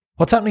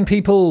What's happening,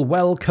 people?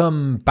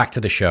 Welcome back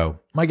to the show.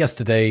 My guest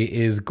today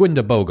is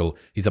Gurwinder Bhogal.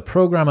 He's a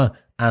programmer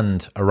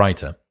and a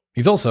writer.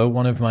 He's also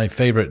one of my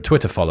favorite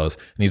Twitter follows,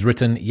 and he's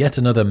written yet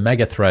another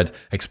mega thread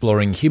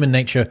exploring human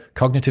nature,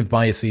 cognitive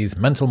biases,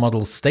 mental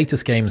models,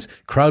 status games,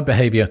 crowd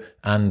behavior,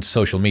 and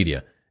social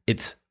media.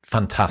 It's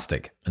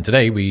fantastic. And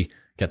today we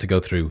get to go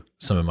through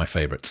some of my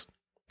favorites.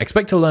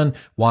 Expect to learn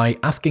why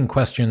asking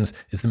questions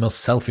is the most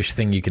selfish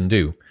thing you can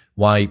do,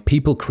 why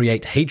people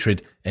create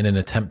hatred in an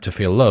attempt to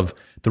feel love,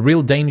 the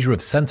real danger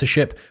of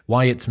censorship,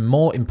 why it's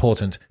more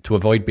important to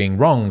avoid being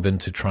wrong than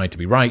to try to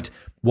be right,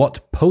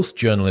 what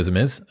post-journalism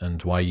is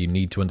and why you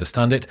need to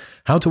understand it,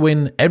 how to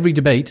win every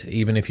debate,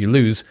 even if you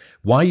lose,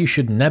 why you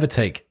should never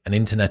take an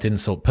internet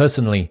insult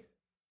personally,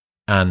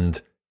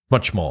 and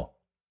much more.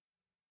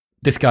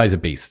 This guy's a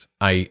beast.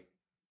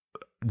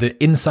 The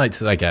insights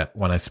that I get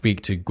when I speak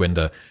to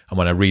Gurwinder and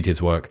when I read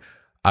his work,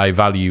 I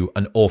value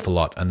an awful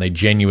lot, and they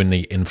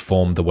genuinely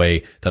inform the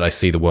way that I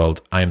see the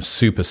world. I am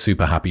super,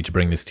 super happy to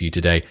bring this to you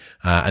today.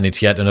 And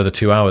it's yet another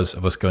 2 hours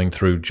of us going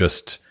through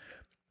just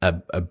a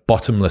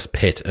bottomless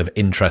pit of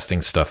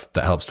interesting stuff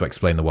that helps to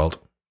explain the world.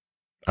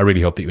 I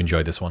really hope that you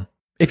enjoy this one.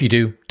 If you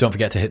do, don't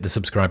forget to hit the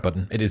subscribe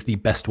button. It is the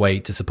best way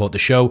to support the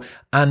show,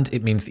 and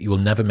it means that you will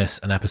never miss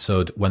an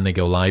episode when they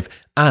go live,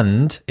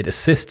 and it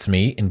assists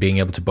me in being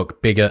able to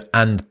book bigger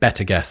and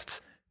better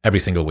guests every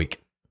single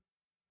week.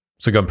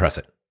 So go and press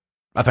it.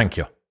 I thank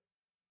you.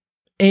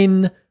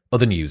 In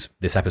other news,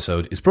 this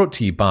episode is brought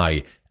to you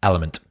by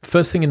Element.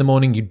 First thing in the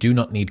morning, you do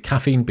not need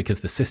caffeine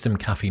because the system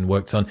caffeine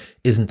works on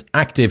isn't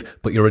active,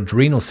 but your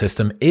adrenal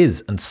system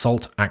is, and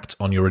salt acts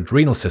on your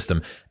adrenal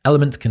system.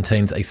 Element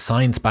contains a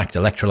science-backed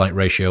electrolyte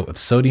ratio of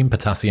sodium,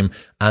 potassium,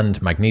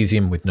 and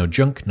magnesium with no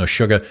junk, no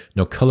sugar,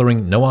 no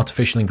coloring, no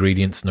artificial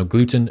ingredients, no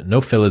gluten, no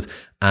fillers,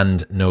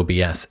 and no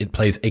BS. It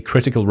plays a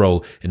critical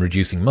role in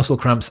reducing muscle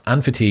cramps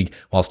and fatigue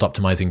whilst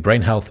optimizing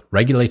brain health,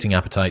 regulating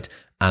appetite,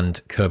 and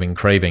curbing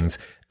cravings.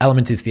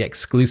 Element is the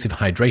exclusive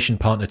hydration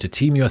partner to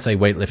Team USA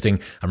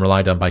weightlifting and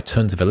relied on by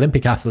tons of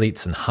Olympic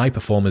athletes and high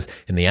performers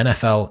in the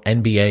NFL,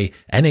 NBA,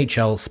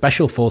 NHL,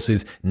 Special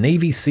Forces,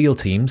 Navy SEAL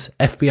teams,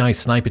 FBI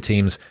sniper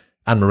teams,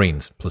 and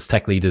Marines, plus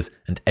tech leaders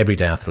and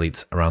everyday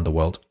athletes around the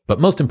world. But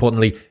most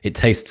importantly, it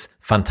tastes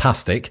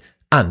fantastic,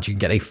 and you can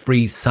get a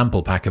free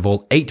sample pack of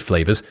all 8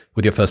 flavors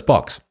with your first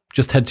box.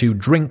 Just head to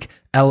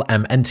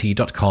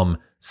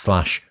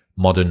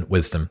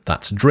drinklmnt.com/modernwisdom.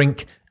 That's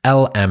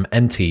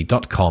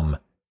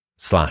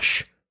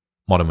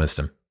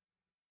drinklmnt.com/modernwisdom.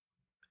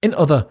 In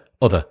other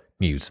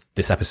news,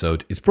 this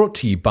episode is brought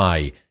to you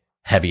by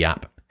Heavy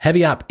App.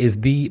 Heavy App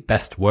is the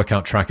best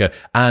workout tracker,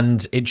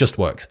 and it just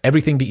works.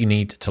 Everything that you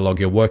need to log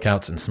your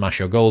workouts and smash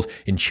your goals: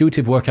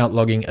 intuitive workout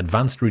logging,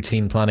 advanced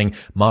routine planning,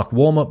 mark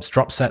warm-ups,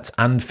 drop sets,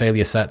 and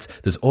failure sets.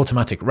 There's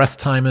automatic rest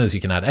timers.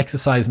 You can add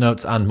exercise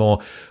notes and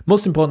more.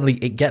 Most importantly,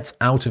 it gets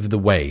out of the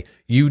way.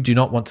 You do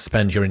not want to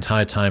spend your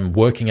entire time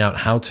working out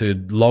how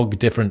to log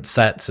different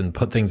sets and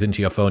put things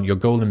into your phone. Your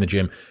goal in the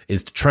gym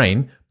is to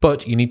train,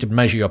 but you need to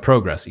measure your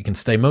progress. You can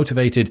stay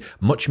motivated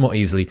much more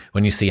easily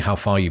when you see how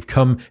far you've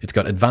come. It's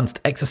got advanced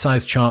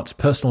exercise charts,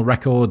 personal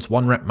records,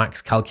 1-rep max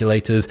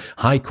calculators,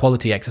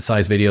 high-quality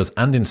exercise videos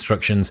and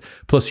instructions.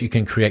 Plus, you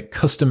can create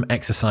custom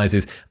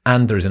exercises,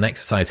 and there is an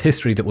exercise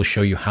history that will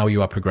show you how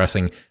you are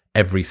progressing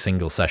every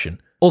single session.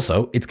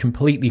 Also, it's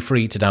completely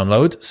free to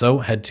download, so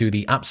head to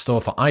the App Store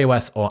for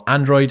iOS or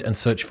Android and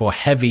search for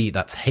Heavy,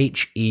 that's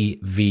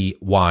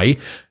H-E-V-Y,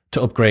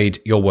 to upgrade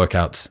your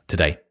workouts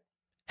today.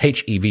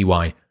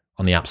 H-E-V-Y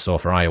on the App Store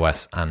for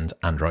iOS and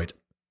Android.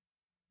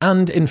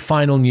 And in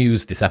final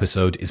news, this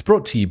episode is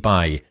brought to you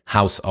by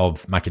House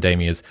of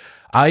Macadamias.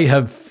 I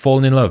have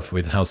fallen in love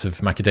with House of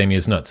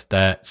Macadamia's nuts.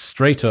 Their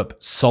straight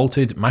up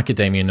salted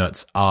macadamia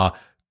nuts are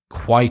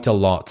quite a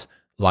lot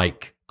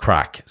like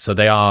crack. So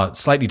they are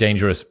slightly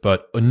dangerous,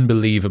 but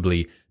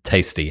unbelievably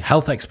tasty.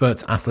 Health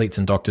experts, athletes,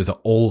 and doctors are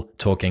all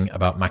talking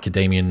about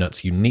macadamia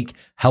nuts' unique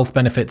health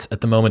benefits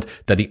at the moment.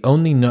 They're the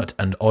only nut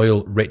and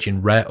oil rich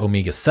in rare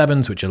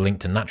omega-7s, which are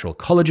linked to natural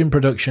collagen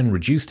production,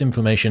 reduced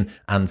inflammation,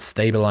 and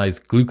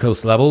stabilized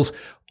glucose levels.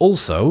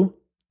 Also,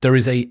 there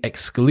is a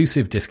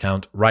exclusive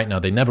discount right now.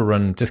 They never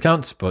run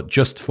discounts, but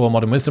just for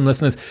Modern Wisdom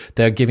listeners,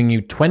 they're giving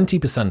you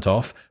 20%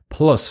 off.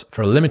 Plus,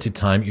 for a limited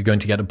time, you're going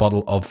to get a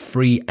bottle of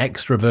free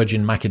extra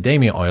virgin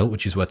macadamia oil,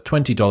 which is worth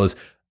 $20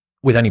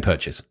 with any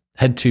purchase.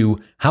 Head to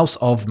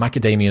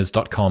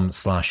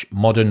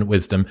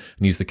houseofmacadamias.com/modernwisdom and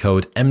use the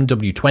code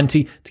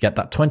MW20 to get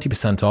that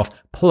 20% off,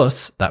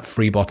 plus that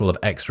free bottle of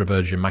extra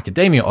virgin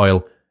macadamia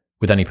oil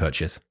with any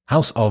purchase.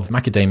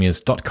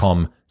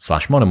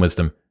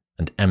 houseofmacadamias.com/modernwisdom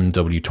and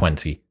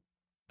MW20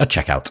 at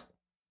checkout.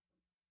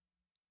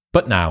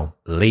 But now,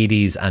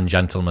 ladies and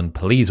gentlemen,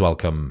 please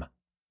welcome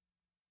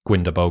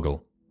Gurwinder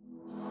Bhogal.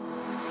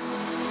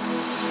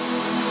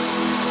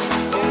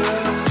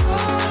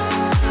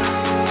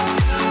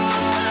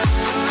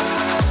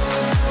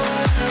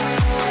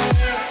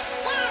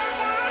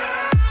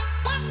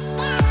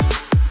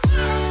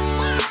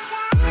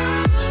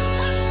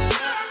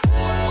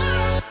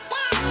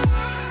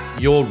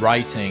 Your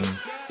writing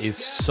is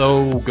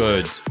so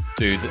good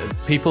dude.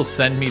 People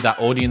send me that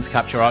audience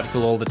capture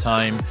article all the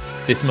time.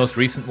 This most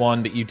recent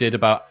one that you did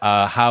about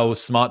how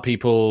smart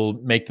people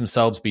make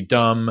themselves be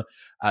dumb.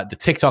 The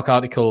TikTok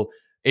article,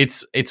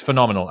 it's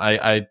phenomenal.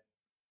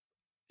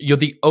 You're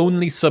the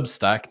only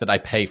Substack that I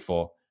pay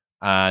for,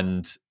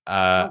 and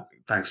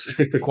thanks.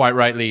 quite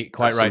rightly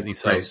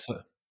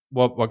so.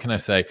 What can I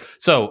say?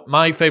 So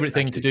my favorite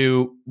thing to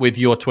do with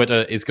your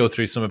Twitter is go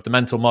through some of the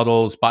mental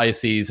models,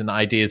 biases, and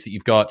ideas that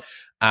you've got,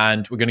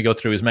 and we're going to go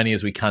through as many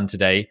as we can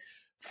today.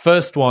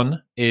 First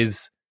one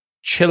is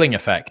chilling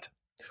effect.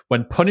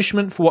 When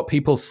punishment for what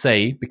people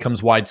say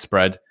becomes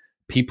widespread,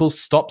 people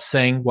stop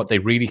saying what they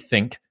really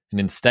think and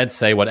instead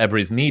say whatever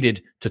is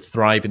needed to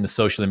thrive in the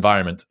social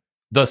environment.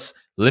 Thus,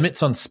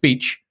 limits on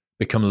speech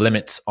become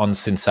limits on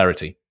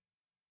sincerity.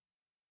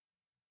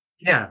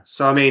 Yeah.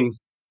 So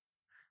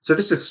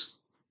this is,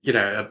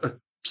 a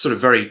sort of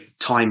very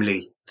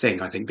timely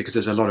thing, I think, because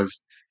there's a lot of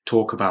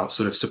talk about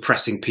sort of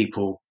suppressing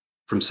people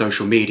from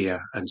social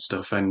media and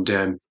stuff.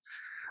 And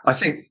I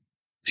think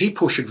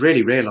people should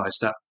really realize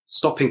that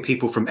stopping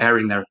people from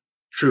airing their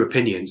true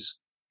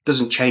opinions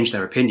doesn't change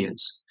their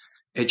opinions.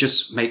 It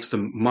just makes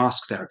them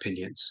mask their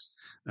opinions.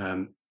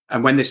 And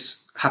when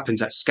this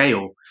happens at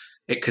scale,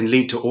 it can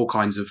lead to all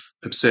kinds of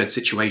absurd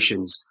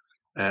situations,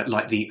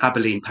 like the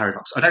Abilene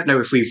paradox. I don't know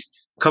if we've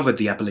covered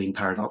the Abilene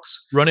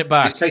paradox. Run it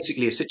back. It's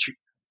basically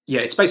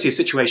it's basically a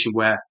situation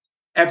where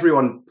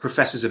everyone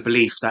professes a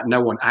belief that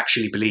no one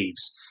actually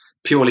believes,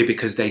 purely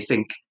because they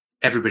think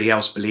everybody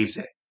else believes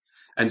it.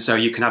 And so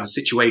you can have a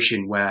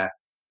situation where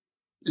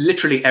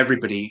literally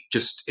everybody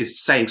just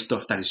is saying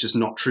stuff that is just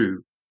not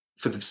true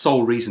for the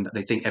sole reason that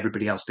they think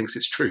everybody else thinks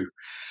it's true.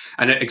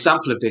 And an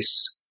example of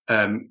this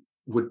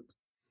would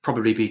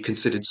probably be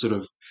considered sort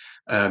of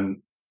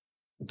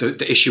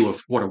the issue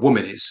of what a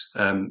woman is.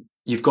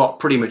 You've got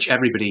pretty much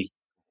everybody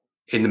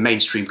in the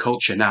mainstream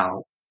culture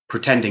now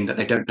pretending that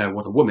they don't know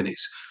what a woman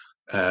is.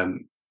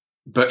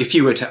 But if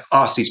you were to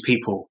ask these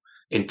people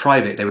in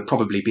private, they would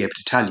probably be able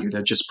to tell you.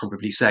 They'd just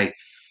probably say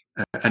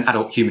an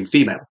adult human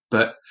female.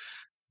 But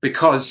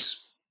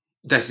because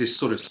there's this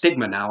sort of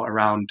stigma now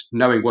around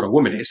knowing what a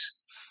woman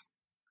is,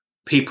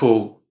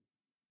 people,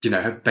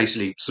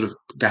 basically sort of,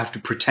 they have to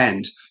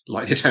pretend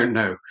like they don't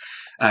know.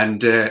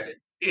 And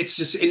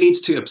it leads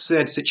to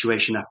absurd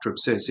situation after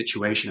absurd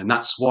situation. And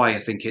that's why I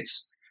think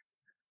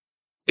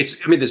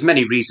there's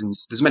many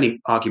reasons, there's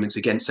many arguments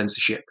against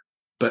censorship,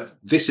 but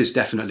this is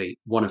definitely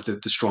one of the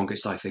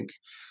strongest, I think.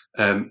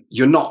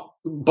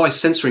 By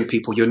censoring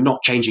people, you're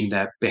not changing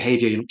their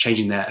behavior, you're not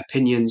changing their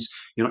opinions,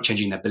 you're not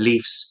changing their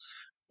beliefs.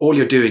 All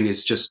you're doing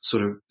is just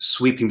sort of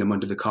sweeping them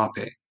under the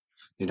carpet,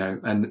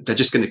 and they're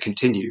just going to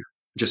continue.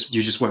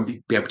 You just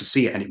won't be able to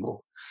see it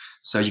anymore.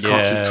 So you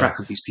can't keep track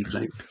of these people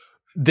anymore.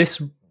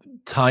 This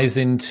ties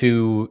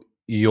into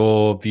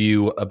your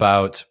view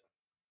about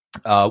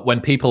when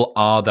people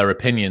are their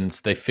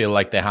opinions, they feel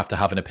like they have to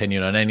have an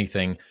opinion on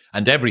anything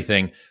and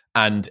everything,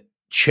 and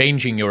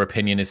changing your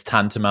opinion is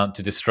tantamount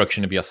to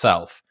destruction of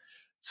yourself.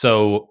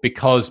 So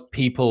because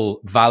people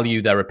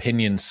value their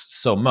opinions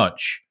so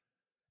much,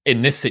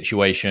 in this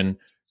situation,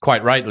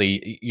 quite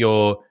rightly,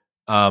 the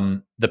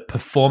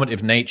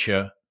performative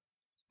nature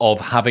of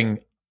having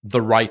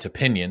the right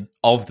opinion,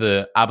 of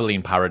the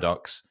Abilene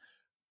paradox,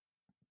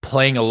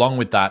 playing along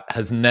with that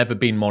has never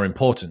been more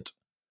important,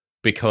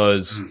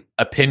 because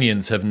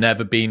opinions have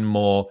never been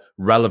more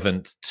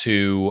relevant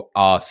to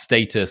our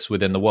status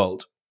within the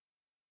world.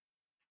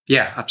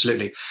 Yeah,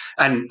 absolutely.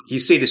 And you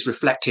see this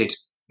reflected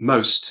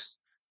most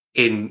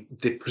in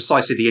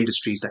precisely the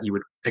industries that you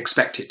would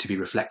expect it to be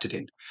reflected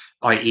in,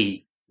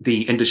 i.e.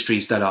 the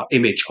industries that are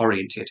image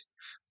oriented.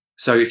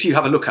 So if you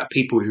have a look at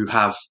people who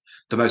have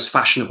the most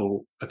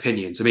fashionable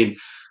opinions,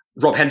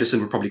 Rob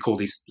Henderson would probably call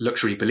these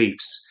luxury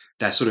beliefs.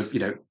 They're sort of,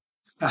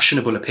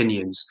 fashionable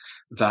opinions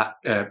that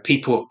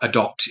people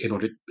adopt in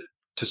order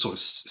to sort of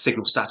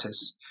signal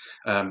status.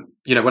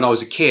 When I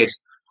was a kid,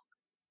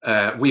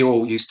 we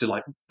all used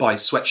to buy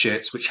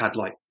sweatshirts which had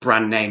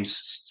brand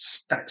names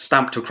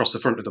stamped across the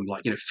front of them,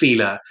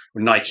 Fila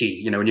or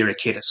Nike, when you're a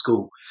kid at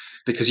school,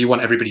 because you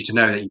want everybody to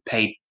know that you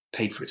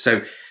paid for it.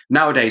 So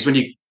nowadays, when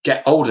you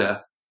get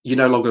older, you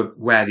no longer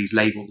wear these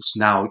labels.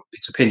 Now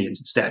it's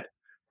opinions instead.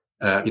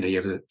 You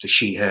have the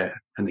she, her,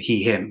 and the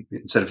he, him,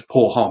 instead of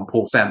poor homme,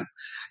 poor femme,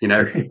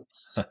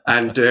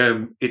 and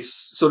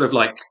it's sort of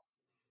like,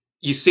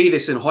 you see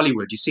this in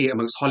Hollywood, you see it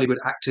amongst Hollywood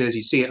actors,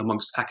 you see it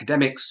amongst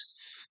academics,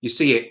 you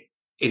see it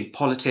in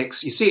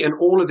politics, you see it in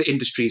all of the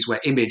industries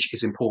where image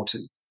is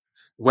important,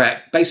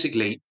 where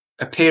basically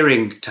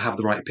appearing to have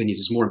the right opinions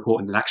is more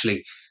important than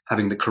actually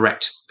having the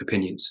correct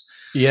opinions.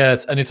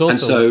 Yes, and it's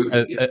also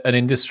an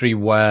industry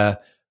where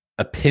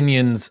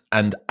opinions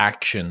and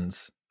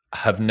actions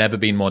have never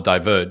been more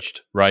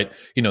diverged, right?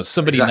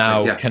 Somebody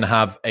can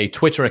have a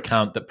Twitter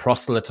account that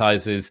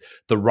proselytizes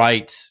the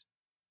right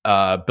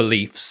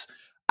beliefs,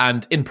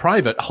 and in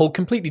private hold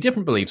completely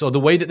different beliefs, or the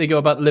way that they go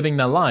about living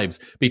their lives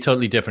be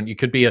totally different. You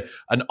could be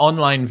an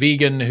online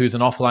vegan who's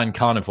an offline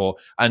carnivore,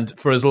 and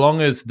for as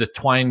long as the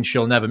twine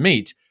shall never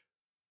meet,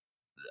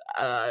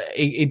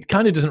 it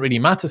kind of doesn't really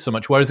matter so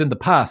much. Whereas in the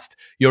past,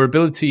 your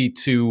ability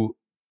to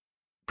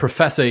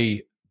profess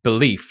a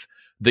belief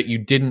that you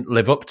didn't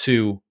live up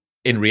to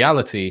in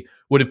reality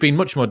would have been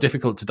much more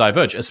difficult to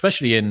diverge,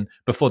 especially in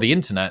before the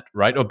internet,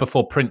 right? Or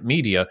before print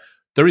media.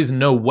 There is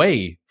no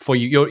way for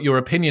you. Your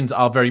opinions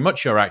are very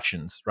much your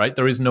actions, right?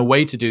 There is no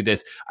way to do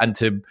this and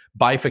to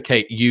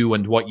bifurcate you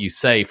and what you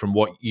say from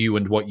what you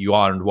and what you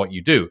are and what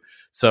you do.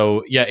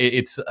 So yeah,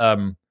 it's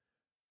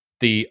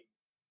the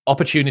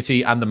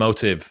opportunity and the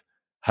motive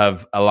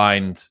have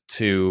aligned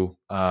to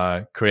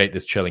create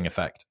this chilling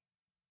effect.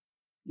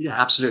 Yeah,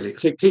 absolutely. I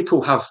think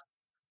people have,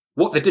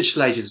 what the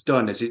digital age has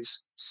done is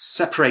it's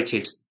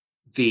separated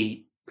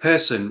the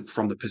person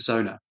from the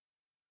persona.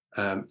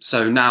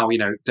 So now,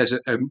 there's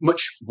a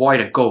much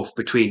wider gulf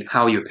between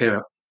how you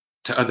appear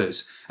to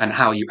others and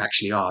how you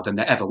actually are than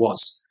there ever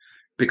was,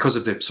 because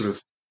of the sort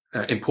of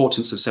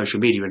importance of social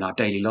media in our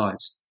daily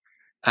lives.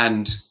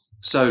 And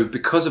so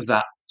because of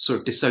that sort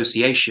of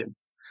dissociation,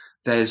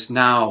 there's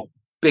now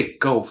big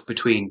gulf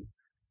between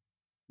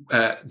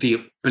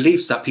the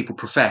beliefs that people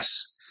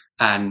profess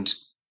and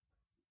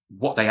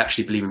what they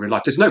actually believe in real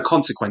life. There's no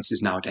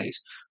consequences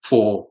nowadays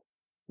for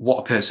what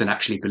a person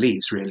actually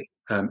believes, really,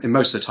 in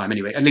most of the time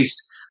anyway, at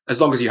least as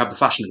long as you have the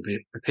fashionable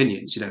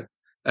opinions.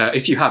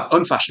 If you have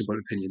unfashionable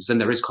opinions, then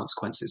there is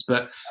consequences.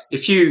 But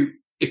if you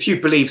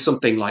believe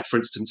something like, for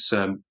instance,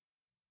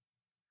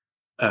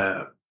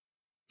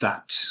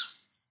 that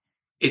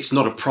it's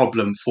not a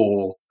problem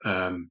for,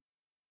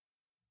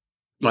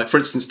 like, for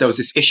instance, there was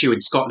this issue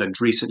in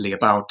Scotland recently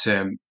about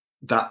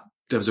that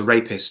there was a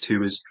rapist who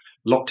was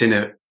locked in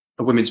a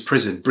women's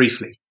prison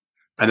briefly,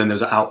 and then there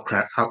was an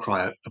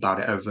outcry about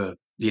it over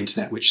the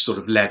internet, which sort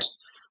of led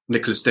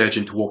Nicola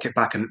Sturgeon to walk it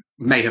back and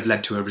may have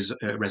led to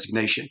a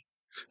resignation.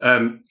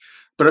 But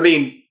I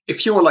mean,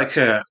 if you're like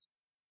a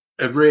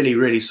really,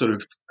 really sort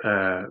of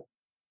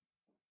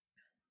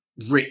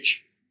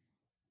rich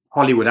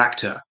Hollywood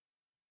actor,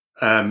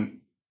 and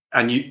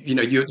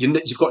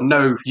you've got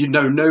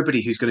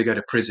nobody who's going to go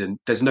to prison.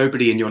 There's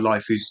nobody in your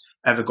life who's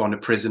ever gone to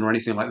prison or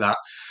anything like that.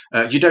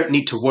 You don't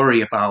need to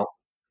worry about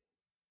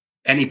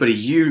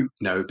anybody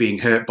being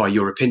hurt by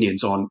your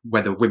opinions on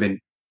whether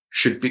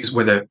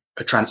whether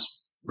a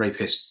trans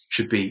rapist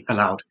should be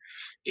allowed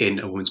in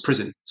a woman's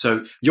prison.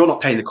 So you're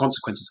not paying the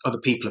consequences; other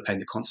people are paying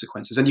the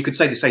consequences. And you could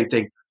say the same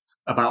thing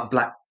about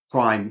black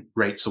crime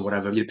rates or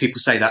whatever. People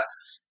say that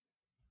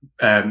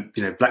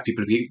black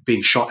people are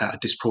being shot at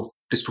a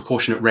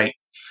disproportionate rate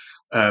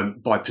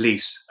by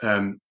police,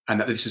 and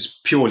that this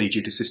is purely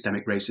due to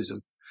systemic racism.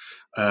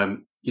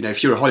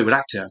 If you're a Hollywood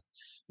actor,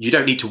 you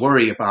don't need to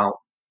worry about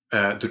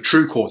the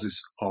true causes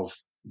of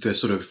the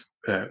sort of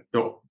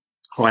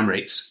crime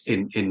rates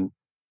in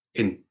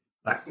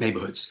black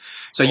neighborhoods.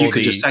 So you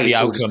could just say it's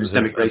all just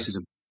systemic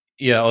racism.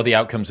 Yeah, or the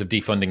outcomes of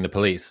defunding the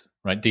police,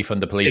 right? Defund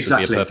the police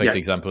Exactly, would be a perfect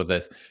example of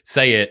this.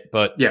 Say it,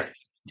 but yeah.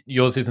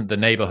 Yours isn't the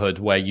neighborhood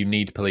where you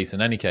need police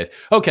in any case.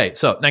 Okay,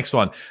 so next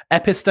one.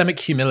 Epistemic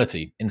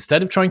humility.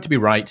 Instead of trying to be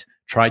right,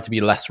 try to be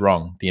less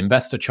wrong. The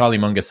investor Charlie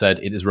Munger said,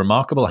 it is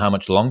remarkable how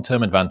much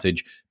long-term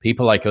advantage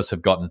people like us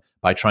have gotten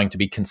by trying to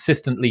be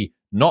consistently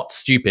not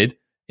stupid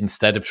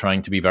instead of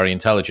trying to be very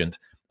intelligent.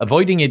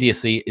 Avoiding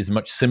idiocy is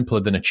much simpler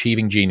than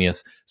achieving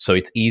genius, so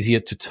it's easier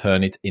to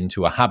turn it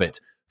into a habit.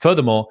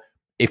 Furthermore,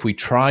 if we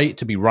try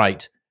to be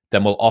right,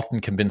 then we'll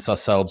often convince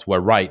ourselves we're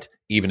right,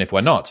 even if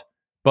we're not.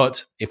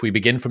 But if we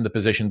begin from the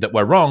position that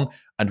we're wrong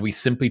and we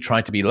simply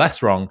try to be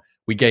less wrong,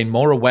 we gain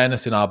more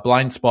awareness in our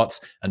blind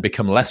spots and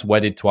become less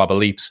wedded to our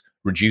beliefs,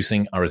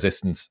 reducing our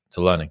resistance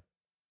to learning.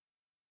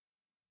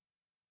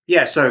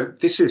 Yeah, so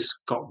this has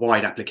got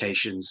wide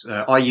applications.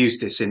 I use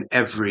this in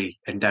every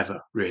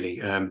endeavor,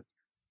 really.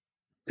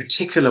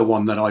 Particular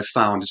one that I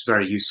found is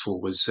very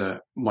useful was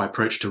my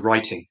approach to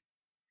writing.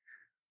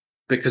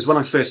 Because when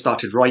I first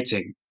started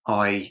writing,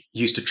 I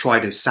used to try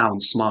to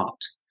sound smart.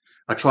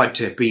 I tried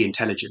to be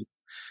intelligent.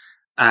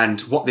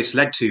 And what this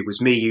led to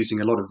was me using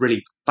a lot of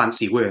really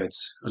fancy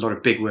words, a lot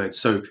of big words.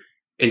 So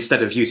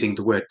instead of using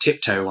the word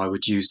tiptoe, I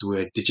would use the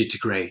word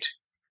digitigrade,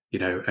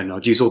 and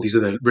I'd use all these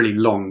other really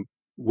long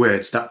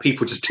words that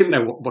people just didn't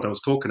know what I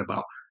was talking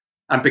about.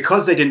 And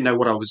because they didn't know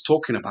what I was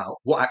talking about,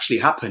 what actually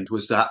happened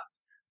was that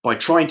by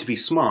trying to be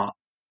smart,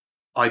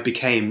 I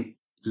became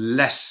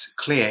less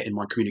clear in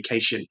my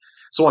communication.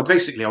 So I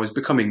was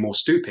becoming more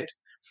stupid,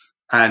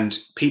 and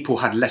people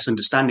had less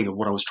understanding of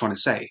what I was trying to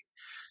say.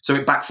 So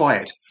it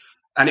backfired.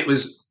 And it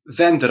was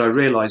then that I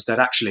realized that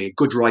actually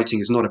good writing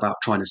is not about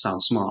trying to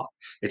sound smart.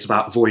 It's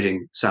about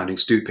avoiding sounding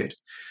stupid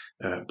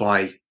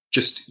by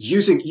just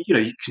using,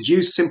 you can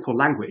use simple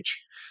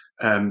language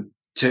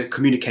to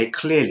communicate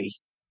clearly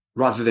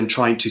rather than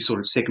trying to sort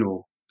of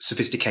signal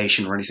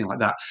sophistication or anything like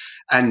that.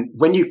 And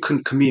when you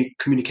can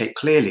communicate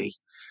clearly,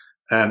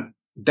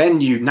 then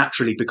you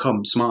naturally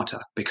become smarter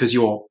because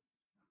your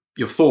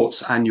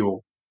thoughts and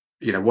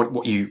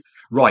what you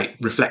write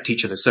reflect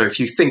each other. So if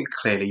you think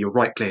clearly, you'll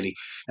write clearly,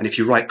 and if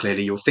you write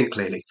clearly, you'll think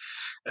clearly.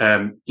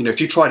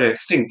 If you try to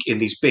think in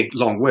these big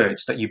long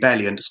words that you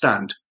barely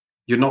understand,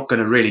 you're not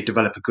going to really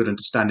develop a good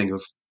understanding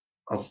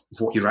of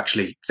what you're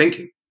actually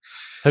thinking.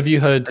 Have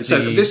you heard And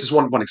so this is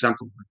one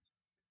example.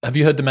 Have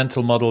you heard the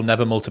mental model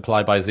never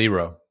multiply by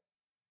zero?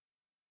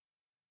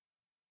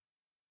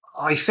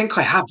 I think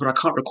I have, but I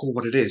can't recall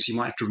what it is. You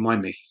might have to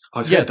remind me.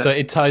 I've Yeah, heard so that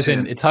it ties in.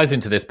 term. It ties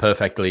into this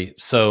perfectly.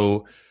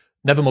 So,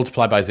 never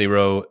multiply by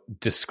zero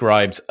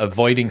describes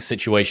avoiding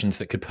situations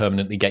that could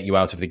permanently get you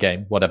out of the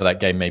game, whatever that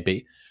game may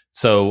be.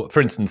 So,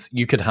 for instance,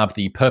 you could have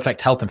the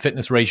perfect health and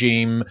fitness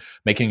regime,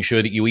 making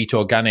sure that you eat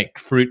organic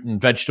fruit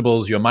and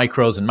vegetables, your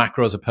micros and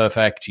macros are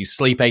perfect, you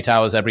sleep 8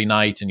 hours every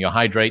night, and you're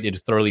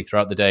hydrated thoroughly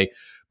throughout the day,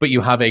 but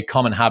you have a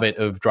common habit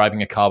of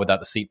driving a car without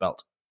the seatbelt.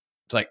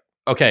 It's like,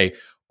 okay,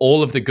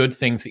 all of the good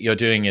things that you're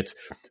doing, it's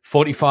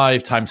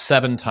 45 times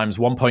 7 times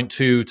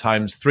 1.2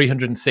 times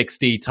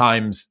 360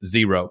 times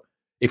 0.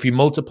 If you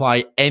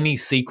multiply any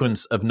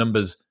sequence of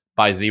numbers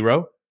by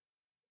 0,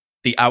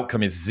 the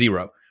outcome is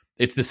 0.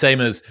 It's the same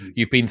as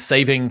you've been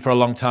saving for a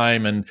long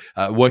time and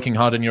working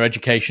hard on your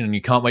education and you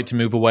can't wait to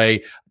move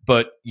away,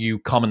 but you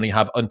commonly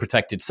have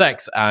unprotected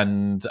sex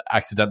and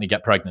accidentally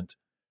get pregnant.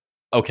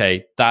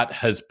 Okay, that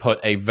has put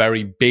a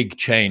very big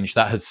change.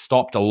 That has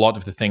stopped a lot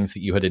of the things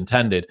that you had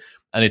intended.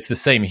 And it's the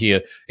same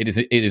here. It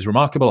is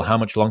remarkable how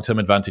much long-term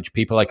advantage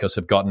people like us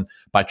have gotten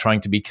by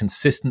trying to be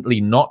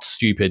consistently not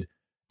stupid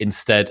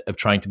instead of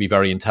trying to be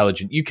very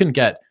intelligent. You can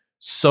get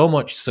so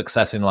much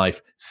success in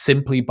life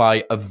simply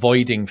by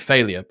avoiding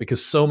failure,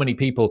 because so many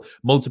people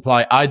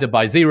multiply either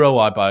by zero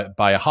or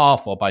by a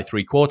half or by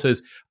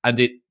 3/4, and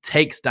it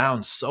takes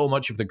down so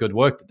much of the good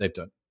work that they've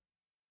done.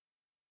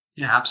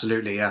 Yeah,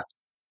 absolutely. Yeah.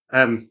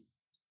 Um,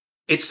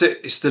 it's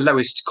the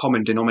lowest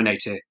common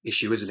denominator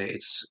issue, isn't it?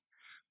 It's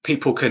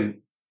people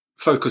can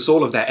focus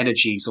all of their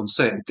energies on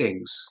certain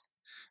things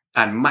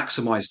and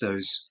maximize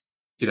those,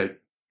 you know,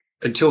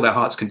 until their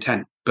heart's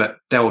content, but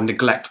they'll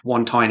neglect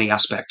one tiny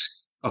aspect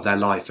of their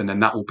life, and then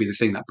that will be the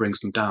thing that brings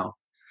them down.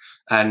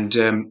 And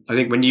I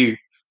think when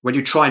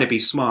you're trying to be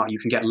smart, you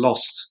can get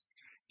lost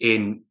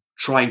in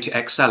trying to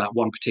excel at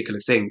one particular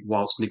thing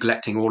whilst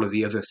neglecting all of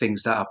the other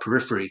things that are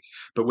periphery,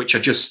 but which are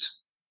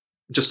just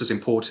as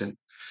important.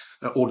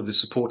 All of the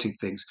supporting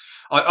things.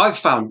 I've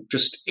found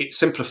just it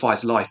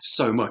simplifies life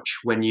so much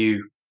when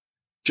you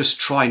just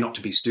try not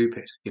to be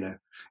stupid.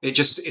 It's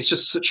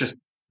just such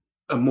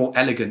a more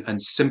elegant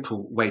and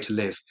simple way to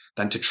live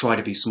than to try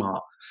to be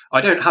smart.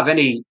 I don't have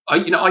any.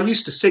 I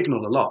used to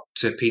signal a lot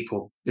to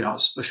people,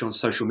 especially on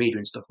social media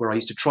and stuff, where I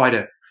used to try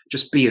to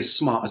just be as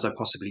smart as I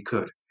possibly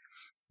could,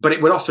 but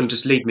it would often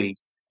just lead me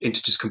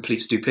into just complete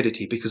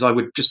stupidity because I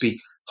would just be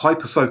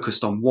hyper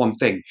focused on one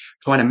thing,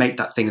 trying to make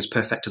that thing as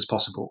perfect as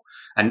possible.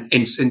 And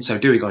in so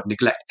doing, I'd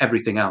neglect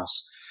everything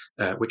else,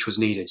 which was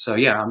needed. So,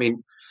 yeah, I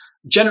mean,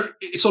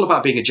 it's all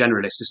about being a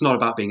generalist. It's not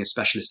about being a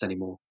specialist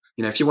anymore.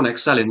 If you want to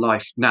excel in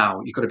life now,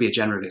 you've got to be a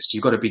generalist.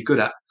 You've got to be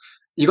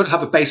you've got to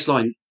have a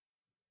baseline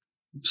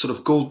sort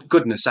of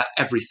goodness at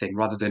everything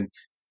rather than,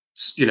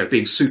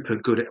 being super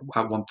good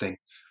at one thing,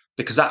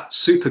 because that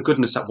super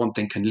goodness at one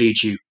thing can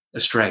lead you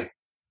astray.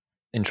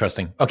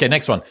 Interesting. Okay,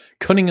 next one.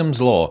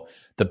 Cunningham's Law.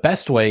 The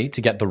best way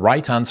to get the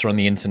right answer on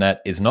the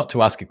internet is not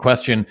to ask a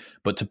question,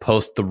 but to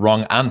post the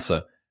wrong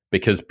answer,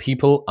 because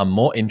people are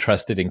more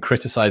interested in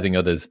criticizing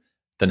others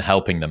than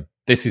helping them.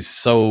 This is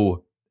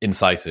so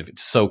incisive.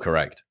 It's so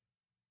correct.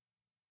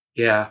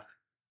 Yeah.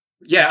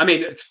 Yeah. I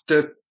mean,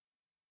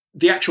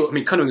 the actual, I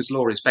mean, Cunningham's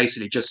Law is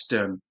basically just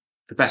the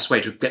best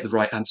way to get the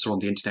right answer on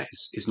the internet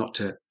is not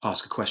to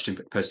ask a question,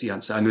 but post the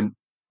answer. And then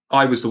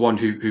I was the one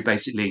who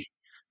basically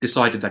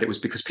decided that it was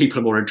because people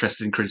are more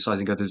interested in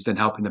criticizing others than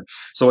helping them.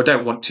 So I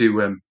don't want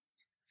to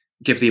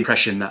give the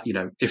impression that,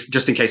 if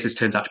just in case this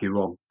turns out to be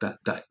wrong,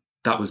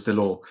 that was the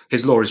law.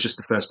 His law is just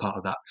the first part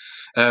of that.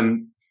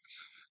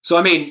 So,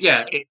 I mean,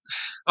 yeah,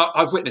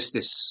 I've witnessed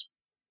this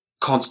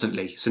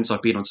constantly since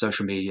I've been on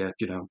social media,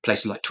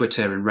 places like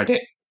Twitter and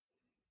Reddit.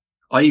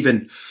 I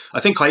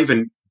think I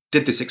even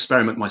did this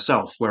experiment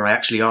myself where I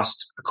actually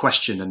asked a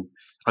question and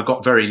I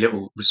got very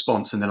little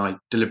response, and then I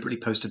deliberately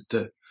posted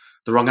the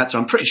wrong answer.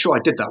 I'm pretty sure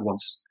I did that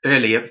once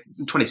earlier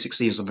in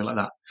 2016 or something like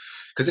that,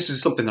 because this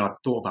is something that I've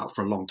thought about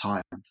for a long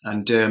time.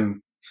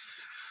 And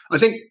I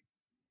think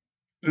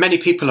many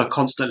people are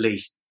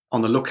constantly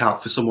on the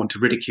lookout for someone to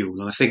ridicule,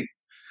 and I think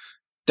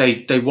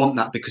they want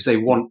that because they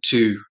want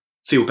to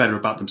feel better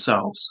about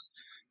themselves.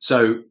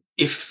 So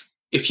if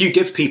you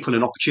give people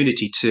an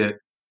opportunity to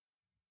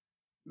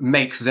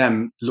make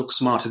them look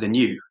smarter than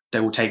you, they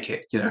will take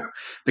it,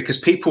 because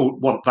people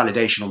want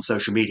validation on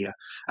social media.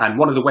 And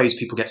one of the ways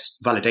people get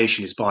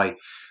validation is by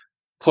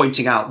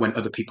pointing out when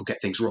other people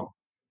get things wrong.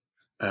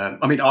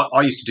 I mean,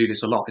 I used to do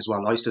this a lot as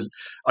well.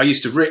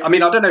 I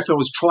mean, I don't know if I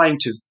was trying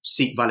to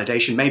seek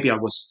validation. Maybe I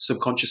was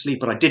subconsciously,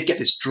 but I did get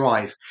this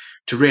drive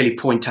to really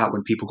point out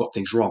when people got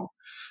things wrong.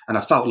 And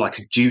I felt like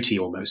a duty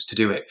almost to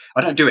do it.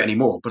 I don't do it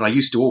anymore, but I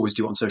used to always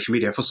do it on social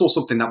media. If I saw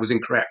something that was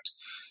incorrect,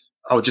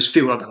 I would just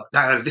feel like,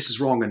 no, this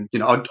is wrong. And,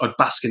 I'd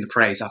bask in the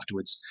praise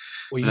afterwards.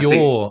 Well, And I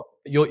think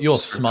your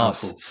it's very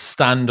powerful. smarts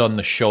stand on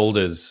the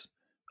shoulders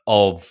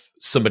of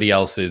somebody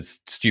else's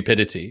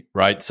stupidity,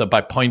 right? So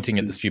by pointing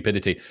at the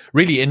stupidity,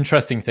 really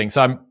interesting thing.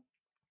 So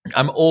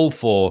I'm all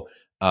for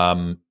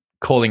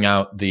calling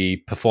out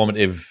the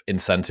performative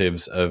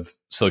incentives of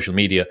social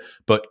media.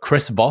 But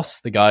Chris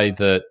Voss, the guy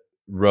that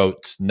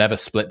wrote Never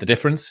Split the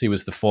Difference, he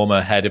was the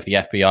former head of the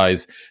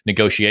FBI's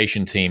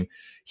negotiation team.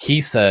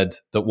 He said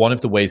that one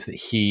of the ways that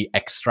he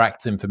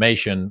extracts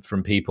information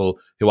from people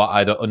who are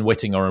either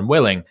unwitting or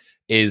unwilling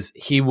is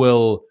he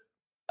will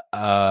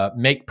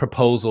make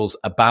proposals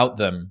about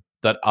them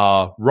that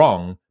are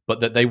wrong,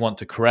 but that they want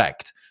to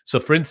correct. So,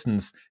 for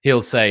instance,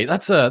 he'll say,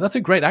 "That's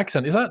a great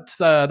accent. Is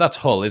that's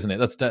Hull, isn't it?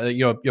 That's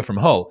you're from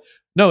Hull."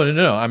 No.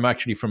 I'm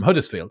actually from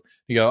Huddersfield.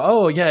 You go,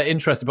 "Oh yeah,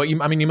 interesting. But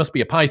you must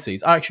be a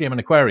Pisces." Actually, I'm an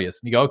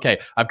Aquarius. And you go, "Okay,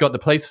 I've got the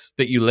place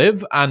that you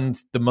live and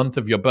the month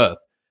of your birth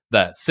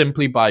there."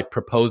 Simply by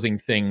proposing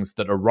things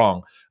that are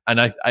wrong, and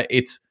I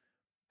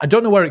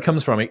don't know where it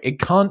comes from. It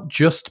can't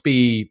just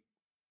be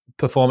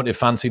performative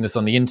fanciness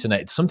on the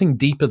internet. It's something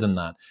deeper than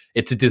that.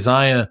 It's a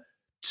desire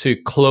to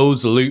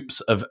close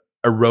loops of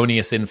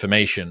erroneous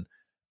information.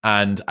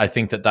 And I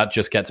think that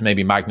just gets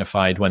maybe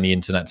magnified when the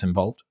internet's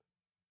involved.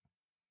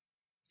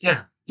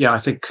 Yeah. Yeah, I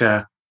think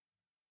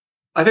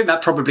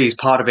that probably is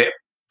part of it.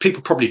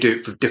 People probably do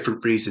it for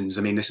different reasons.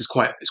 I mean, it's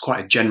quite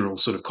a general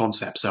sort of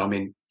concept. So I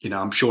mean,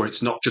 I'm sure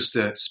it's not just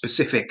it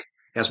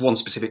has one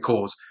specific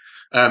cause.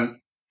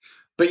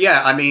 But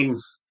yeah, I mean,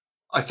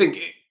 I think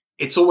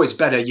it's always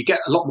better. You get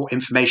a lot more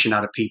information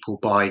out of people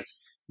by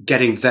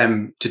getting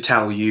them to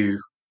tell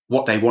you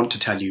what they want to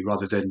tell you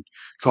rather than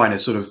trying to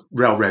sort of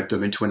railroad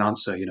them into an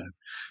answer,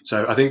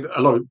 So I think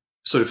a lot of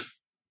sort of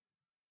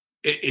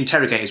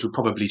interrogators would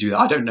probably do that.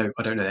 I don't know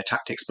their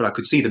tactics, but I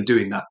could see them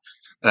doing that.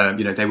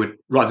 They would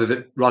rather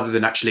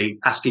than actually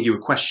asking you a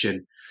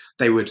question,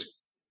 they would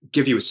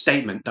give you a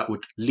statement that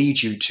would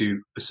lead you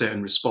to a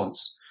certain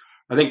response.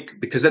 I think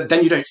because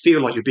then you don't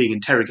feel like you're being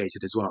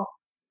interrogated as well.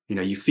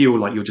 You feel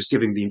like you're just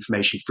giving the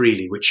information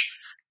freely, which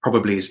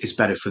probably is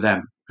better for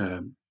them.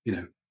 So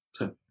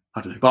I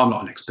don't know, but I'm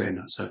not an expert in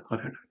that, so I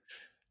don't know.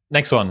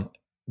 Next one,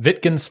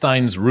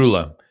 Wittgenstein's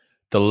ruler.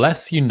 The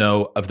less you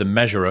know of the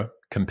measurer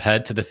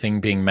compared to the thing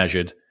being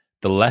measured,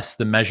 the less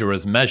the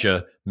measurer's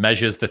measure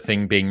measures the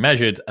thing being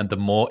measured, and the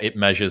more it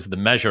measures the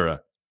measurer.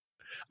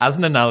 As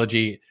an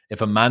analogy, if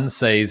a man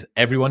says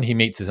everyone he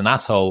meets is an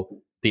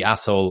asshole, the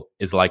asshole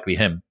is likely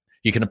him.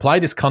 You can apply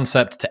this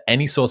concept to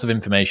any source of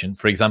information.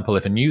 For example,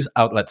 if a news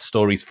outlet's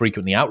stories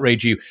frequently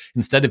outrage you,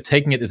 instead of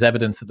taking it as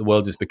evidence that the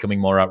world is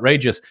becoming more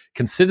outrageous,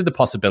 consider the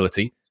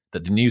possibility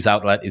that the news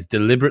outlet is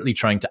deliberately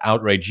trying to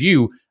outrage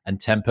you and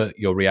temper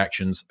your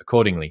reactions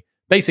accordingly.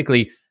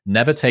 Basically,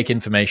 never take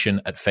information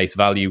at face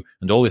value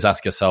and always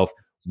ask yourself,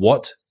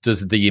 what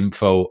does the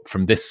info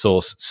from this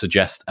source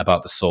suggest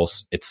about the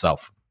source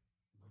itself?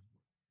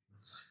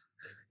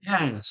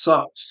 Yeah.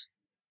 So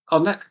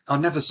I'll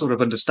never sort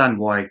of understand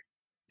why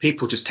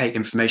people just take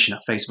information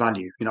at face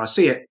value. I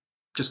see it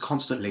just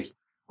constantly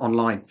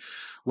online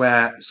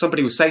where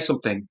somebody will say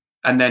something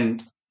and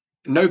then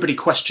nobody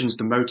questions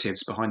the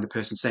motives behind the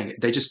person saying it.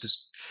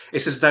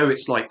 It's as though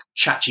it's like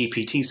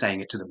ChatGPT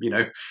saying it to them.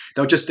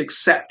 They'll just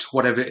accept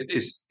whatever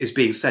is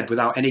being said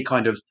without any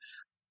kind of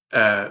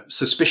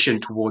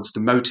suspicion towards the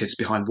motives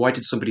behind why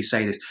did somebody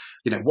say this.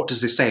 What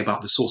does this say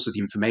about the source of the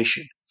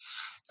information?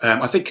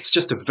 I think it's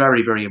just a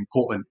very, very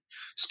important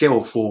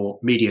skill for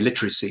media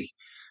literacy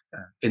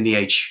in the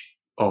age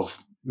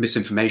of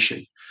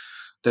misinformation.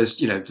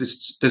 There's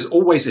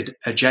always an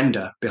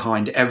agenda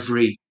behind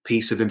every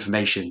piece of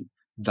information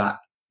that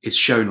is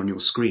shown on your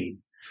screen,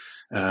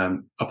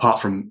 apart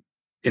from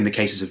in the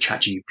cases of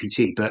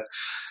ChatGPT. But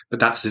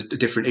that's a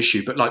different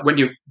issue. But like when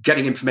you're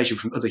getting information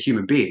from other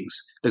human beings,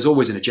 there's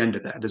always an agenda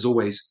there. There's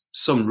always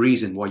some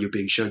reason why you're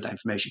being showed that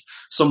information,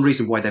 some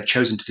reason why they've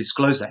chosen to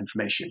disclose that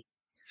information.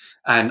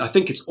 And I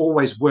think it's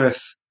always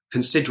worth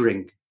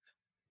considering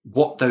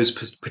what those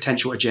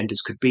potential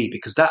agendas could be,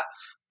 because that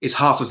is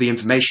half of the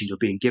information you're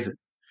being given.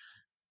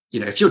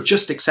 If you're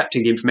just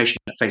accepting the information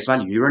at face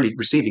value, you're only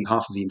receiving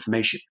half of the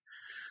information.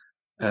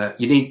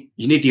 You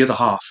need the other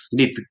half.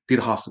 You need the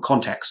other half, the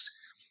context.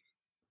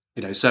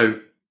 So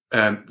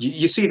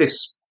you see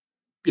this.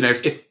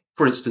 If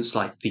for instance,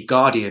 like the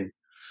Guardian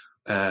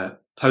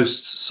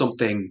posts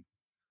something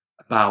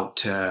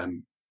about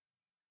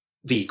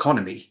the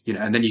economy,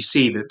 and then you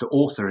see the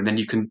author, and then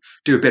you can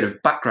do a bit of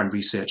background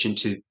research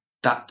into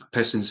that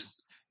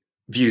person's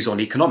views on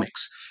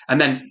economics. And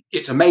then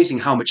it's amazing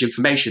how much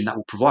information that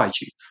will provide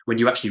you when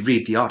you actually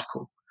read the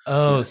article.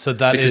 Oh, so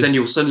that because is... then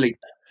you'll suddenly...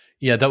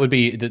 Yeah, that would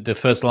be the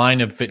first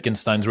line of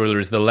Wittgenstein's ruler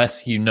is the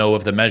less you know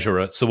of the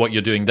measurer. So what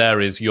you're doing there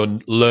is you're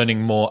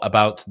learning more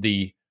about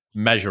the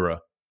measurer.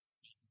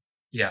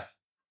 Yeah.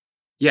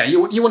 Yeah, you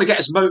want to get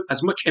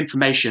as much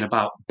information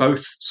about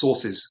both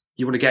sources.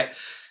 You want to get...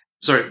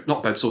 Sorry,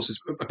 not both sources,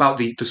 about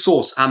the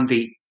source and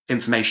the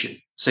information.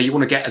 So you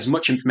want to get as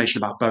much information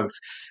about both.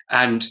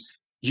 And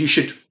you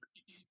should...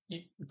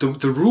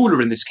 The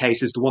ruler in this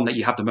case is the one that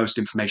you have the most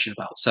information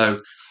about. So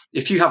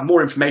if you have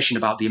more information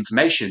about the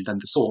information than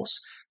the source,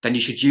 then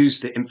you should use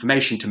the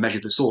information to measure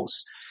the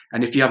source.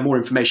 And if you have more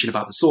information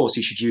about the source,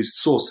 you should use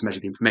the source to measure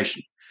the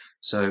information.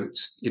 So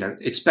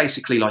it's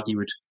basically like you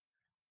would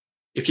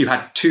if you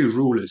had two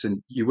rulers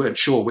and you weren't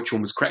sure which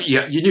one was correct,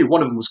 you knew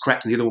one of them was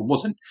correct and the other one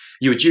wasn't.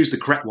 You would use the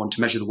correct one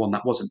to measure the one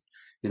that wasn't.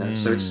 So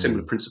it's a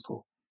similar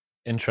principle.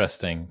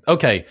 Interesting.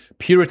 Okay,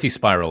 purity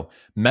spiral.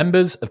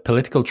 Members of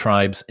political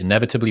tribes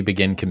inevitably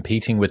begin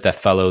competing with their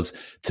fellows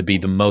to be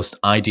the most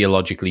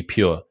ideologically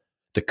pure.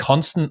 The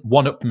constant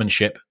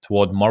one-upmanship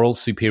toward moral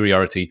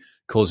superiority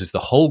causes the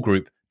whole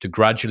group to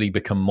gradually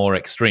become more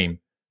extreme.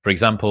 For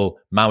example,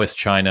 Maoist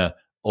China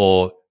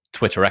or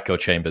Twitter echo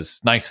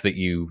chambers. Nice that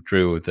you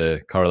drew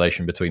the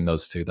correlation between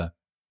those two there.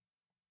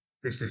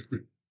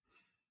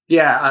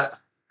 Yeah,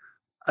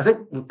 I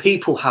think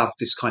people have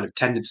this kind of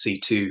tendency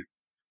to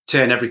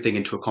turn everything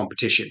into a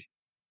competition.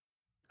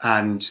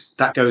 And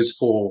that goes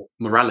for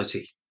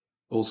morality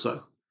also.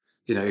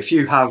 If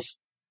you have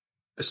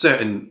a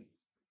certain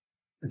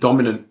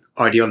dominant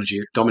ideology,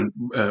 dominant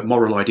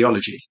moral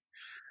ideology,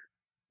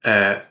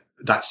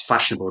 that's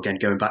fashionable, again,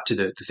 going back to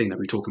the thing that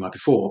we were talking about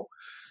before,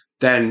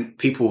 then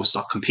people will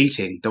start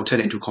competing. They'll turn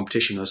it into a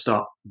competition. They'll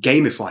start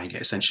gamifying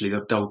it, essentially.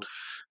 They'll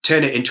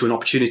turn it into an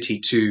opportunity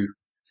to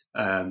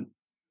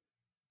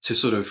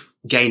sort of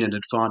gain an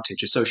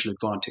advantage, a social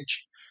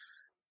advantage.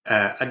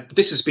 And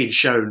this has been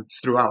shown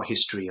throughout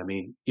history. I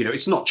mean,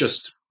 it's not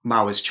just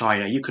Maoist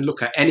China. You can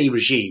look at any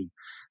regime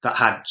that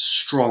had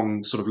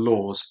strong sort of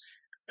laws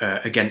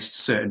against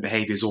certain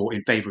behaviors or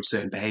in favor of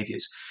certain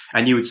behaviors.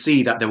 And you would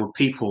see that there were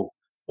people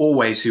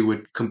always who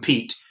would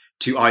compete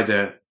to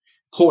either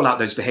call out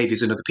those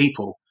behaviors in other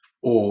people,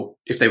 or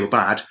if they were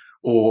bad,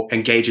 or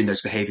engage in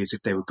those behaviors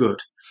if they were good.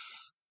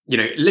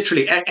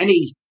 Literally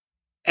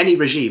any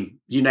regime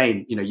you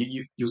name,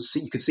 you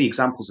can see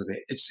examples of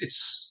it.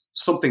 It's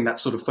something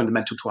that's sort of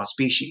fundamental to our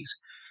species,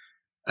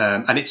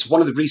 and it's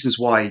one of the reasons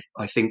why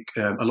I think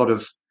a lot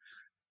of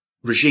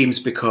regimes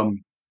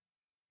become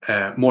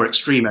more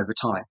extreme over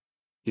time.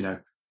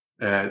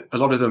 A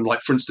lot of them, like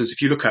for instance,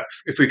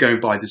 if we're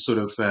going by the sort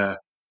of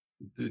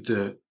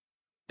the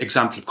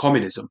example of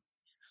communism,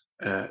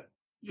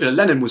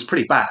 Lenin was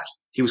pretty bad.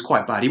 He was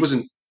quite bad. He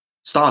wasn't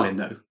Stalin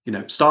though.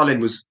 Stalin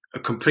was a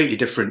completely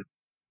different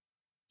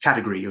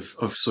category of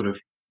sort of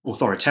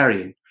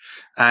authoritarian,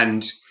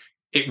 and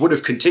it would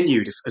have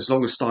continued as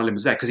long as Stalin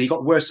was there, because he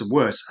got worse and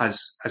worse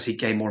as he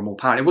gained more and more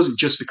power. And it wasn't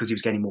just because he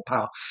was gaining more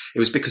power; it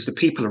was because the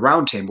people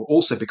around him were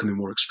also becoming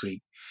more extreme.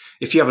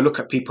 If you have a look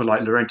at people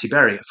like Laurent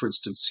Beria, for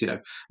instance,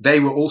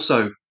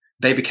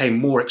 they became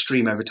more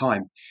extreme over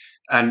time,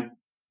 and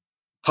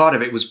part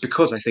of it was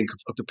because I think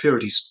of the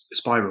purity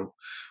spiral,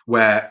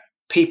 where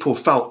people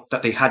felt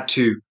that they had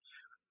to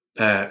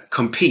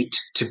compete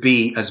to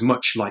be as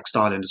much like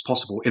Stalin as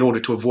possible in order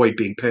to avoid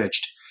being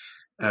purged.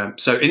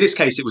 So in this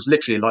case, it was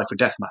literally a life or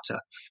death matter,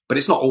 but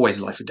it's not always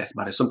a life or death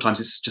matter. Sometimes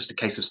it's just a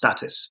case of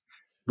status,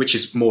 which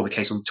is more the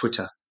case on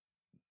Twitter.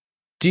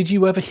 Did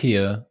you ever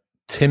hear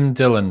Tim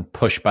Dillon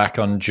push back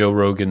on Joe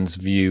Rogan's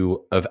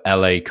view of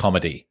LA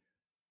comedy?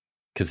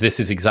 Because this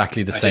is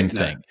exactly the same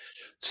thing.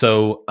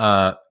 So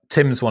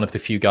Tim's one of the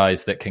few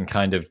guys that can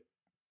kind of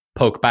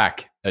poke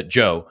back at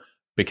Joe,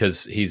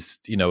 because he's,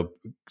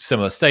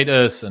 similar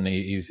status and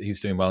he's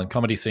doing well in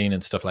comedy scene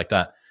and stuff like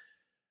that.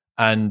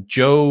 And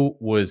Joe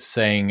was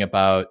saying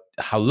about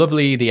how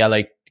lovely the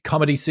LA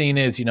comedy scene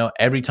is.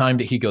 Every time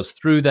that he goes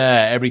through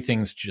there,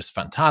 everything's just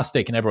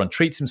fantastic and everyone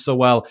treats him so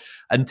well.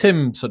 And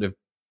Tim sort of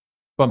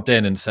bumped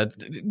in and said,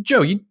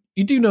 Joe, you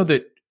do know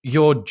that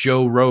you're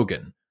Joe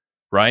Rogan,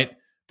 right?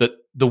 That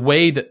the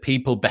way that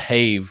people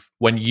behave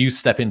when you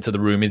step into the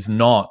room is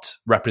not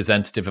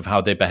representative of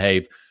how they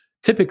behave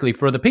typically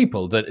for other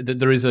people, that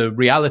there is a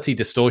reality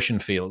distortion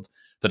field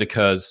that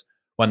occurs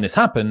when this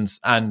happens.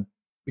 And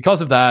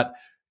because of that,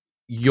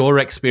 your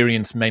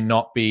experience may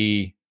not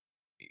be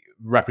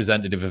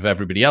representative of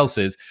everybody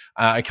else's.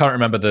 I can't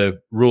remember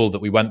the rule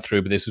that we went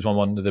through, but this was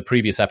one of the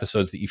previous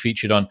episodes that you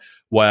featured on,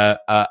 where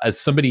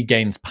as somebody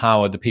gains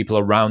power, the people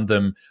around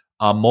them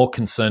are more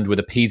concerned with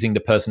appeasing the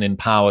person in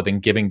power than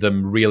giving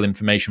them real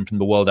information from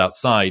the world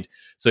outside.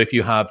 So if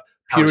you have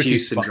Howard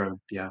Hughes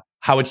syndrome,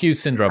 Howard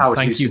Hughes syndrome.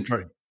 Thank you.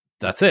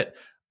 That's it.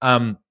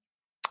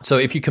 So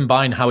if you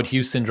combine Howard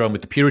Hughes syndrome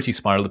with the purity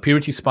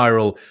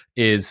spiral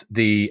is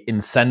the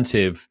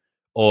incentive,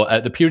 or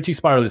the purity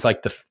spiral is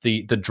like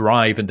the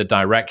drive and the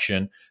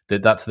direction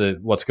that's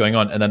what's going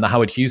on, and then the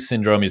Howard Hughes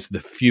syndrome is the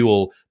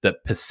fuel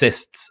that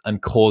persists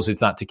and causes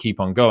that to keep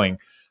on going.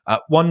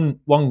 One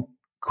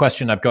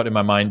question I've got in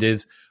my mind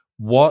is,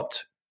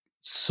 what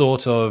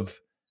sort of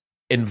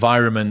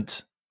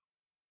environment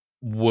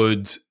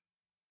would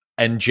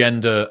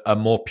engender a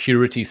more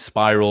purity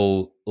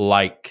spiral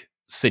like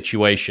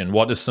situation?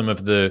 What are some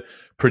of the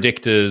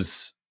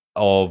predictors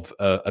of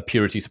a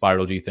purity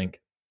spiral, do you think?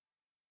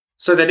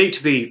 So there need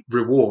to be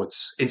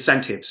rewards,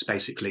 incentives,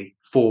 basically,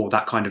 for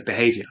that kind of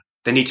behavior.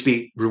 There need to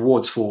be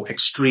rewards for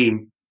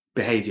extreme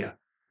behavior.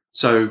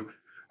 So,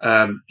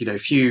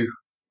 if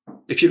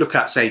you look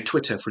at, say,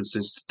 Twitter, for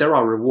instance, there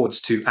are rewards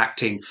to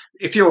acting.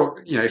 If you're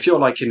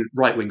like in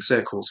right-wing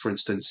circles, for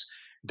instance,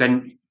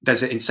 then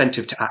there's an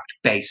incentive to act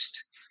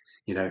based,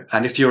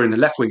 and if you're in the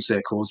left-wing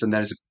circles, then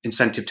there's an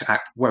incentive to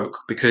act woke,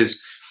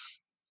 because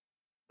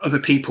other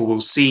people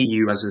will see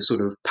you as a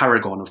sort of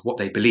paragon of what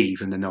they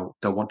believe, and then they'll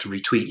want to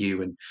retweet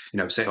you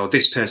and say, oh,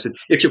 this person.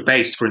 If you're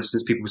based, for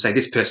instance, people will say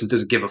this person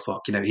doesn't give a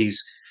fuck.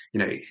 He's you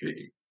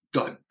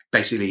know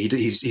basically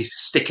he's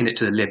sticking it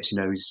to the libs.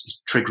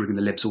 He's triggering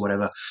the libs or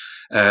whatever.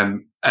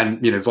 And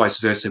vice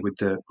versa with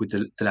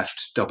the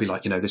left. They'll be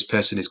like, this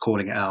person is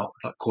calling it out,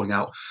 like calling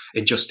out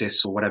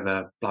injustice or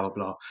whatever, blah blah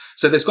blah.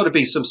 So there's got to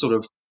be some sort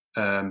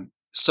of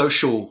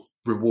social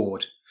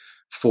reward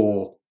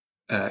for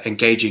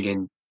engaging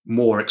in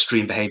more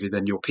extreme behavior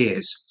than your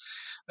peers.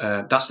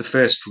 That's the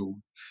first rule.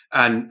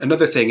 And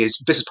another thing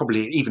is, this is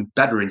probably an even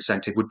better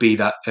incentive, would be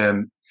that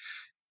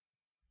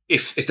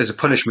if there's a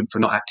punishment for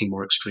not acting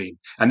more extreme,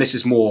 and this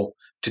is more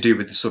to do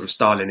with the sort of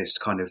Stalinist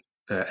kind of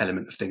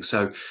element of things.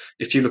 So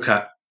if you look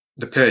at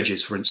the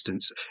purges, for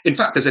instance, in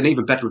fact, there's an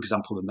even better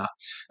example than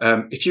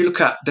that. If you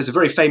look at, there's a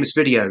very famous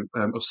video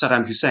of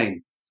Saddam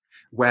Hussein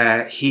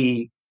where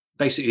he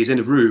basically is in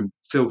a room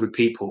filled with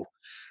people,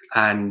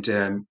 and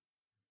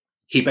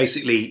he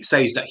basically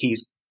says that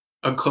he's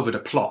uncovered a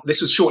plot.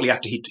 This was shortly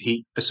after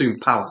he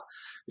assumed power.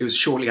 It was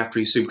shortly after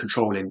he assumed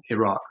control in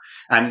Iraq.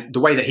 And the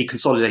way that he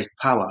consolidated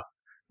power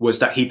was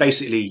that he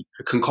basically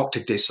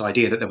concocted this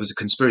idea that there was a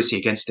conspiracy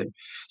against him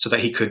so that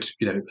he could,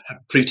 have a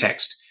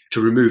pretext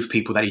to remove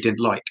people that he didn't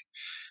like.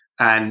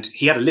 And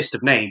he had a list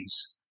of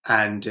names,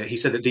 and he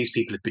said that these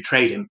people had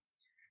betrayed him.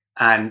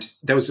 And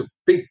there was a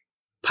big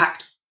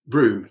packed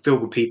room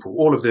filled with people,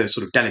 all of the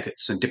sort of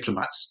delegates and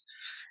diplomats.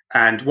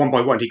 And one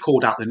by one, he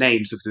called out the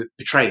names of the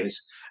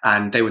betrayers,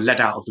 and they were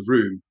led out of the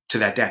room to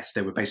their deaths.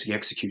 They were basically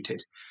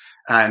executed.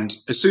 And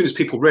as soon as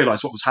people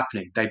realized what was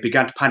happening, they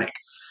began to panic,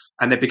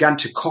 and they began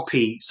to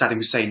copy Saddam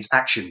Hussein's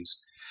actions.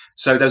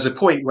 So there's a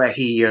point where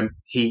he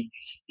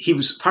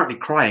was apparently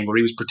crying, or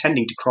he was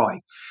pretending to cry,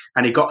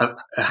 and he got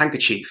a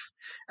handkerchief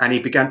and he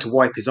began to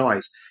wipe his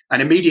eyes.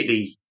 And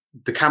immediately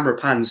the camera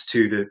pans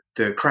to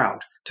the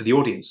crowd, to the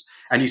audience,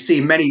 and you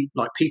see many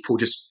people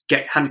just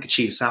get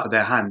handkerchiefs out of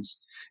their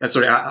hands,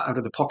 out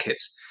of the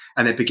pockets,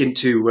 and they begin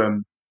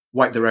to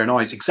wipe their own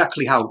eyes,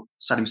 exactly how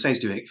Saddam Hussein's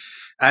doing it.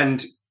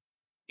 And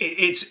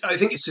I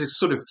think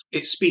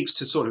it speaks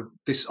to sort of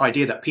this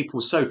idea that people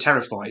were so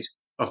terrified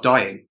of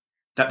dying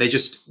that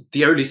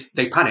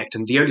they panicked,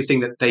 and the only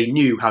thing that they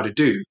knew how to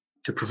do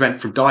to prevent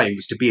from dying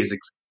was to be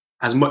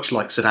as much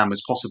like Saddam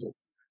as possible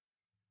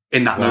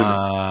in that moment.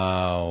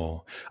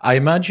 Wow. I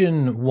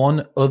imagine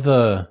one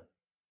other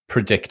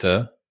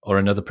predictor or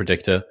another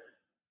predictor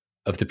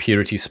of the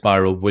purity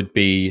spiral would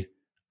be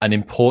an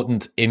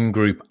important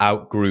in-group,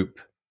 out-group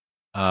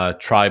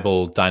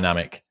tribal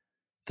dynamic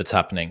that's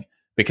happening.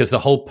 Because the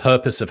whole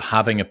purpose of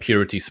having a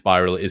purity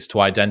spiral is to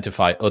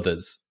identify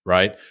others,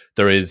 right?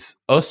 There is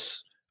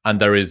us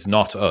and there is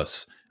not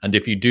us. And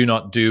if you do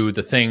not do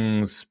the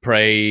things,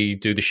 pray,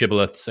 do the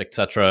shibboleths,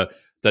 etc.,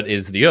 that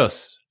is the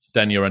us,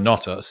 then you're a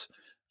not us.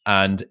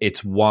 And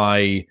it's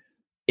why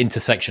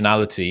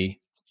intersectionality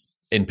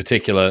in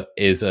particular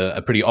is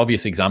a pretty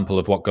obvious example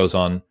of what goes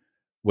on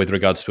with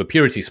regards to a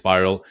purity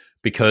spiral,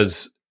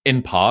 because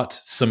in part,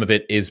 some of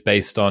it is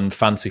based on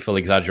fanciful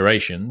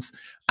exaggerations,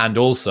 and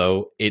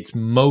also it's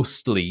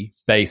mostly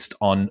based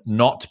on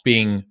not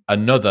being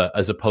another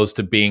as opposed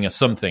to being a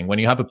something. When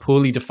you have a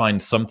poorly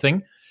defined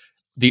something,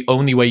 the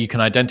only way you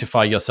can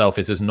identify yourself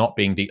is as not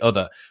being the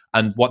other.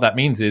 And what that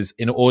means is,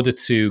 in order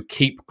to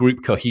keep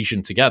group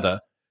cohesion together,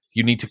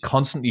 you need to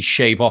constantly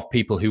shave off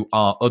people who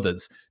are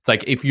others. It's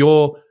like if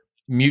your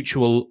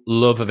mutual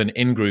love of an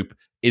in-group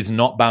is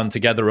not bound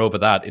together over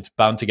that, it's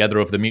bound together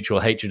over the mutual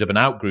hatred of an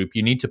out-group,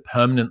 you need to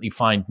permanently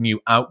find new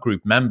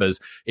out-group members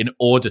in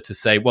order to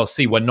say, well,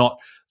 see, we're not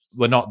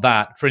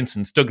that. For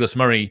instance, Douglas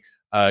Murray,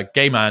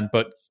 gay man,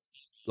 but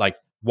like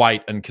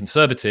white and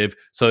conservative,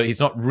 so he's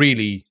not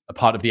really a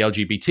part of the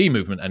LGBT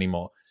movement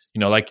anymore.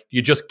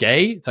 You're just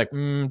gay. It's like,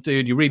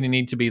 dude, you really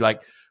need to be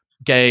like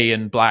gay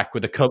and black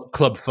with a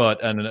club foot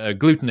and a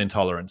gluten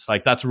intolerance.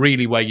 Like, that's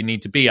really where you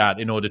need to be at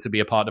in order to be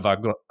a part of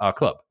our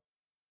club.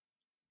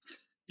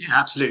 Yeah,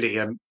 absolutely.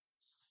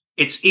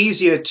 It's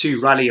easier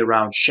to rally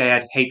around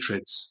shared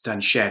hatreds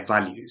than shared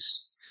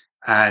values.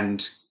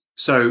 And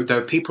so there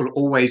are people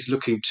always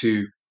looking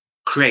to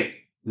create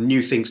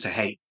new things to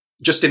hate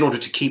just in order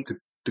to keep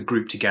the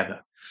group together.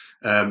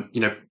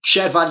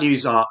 Shared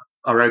values are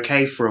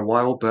okay for a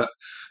while, but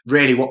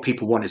really what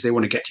people want is they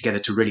want to get together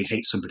to really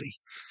hate somebody.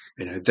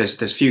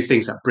 There's few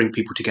things that bring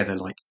people together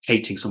like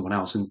hating someone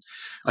else. And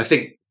I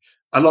think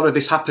a lot of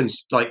this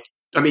happens,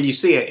 you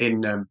see it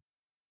in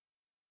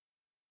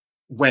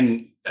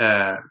when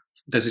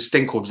there's this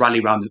thing called rally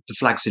around the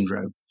flag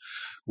syndrome,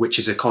 which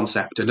is a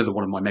concept, another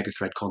one of my mega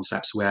thread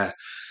concepts, where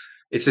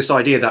it's this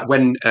idea that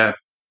when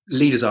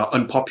leaders are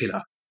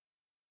unpopular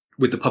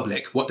with the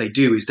public, what they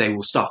do is they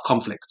will start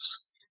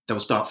conflicts. They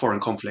will start foreign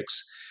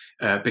conflicts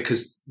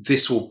because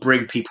this will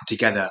bring people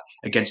together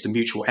against a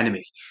mutual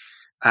enemy.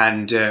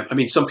 And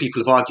some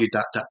people have argued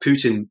that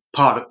Putin,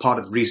 part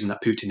of the reason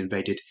that Putin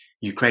invaded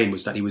Ukraine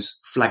was that he was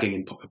flagging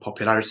in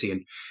popularity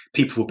and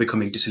people were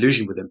becoming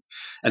disillusioned with him.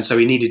 And so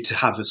he needed to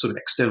have a sort of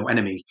external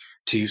enemy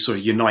to sort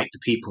of unite the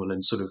people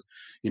and sort of,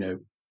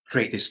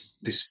 create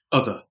this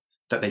other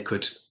that they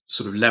could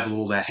sort of level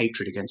all their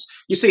hatred against.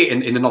 You see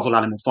it in the novel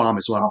Animal Farm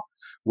as well,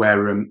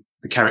 where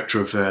the character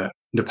of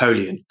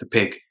Napoleon, the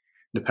pig,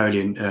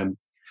 Napoleon,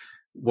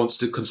 wants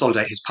to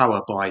consolidate his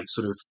power by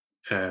sort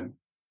of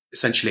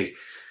essentially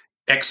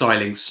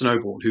exiling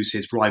Snowball, who's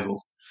his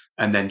rival,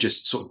 and then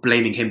just sort of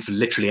blaming him for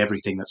literally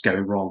everything that's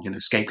going wrong,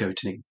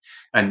 scapegoating him.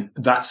 And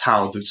that's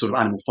how the sort of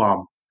Animal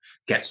Farm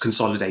gets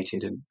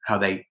consolidated, and how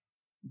they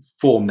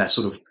form their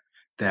sort of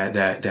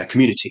their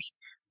community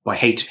by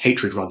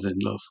hatred rather than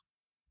love.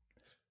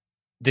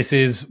 This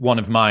is one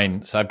of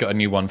mine, so I've got a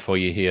new one for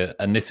you here,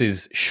 and this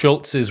is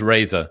Schultz's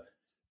razor.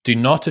 Do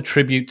not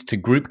attribute to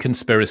group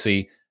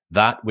conspiracy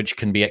that which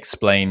can be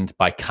explained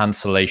by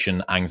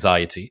cancellation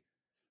anxiety.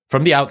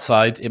 From the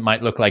outside, it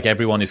might look like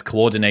everyone is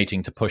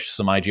coordinating to push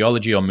some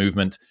ideology or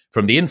movement.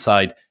 From the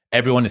inside,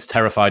 everyone is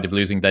terrified of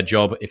losing their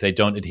job if they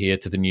don't adhere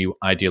to the new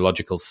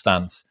ideological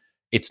stance.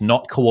 It's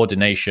not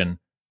coordination,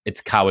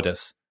 it's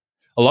cowardice.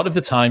 A lot of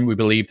the time, we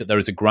believe that there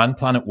is a grand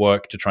plan at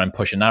work to try and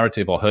push a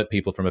narrative or hurt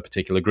people from a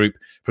particular group.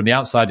 From the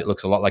outside, it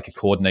looks a lot like a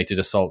coordinated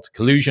assault,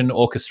 collusion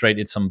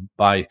orchestrated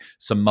by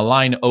some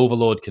malign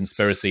overlord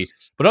conspiracy.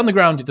 But on the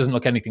ground, it doesn't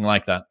look anything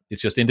like that.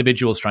 It's just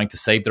individuals trying to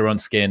save their own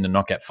skin and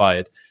not get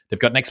fired. They've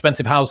got an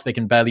expensive house they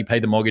can barely pay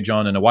the mortgage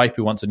on, and a wife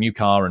who wants a new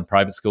car and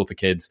private school for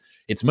kids.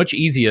 It's much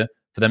easier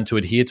for them to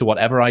adhere to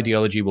whatever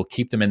ideology will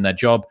keep them in their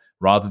job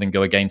rather than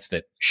go against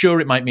it.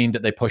 Sure, it might mean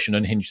that they push an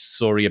unhinged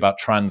story about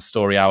trans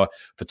story hour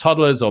for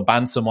toddlers or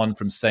ban someone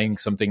from saying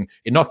something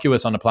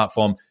innocuous on a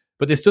platform,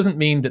 but this doesn't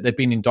mean that they've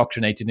been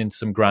indoctrinated into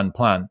some grand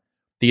plan.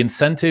 The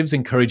incentives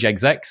encourage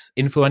execs,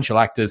 influential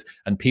actors,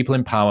 and people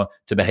in power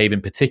to behave in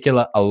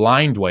particular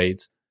aligned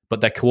ways, but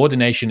their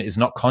coordination is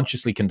not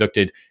consciously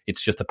conducted.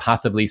 It's just a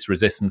path of least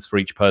resistance for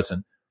each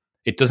person.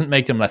 It doesn't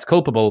make them less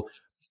culpable.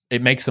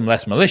 It makes them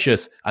less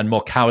malicious and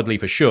more cowardly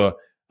for sure.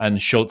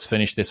 And Schultz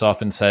finished this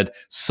off and said,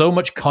 so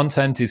much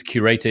content is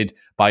curated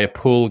by a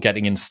pool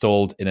getting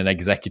installed in an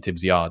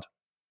executive's yard.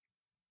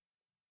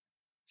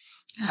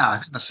 Yeah, I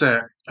think that's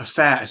a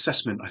fair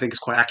assessment. I think it's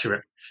quite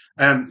accurate.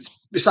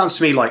 It sounds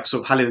to me like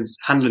sort of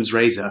Hanlon's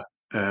razor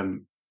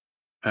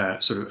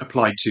sort of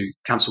applied to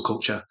cancel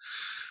culture.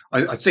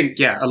 I think,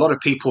 yeah, a lot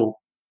of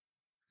people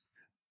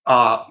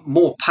are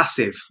more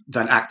passive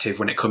than active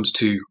when it comes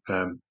to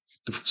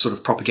the sort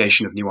of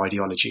propagation of new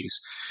ideologies.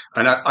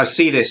 And I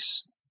see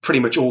this pretty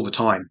much all the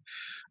time.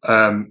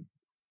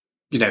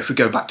 If we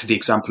go back to the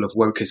example of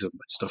wokeism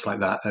and stuff like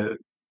that,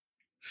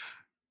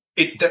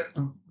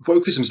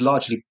 wokeism is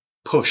largely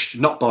pushed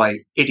not by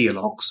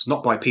ideologues,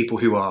 not by people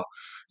who are,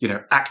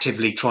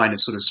 actively trying to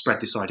sort of spread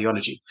this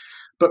ideology,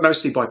 but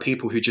mostly by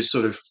people who just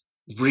sort of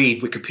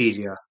read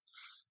Wikipedia,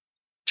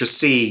 just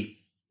see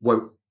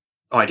woke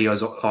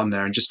ideas on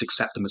there and just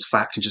accept them as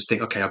fact and just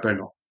think, okay, I better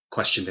not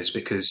question this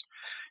because,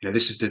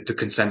 this is the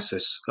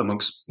consensus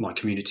amongst my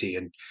community.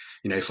 And,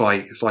 if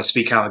I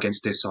speak out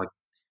against this, I'm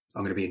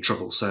going to be in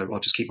trouble. So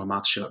I'll just keep my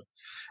mouth shut.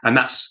 And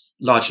that's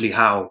largely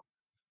how,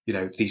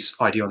 these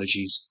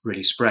ideologies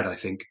really spread, I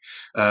think.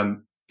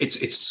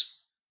 It's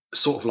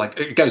sort of like,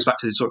 it goes back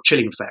to the sort of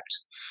chilling effect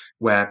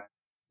where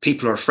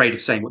people are afraid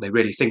of saying what they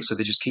really think. So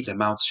they just keep their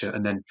mouths shut.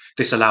 And then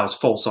this allows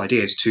false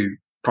ideas to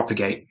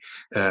propagate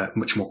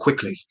much more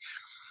quickly.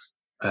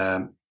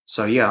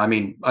 So yeah, I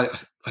mean, I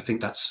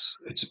think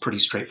it's a pretty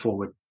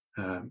straightforward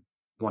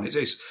one.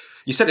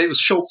 You said it was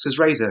Schultz's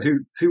razor.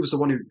 Who was the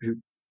one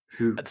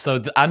who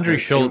So Andrew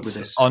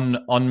Schultz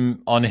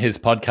on his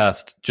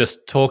podcast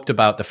just talked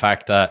about the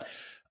fact that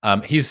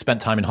he's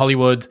spent time in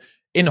Hollywood.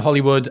 In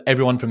Hollywood,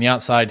 everyone from the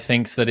outside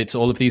thinks that it's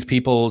all of these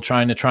people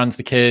trying to trans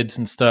the kids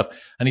and stuff.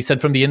 And he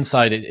said from the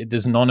inside,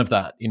 there's none of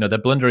that. They're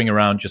blundering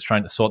around just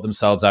trying to sort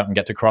themselves out and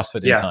get to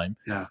CrossFit in time.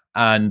 Yeah.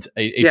 And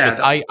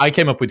I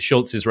came up with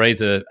Schultz's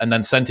razor and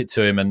then sent it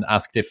to him and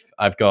asked if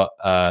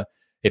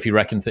if he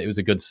reckons that it was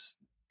a good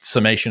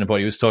summation of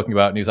what he was talking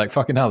about. And he was like,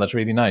 fucking hell, that's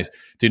really nice.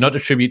 Do not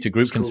attribute to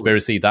group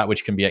conspiracy that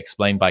which can be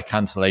explained by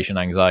cancellation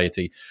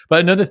anxiety. But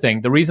another thing,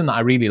 the reason that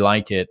I really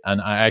like it,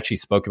 and I actually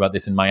spoke about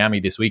this in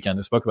Miami this weekend,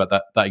 I spoke about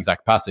that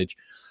exact passage,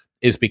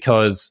 is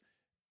because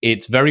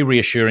it's very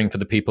reassuring for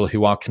the people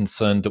who are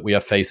concerned that we are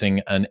facing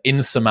an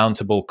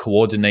insurmountable,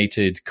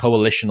 coordinated,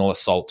 coalitional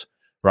assault,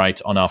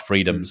 right, on our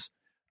freedoms.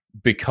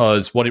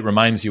 Because what it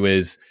reminds you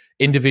is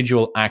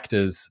individual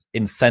actors'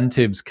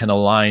 incentives can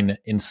align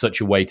in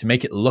such a way to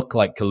make it look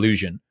like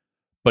collusion,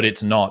 but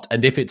it's not.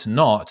 And if it's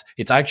not,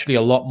 it's actually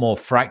a lot more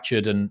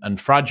fractured and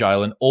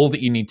fragile. And all that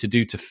you need to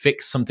do to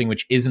fix something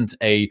which isn't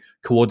a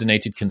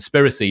coordinated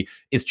conspiracy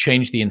is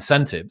change the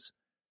incentives.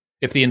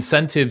 If the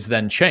incentives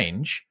then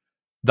change,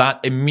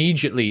 that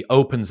immediately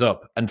opens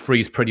up and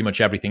frees pretty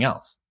much everything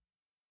else.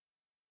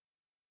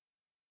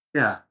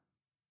 Yeah.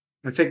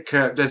 I think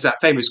there's that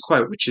famous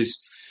quote, which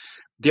is,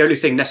 the only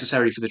thing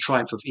necessary for the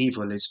triumph of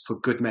evil is for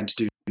good men to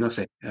do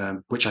nothing,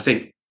 which I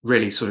think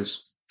really sort of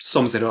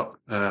sums it up.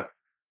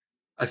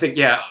 I think,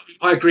 yeah,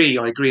 I agree.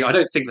 I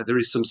don't think that there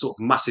is some sort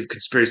of massive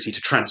conspiracy to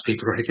trans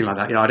people or anything like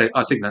that.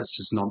 I think that's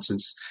just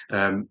nonsense.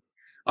 But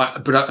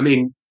I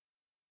mean,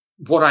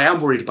 what I am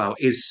worried about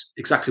is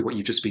exactly what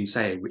you've just been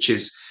saying, which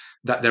is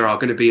that there are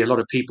going to be a lot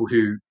of people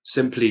who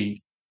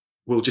simply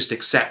will just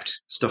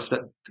accept stuff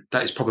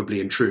that is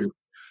probably untrue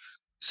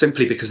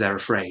simply because they're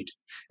afraid.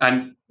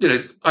 And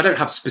I don't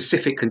have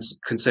specific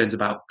concerns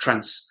about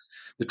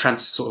the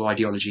trans sort of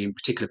ideology in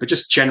particular, but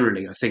just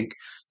generally, I think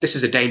this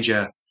is a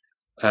danger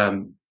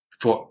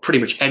for pretty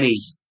much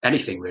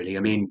anything really. I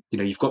mean,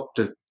 you've got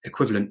the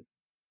equivalent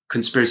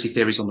conspiracy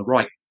theories on the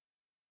right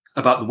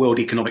about the World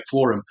Economic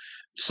Forum.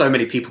 So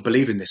many people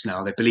believe in this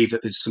now. They believe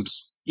that there's some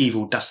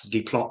evil,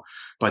 dastardly plot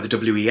by the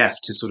WEF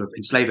to sort of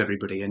enslave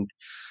everybody. And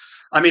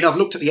I mean, I've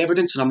looked at the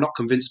evidence and I'm not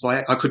convinced by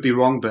it. I could be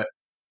wrong, but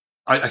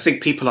I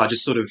think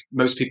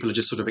most people are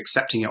just sort of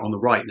accepting it on the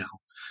right now,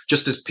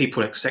 just as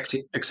people are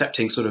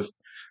accepting sort of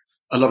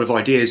a lot of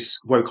ideas,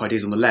 woke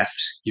ideas on the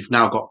left. You've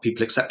now got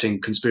people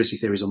accepting conspiracy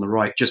theories on the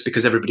right just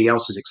because everybody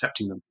else is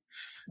accepting them.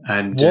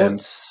 And I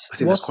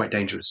think that's quite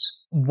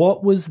dangerous.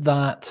 What was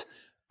that?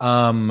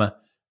 The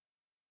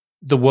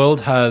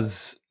world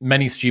has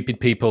many stupid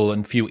people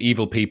and few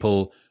evil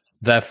people.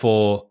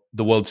 Therefore,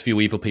 the world's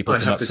few evil people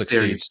cannot succeed.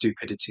 Theory of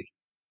stupidity.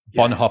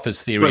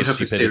 Bonhoeffer's theory of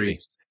stupidity. Theory.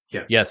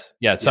 Yeah.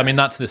 Yes. So I mean,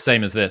 that's the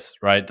same as this,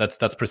 right? That's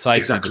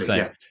precisely the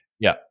same.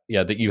 Yeah.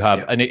 That you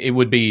have, and it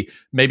would be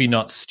maybe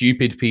not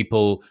stupid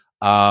people,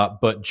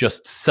 but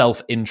just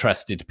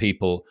self-interested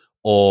people,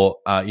 or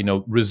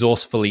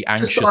resourcefully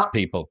anxious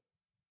people.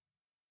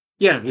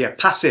 Yeah,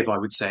 passive. I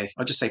would say.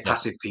 I'd just say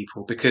passive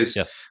people, because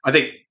I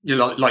think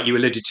like you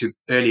alluded to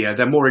earlier,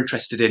 they're more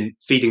interested in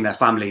feeding their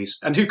families,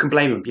 and who can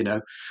blame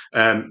them?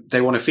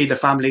 They want to feed their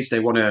families. They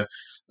want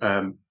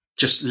to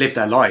just live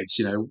their lives.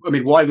 I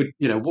mean, why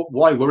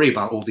worry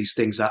about all these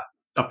things that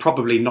are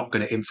probably not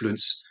going to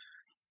influence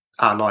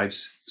our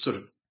lives sort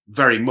of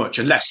very much,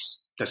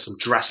 unless there's some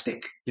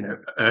drastic,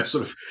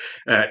 sort of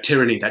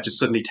tyranny that just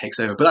suddenly takes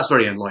over. But that's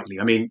very unlikely.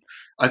 I mean,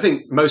 I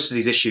think most of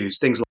these issues,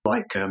 things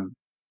like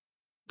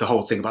the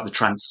whole thing about the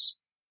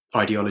trans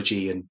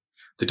ideology and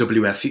the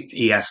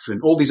WEF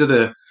and all these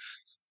other,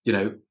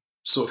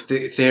 sort of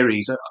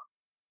theories,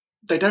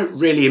 they don't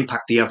really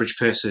impact the average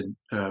person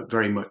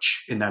very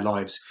much in their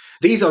lives.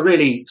 These are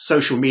really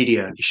social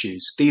media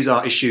issues. These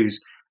are issues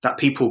that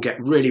people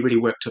get really, really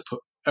worked up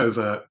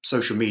over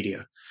social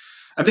media.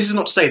 And this is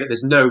not to say that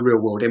there's no real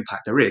world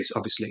impact. There is,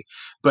 obviously,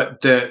 but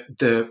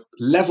the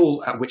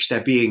level at which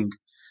they're being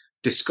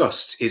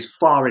discussed is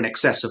far in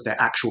excess of their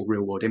actual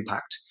real world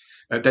impact.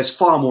 There's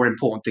far more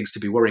important things to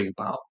be worrying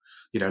about,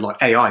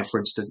 like AI, for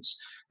instance.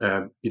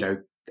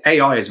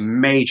 AI is a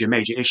major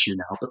issue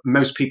now, but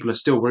most people are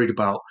still worried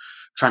about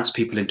trans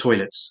people in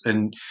toilets.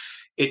 And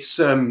it's,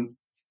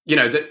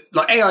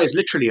 like AI is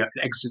literally an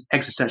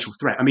existential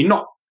threat. I mean,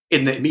 not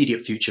in the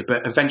immediate future,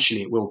 but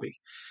eventually it will be.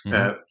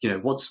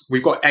 Mm-hmm. Once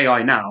we've got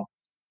AI now,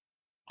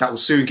 that will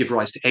soon give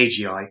rise to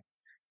AGI.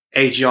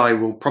 AGI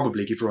will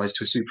probably give rise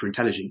to a super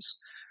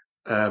intelligence.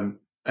 And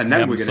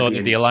then we're going to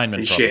be the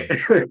alignment problem.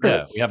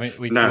 Yeah,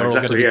 we're all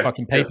going to be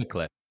fucking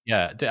paperclip.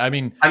 Yeah, I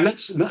mean, and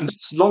that's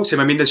long term.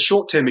 I mean, there's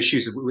short term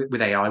issues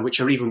with AI, which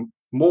are even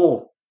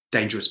more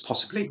dangerous,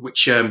 possibly.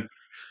 Which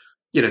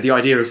the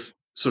idea of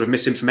sort of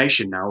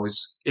misinformation now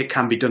is it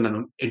can be done on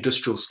an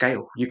industrial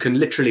scale. You can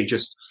literally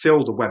just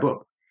fill the web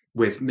up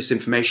with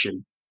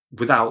misinformation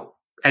without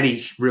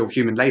any real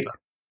human labor.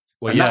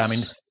 Well, I mean,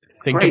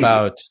 think crazy.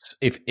 About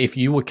if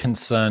you were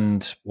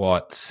concerned,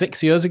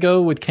 6 years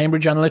ago with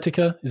Cambridge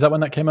Analytica? Is that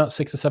when that came out,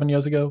 6 or 7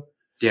 years ago?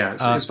 Yeah,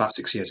 it was about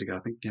 6 years ago, I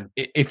think. Yeah.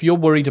 If you're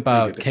worried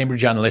about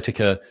Cambridge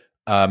Analytica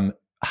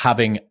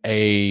having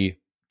a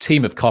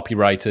team of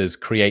copywriters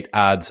create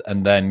ads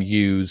and then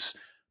use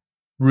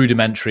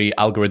rudimentary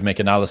algorithmic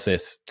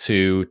analysis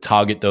to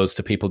target those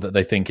to people that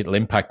they think it'll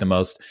impact the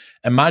most,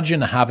 imagine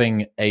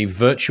having a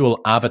virtual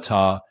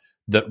avatar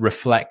that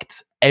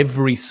reflects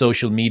every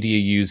social media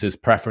user's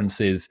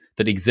preferences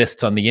that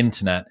exists on the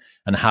internet,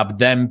 and have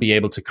them be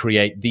able to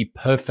create the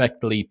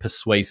perfectly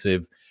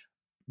persuasive,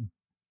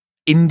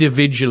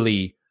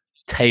 individually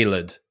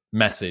tailored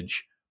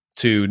message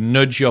to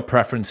nudge your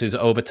preferences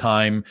over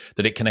time,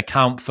 that it can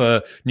account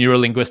for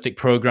neuro-linguistic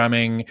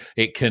programming,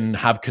 it can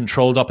have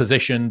controlled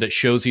opposition that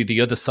shows you the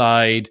other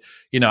side.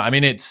 I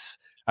mean,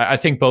 I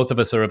think both of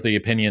us are of the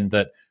opinion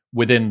that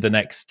within the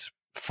next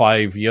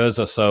 5 years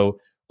or so,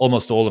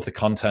 almost all of the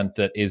content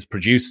that is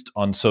produced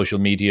on social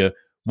media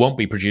won't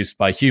be produced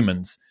by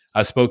humans.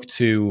 I spoke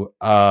to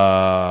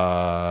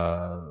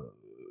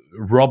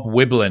Rob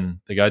Wiblin,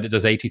 the guy that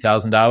does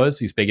 80,000 hours.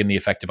 He's big in the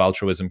effective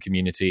altruism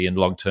community and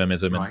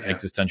long-termism and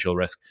existential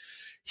risk.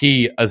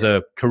 He, as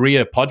a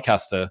career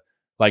podcaster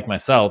like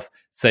myself,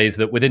 says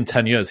that within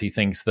 10 years, he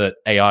thinks that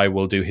AI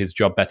will do his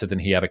job better than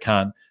he ever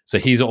can. So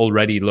he's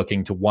already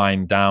looking to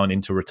wind down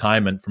into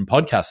retirement from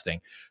podcasting.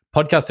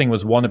 Podcasting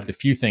was one of the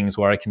few things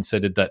where I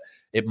considered that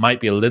it might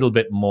be a little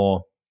bit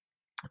more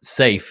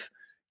safe,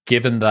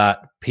 given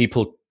that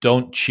people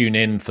don't tune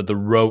in for the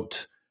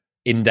rote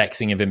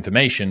indexing of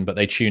information, but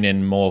they tune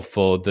in more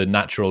for the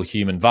natural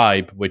human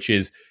vibe, which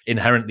is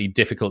inherently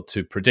difficult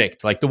to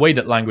predict. Like the way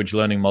that language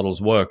learning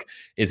models work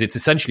is it's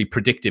essentially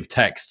predictive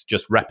text,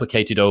 just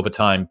replicated over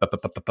time,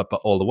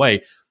 all the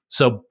way.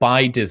 So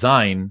by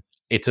design,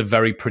 it's a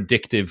very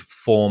predictive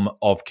form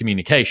of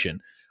communication.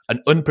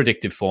 An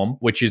unpredictive form,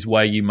 which is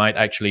where you might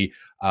actually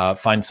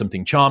find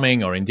something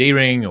charming or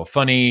endearing or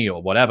funny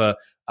or whatever,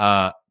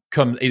 it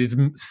is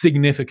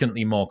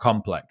significantly more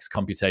complex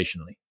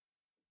computationally.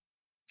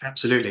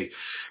 Absolutely.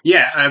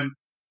 Yeah.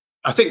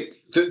 I think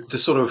the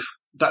sort of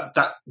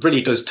that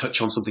really does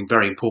touch on something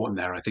very important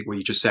there. I think what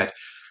you just said.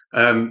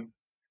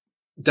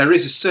 There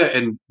is a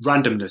certain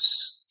randomness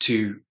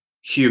to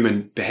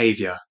human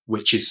behavior,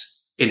 which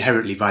is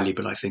inherently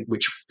valuable, I think,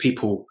 which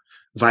people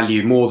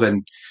value more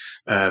than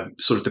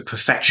sort of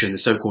the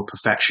so-called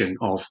perfection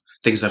of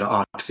things that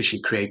are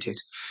artificially created.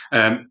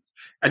 And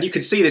you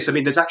can see this. I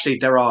mean,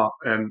 there are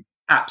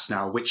apps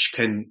now which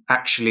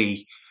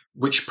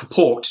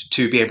purport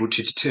to be able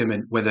to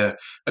determine whether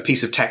a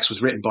piece of text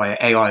was written by an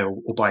AI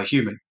or by a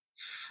human.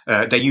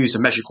 They use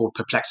a measure called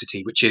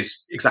perplexity, which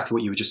is exactly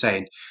what you were just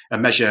saying, a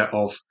measure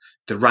of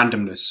the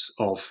randomness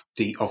of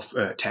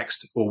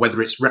text, or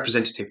whether it's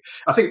representative.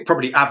 I think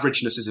probably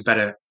averageness is a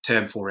better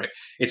term for it.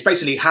 It's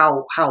basically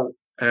how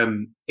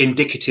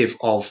indicative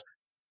of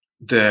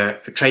the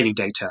training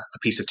data a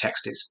piece of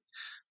text is.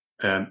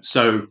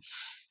 So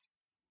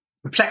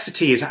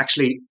perplexity has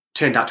actually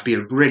turned out to be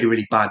a really,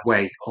 really bad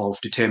way of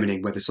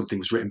determining whether something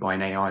was written by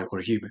an AI or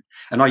a human.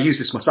 And I use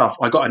this myself.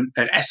 I got an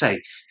essay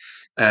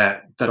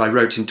that I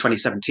wrote in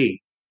 2017,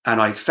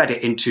 and I fed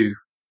it into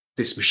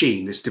this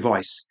machine, this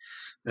device,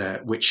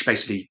 which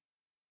basically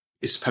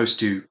is supposed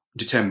to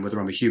determine whether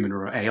I'm a human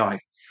or an AI.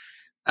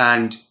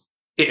 And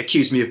it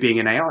accused me of being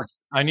an AI.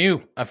 I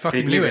knew. I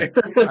fucking knew it.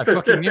 I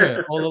fucking knew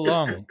it all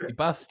along. You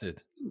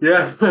bastard.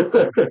 Yeah.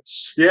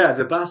 Yeah,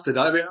 the bastard.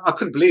 I mean, I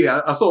couldn't believe it.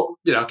 I thought,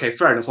 okay,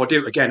 fair enough, I'll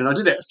do it again. And I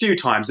did it a few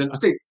times. And I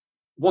think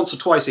once or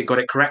twice it got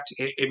it correct.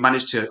 It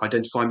managed to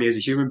identify me as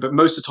a human, but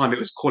most of the time it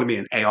was calling me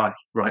an AI,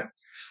 right?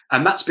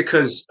 And that's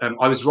because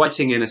I was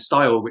writing in a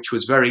style which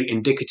was very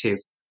indicative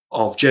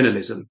of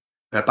journalism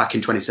back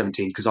in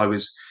 2017, because I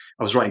was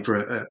writing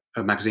for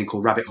a magazine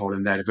called Rabbit Hole,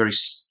 and they had a very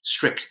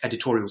strict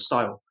editorial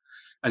style.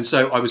 And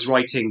so I was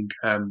writing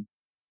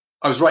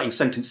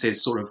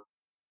sentences sort of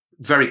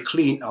very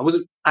clean. I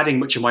wasn't adding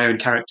much of my own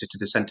character to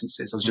the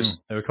sentences. I was just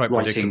they were quite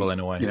writing, predictable in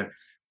a way.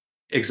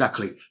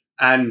 Exactly.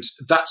 And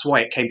that's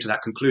why it came to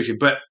that conclusion.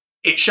 But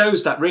it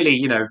shows that really,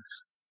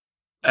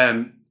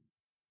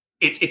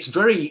 it's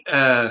very.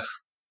 I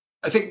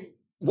think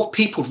what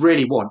people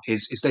really want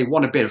is they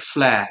want a bit of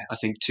flair, I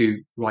think,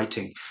 to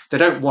writing. They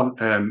don't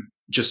want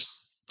just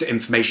the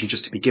information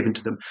just to be given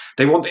to them.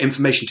 They want the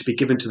information to be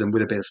given to them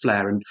with a bit of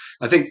flair. And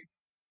I think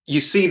you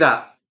see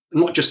that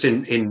not just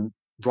in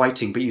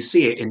writing, but you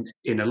see it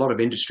in a lot of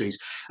industries.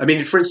 I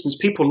mean, for instance,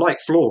 people like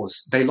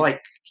flaws. They like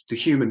the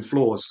human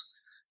flaws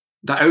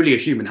that only a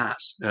human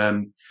has,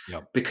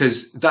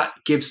 because that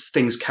gives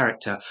things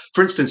character.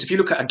 For instance, if you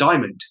look at a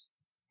diamond,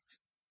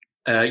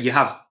 you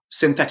have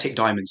synthetic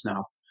diamonds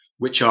now,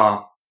 which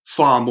are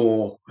far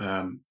more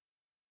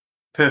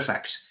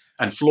perfect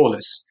and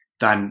flawless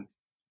than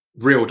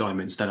real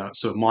diamonds that are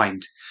sort of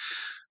mined.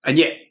 And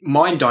yet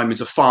mined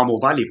diamonds are far more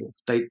valuable.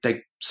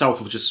 They sell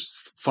for just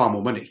far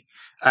more money.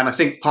 And I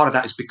think part of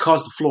that is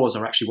because the flaws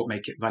are actually what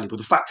make it valuable.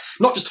 The fact,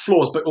 not just the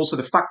flaws, but also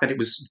the fact that it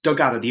was dug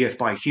out of the earth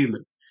by a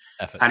human.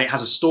 Effort. And it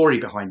has a story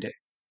behind it.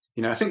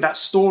 I think that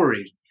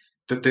story,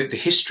 the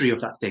history of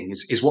that thing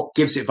is what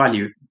gives it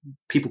value.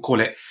 People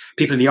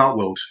in the art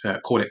world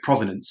call it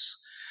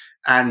provenance.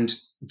 And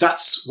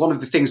that's one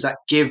of the things that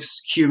gives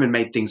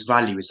human-made things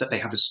value, is that they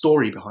have a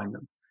story behind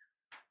them.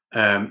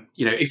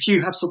 If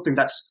you have something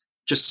that's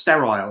just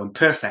sterile and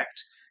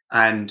perfect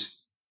and,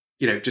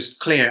 just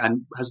clear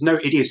and has no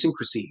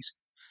idiosyncrasies,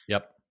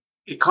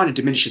 it kind of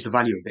diminishes the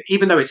value of it.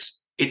 Even though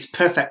it's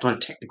perfect on a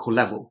technical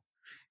level,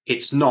 it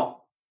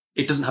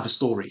doesn't have a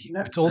story.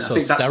 It's also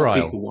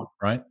sterile,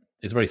 right?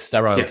 It's very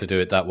sterile to do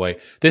it that way.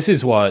 This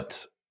is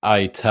what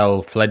I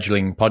tell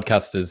fledgling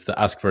podcasters that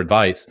ask for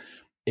advice,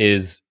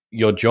 is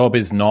your job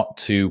is not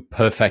to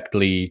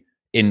perfectly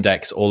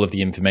index all of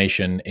the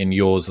information in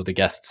yours or the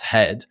guest's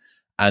head,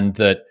 and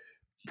that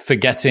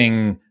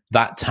forgetting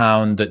that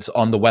town that's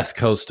on the west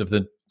coast of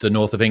the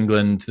north of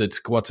England, that's,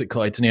 what's it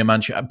called? It's near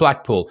Manchester,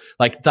 Blackpool.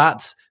 Like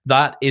that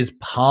is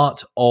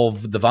part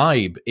of the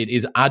vibe. It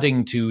is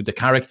adding to the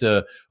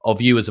character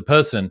of you as a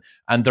person.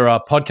 And there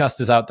are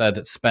podcasters out there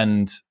that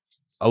spend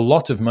a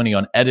lot of money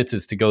on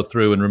editors to go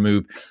through and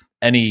remove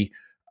any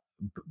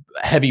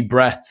heavy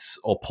breaths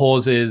or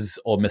pauses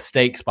or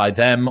mistakes by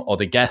them or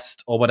the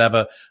guest or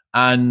whatever.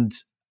 And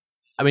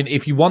I mean,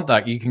 if you want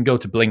that, you can go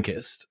to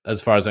Blinkist,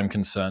 as far as I'm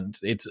concerned.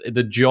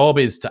 The job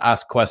is to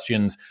ask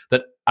questions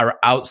that are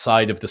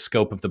outside of the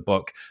scope of the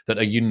book, that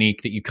are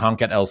unique, that you can't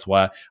get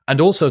elsewhere,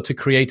 and also to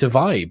create a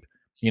vibe.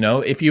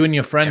 If you and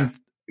your friend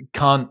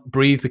can't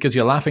breathe because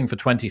you're laughing for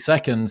 20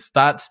 seconds,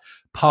 that's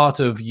part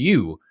of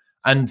you.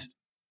 And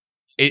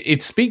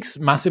it speaks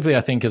massively,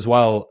 I think, as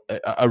well,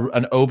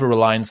 an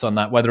over-reliance on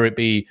that, whether it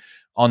be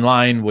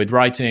online with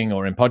writing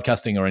or in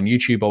podcasting or in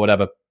YouTube or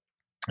whatever.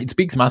 It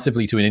speaks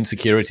massively to an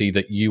insecurity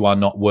that you are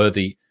not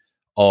worthy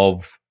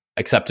of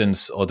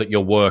acceptance, or that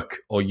your work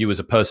or you as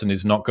a person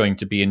is not going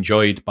to be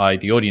enjoyed by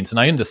the audience. And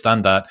I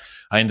understand that.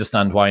 I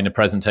understand why in a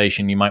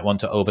presentation you might want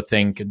to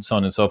overthink and so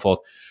on and so forth.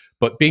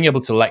 But being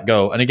able to let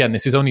go, and again,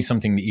 this is only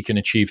something that you can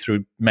achieve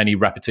through many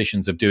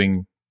repetitions of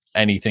doing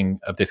anything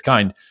of this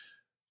kind.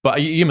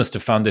 But you must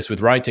have found this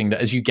with writing,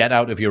 that as you get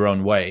out of your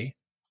own way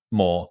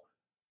more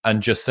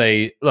and just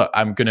say, look,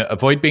 I'm going to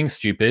avoid being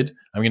stupid.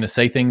 I'm going to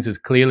say things as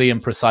clearly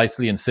and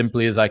precisely and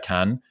simply as I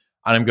can.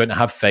 And I'm going to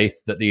have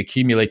faith that the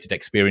accumulated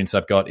experience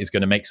I've got is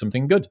going to make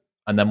something good.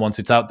 And then once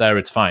it's out there,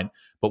 it's fine.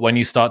 But when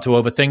you start to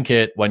overthink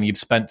it, when you've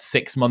spent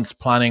 6 months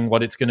planning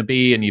what it's going to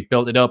be and you've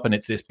built it up and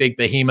it's this big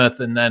behemoth,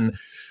 and then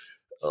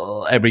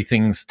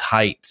everything's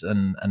tight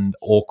and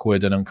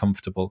awkward and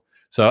uncomfortable.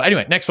 So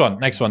anyway, next one.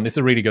 This is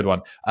a really good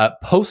one.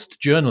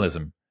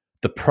 Post-journalism.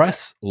 The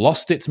press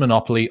lost its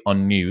monopoly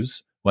on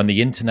news when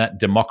the internet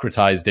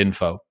democratized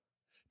info.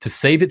 To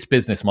save its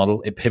business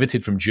model, it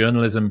pivoted from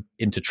journalism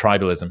into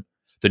tribalism.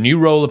 The new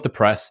role of the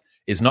press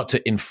is not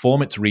to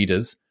inform its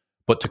readers,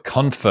 but to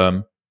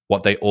confirm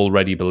what they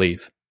already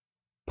believe.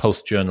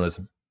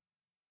 Post-journalism.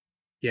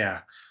 Yeah.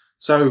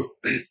 So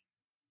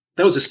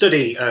there was a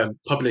study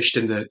published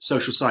in the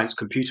Social Science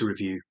Computer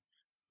Review.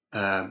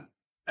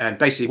 And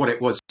basically what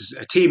it was is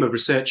a team of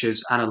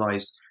researchers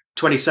analysed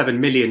 27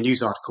 million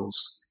news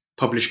articles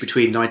published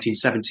between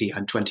 1970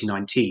 and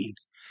 2019.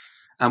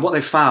 And what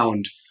they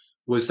found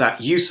was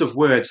that use of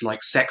words like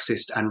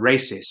sexist and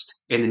racist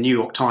in the New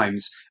York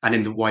Times and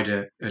in the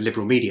wider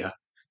liberal media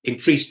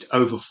increased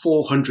over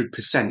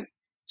 400%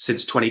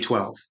 since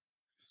 2012.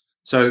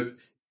 So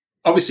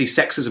obviously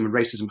sexism and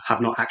racism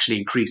have not actually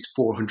increased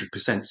 400%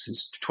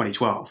 since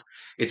 2012.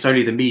 It's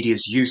only the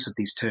media's use of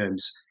these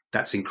terms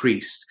that's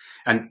increased.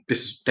 And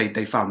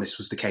they found this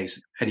was the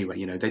case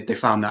anyway. They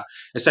found that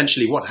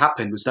essentially what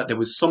happened was that there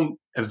was some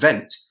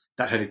event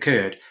that had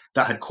occurred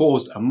that had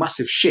caused a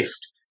massive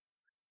shift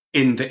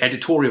in the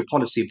editorial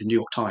policy of the New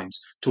York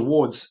Times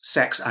towards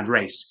sex and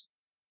race.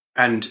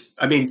 And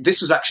I mean,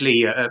 this was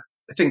actually, I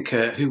think,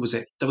 who was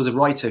it? There was a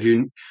writer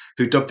who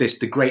dubbed this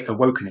the Great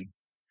Awakening.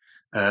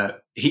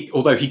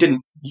 Although he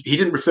didn't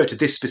refer to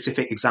this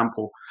specific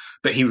example,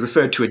 but he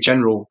referred to a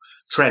general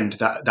trend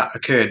that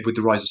occurred with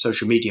the rise of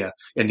social media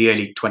in the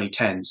early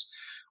 2010s,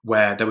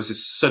 where there was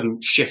this sudden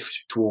shift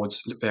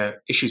towards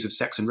issues of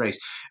sex and race.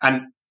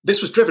 And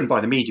this was driven by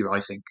the media,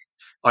 I think.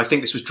 I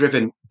think this was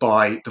driven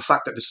by the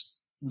fact that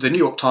the New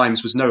York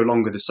Times was no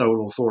longer the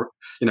sole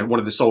one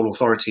of the sole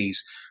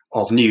authorities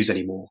of news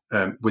anymore,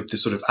 with the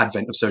sort of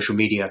advent of social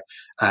media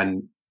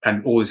and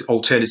all this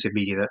alternative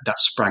media that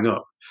sprang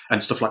up,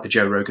 and stuff like the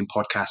Joe Rogan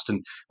podcast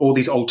and all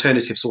these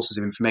alternative sources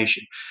of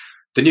information.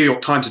 The New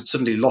York Times had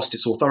suddenly lost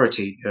its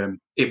authority.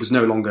 It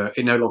no longer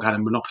had a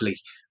monopoly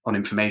on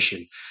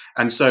information.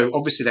 And so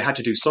obviously they had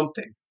to do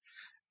something.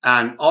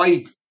 And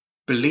I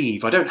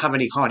believe, I don't have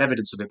any hard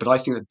evidence of it, but I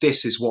think that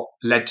this is what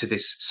led to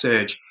this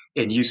surge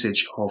in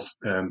usage of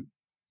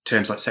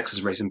terms like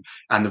sexism, racism,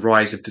 and the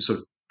rise of the sort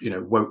of,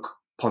 woke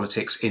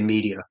politics in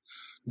media.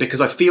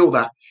 Because I feel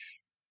that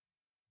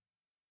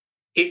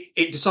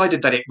it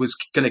decided that it was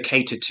going to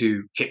cater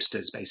to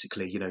hipsters,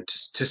 basically,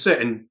 to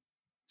certain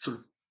sort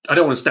of, I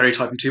don't want to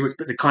stereotype them too much,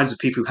 but the kinds of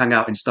people who hang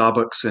out in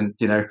Starbucks and,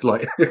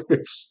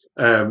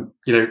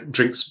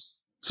 drinks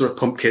sort of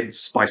pumpkin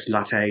spice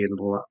latte and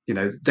all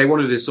that, they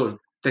wanted to sort of,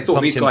 they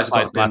thought these guys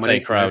got a bit of money.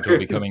 Crowd will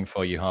be coming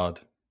for you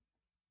hard.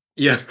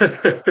 Yeah.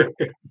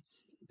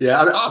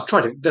 Yeah. I've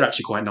tried it. They're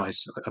actually quite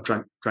nice. I've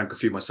drank a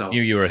few myself.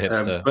 You were a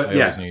hipster. I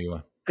always knew you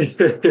were.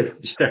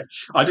 Yeah,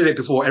 I did it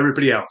before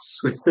everybody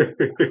else.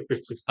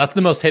 That's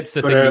the most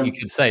hipster thing that you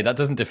could say. That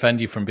doesn't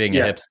defend you from being a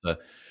hipster.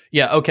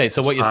 Yeah. Okay.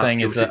 So what you're saying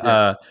is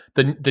that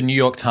the New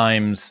York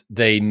Times,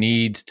 they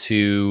need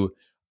to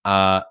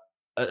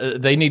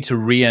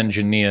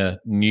re-engineer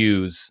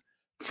news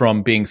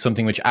from being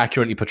something which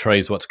accurately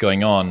portrays what's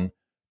going on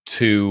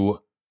to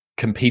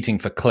competing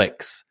for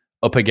clicks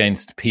up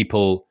against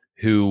people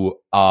who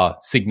are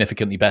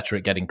significantly better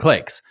at getting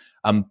clicks.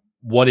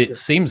 What it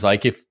seems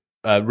like, if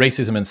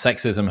racism and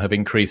sexism have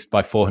increased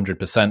by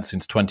 400%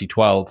 since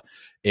 2012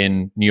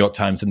 in New York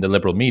Times and the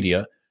liberal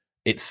media,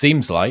 it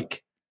seems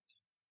like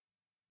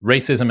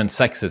racism and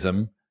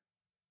sexism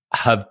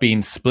have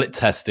been split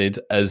tested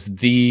as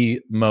the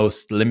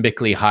most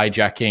limbically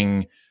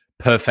hijacking,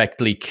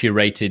 perfectly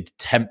curated,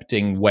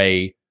 tempting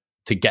way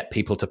to get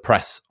people to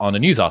press on a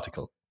news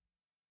article.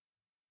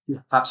 Yeah,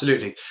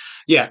 absolutely.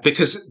 Yeah,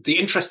 because the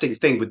interesting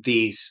thing with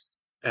these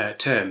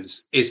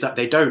terms is that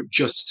they don't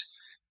just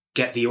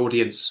get the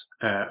audience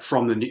they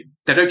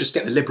don't just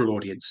get the liberal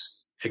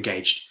audience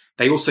engaged.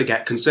 They also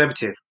get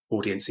conservative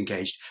audience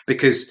engaged,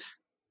 because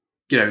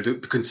the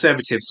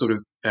conservative sort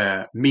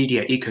of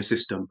media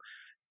ecosystem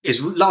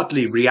is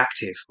largely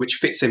reactive, which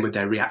fits in with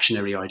their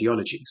reactionary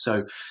ideology.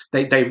 So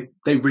they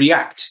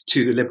react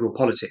to the liberal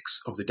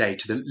politics of the day,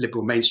 to the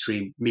liberal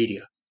mainstream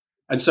media.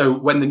 And so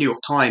when the New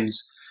York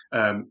Times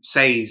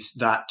says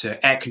that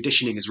air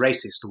conditioning is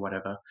racist or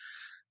whatever,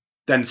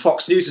 then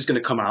Fox News is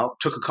going to come out.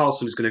 Tucker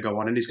Carlson is going to go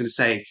on and he's going to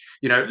say,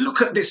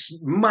 look at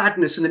this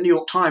madness in the New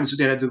York Times.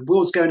 The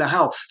world's going to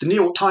hell. The New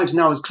York Times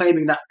now is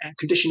claiming that air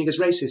conditioning is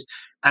racist.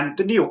 And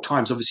the New York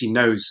Times obviously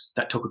knows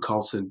that Tucker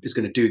Carlson is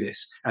going to do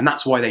this. And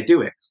that's why they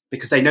do it,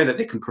 because they know that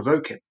they can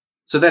provoke him.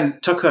 So then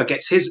Tucker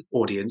gets his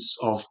audience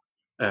of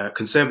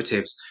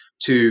conservatives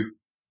to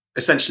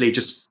essentially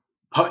just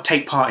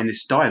take part in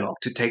this dialogue,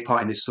 to take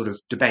part in this sort of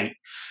debate.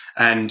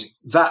 And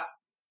that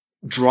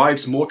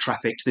drives more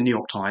traffic to the New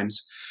York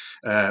Times.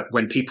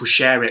 When people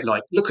share it,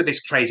 like, look at this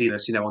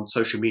craziness, on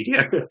social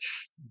media.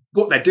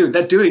 What they're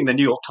doing the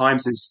New York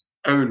Times'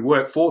 own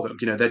work for them.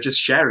 They're just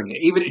sharing it.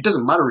 Even it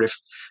doesn't matter if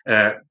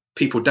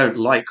people don't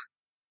like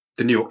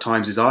the New York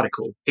Times'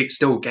 article, it's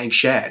still getting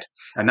shared.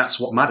 And that's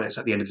what matters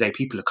at the end of the day.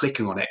 People are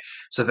clicking on it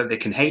so that they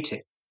can hate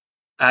it.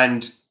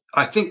 And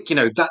I think,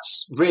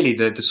 that's really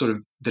the sort of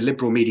the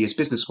liberal media's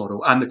business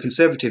model and the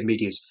conservative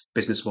media's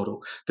business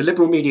model. The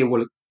liberal media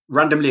will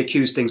randomly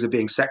accuse things of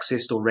being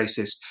sexist or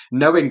racist,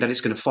 knowing that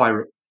it's going to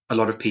fire a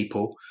lot of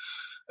people.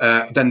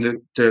 Then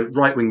the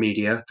right-wing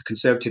media, the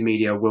conservative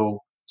media, will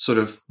sort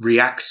of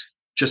react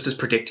just as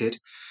predicted.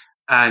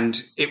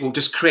 And it will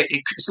just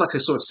it's like a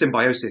sort of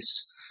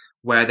symbiosis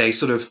where they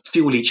sort of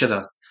fuel each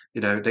other.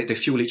 They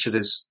fuel each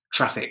other's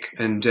traffic.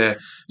 And,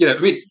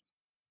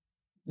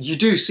 you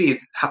do see it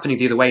happening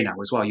the other way now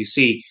as well. You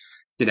see,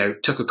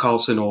 Tucker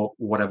Carlson or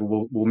whatever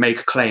will make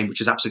a claim which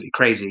is absolutely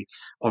crazy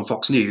on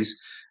Fox News.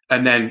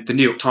 And then the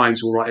New York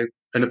Times will write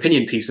an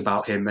opinion piece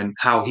about him and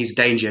how he's a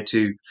danger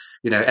to,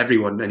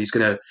 everyone. And he's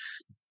going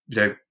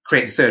to,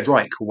 create the Third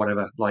Reich or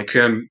whatever,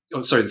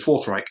 the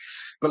Fourth Reich.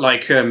 But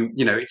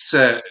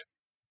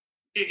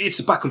it's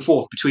a back and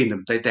forth between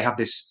them. They have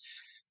this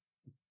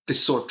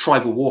sort of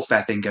tribal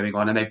warfare thing going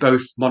on, and they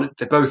both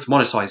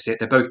monetized it.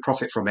 They both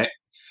profit from it.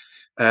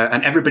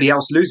 And everybody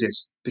else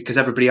loses because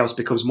everybody else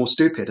becomes more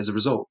stupid as a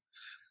result.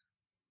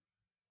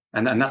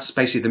 And that's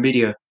basically the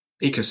media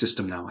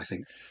ecosystem now, I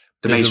think.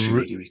 The mainstream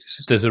media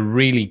ecosystem. There's a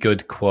really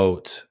good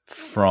quote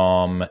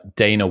from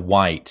Dana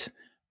White,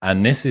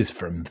 and this is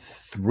from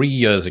 3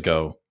 years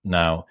ago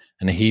now.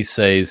 And he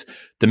says,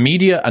 the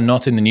media are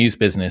not in the news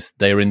business.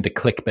 They are in the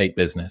clickbait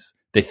business.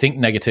 They think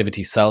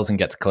negativity sells and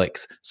gets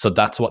clicks. So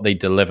that's what they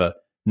deliver.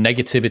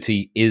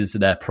 Negativity is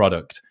their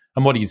product.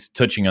 And what he's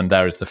touching on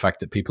there is the fact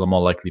that people are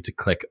more likely to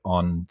click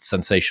on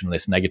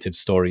sensationalist negative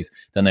stories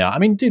than they are. I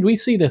mean, dude, we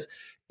see this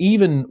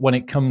even when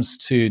it comes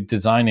to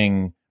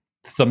designing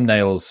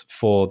thumbnails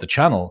for the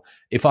channel.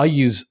 If I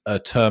use a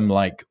term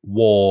like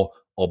war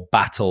or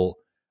battle,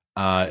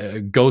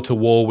 go to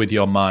war with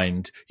your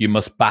mind, you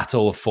must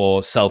battle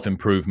for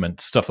self-improvement,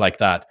 stuff like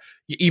that.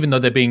 Even though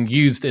they're being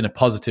used in a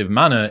positive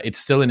manner, it's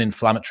still an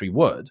inflammatory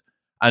word.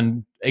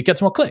 And it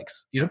gets more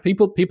clicks.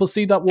 People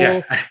see that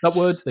war, that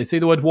word, they see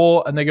the word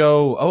war and they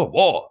go, oh,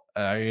 war.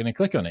 You're going to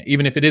click on it.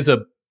 Even if it is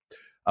a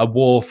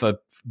war for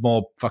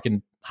more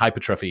fucking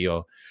hypertrophy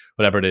or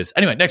whatever it is.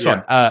 Anyway, next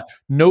one.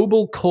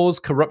 Noble cause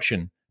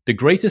corruption. The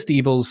greatest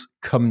evils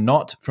come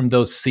not from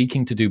those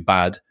seeking to do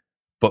bad,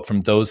 but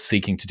from those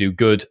seeking to do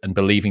good and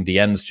believing the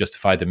ends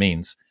justify the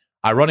means.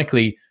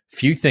 Ironically,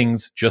 few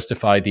things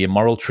justify the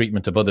immoral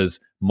treatment of others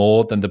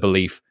more than the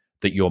belief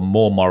that you're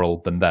more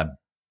moral than them.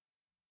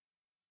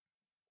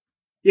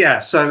 Yeah,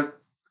 so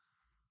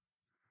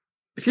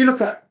if you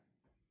look at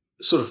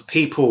sort of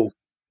people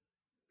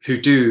who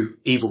do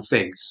evil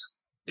things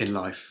in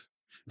life,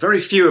 very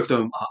few of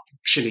them are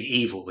actually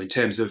evil in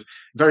terms of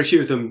very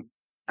few of them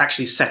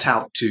actually set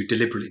out to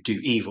deliberately do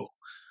evil.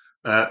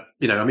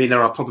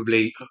 There are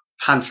probably a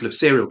handful of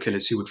serial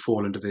killers who would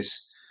fall under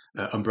this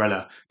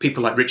umbrella.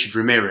 People like Richard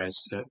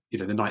Ramirez,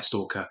 the Night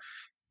Stalker.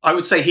 I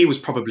would say he was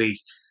probably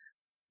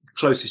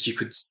closest you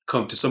could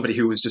come to somebody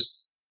who was just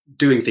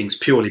doing things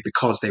purely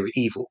because they were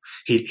evil.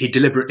 He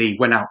deliberately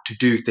went out to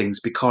do things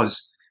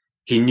because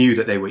he knew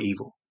that they were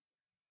evil.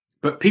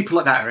 But people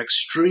like that are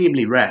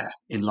extremely rare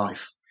in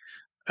life.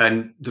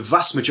 And the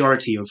vast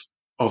majority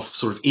of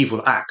sort of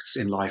evil acts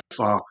in life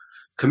are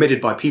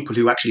committed by people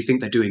who actually think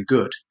they're doing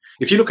good.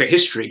 If you look at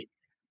history,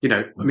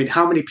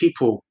 how many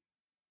people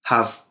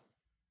have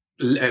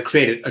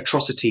created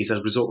atrocities as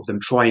a result of them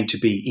trying to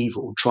be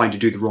evil, trying to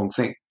do the wrong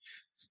thing?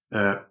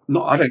 I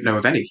don't know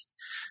of any.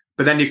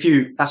 But then if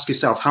you ask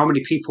yourself how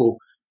many people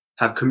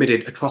have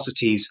committed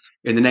atrocities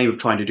in the name of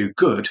trying to do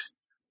good,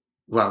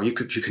 well, you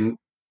can,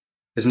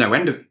 there's no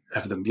end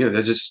of them.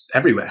 They're just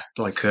everywhere.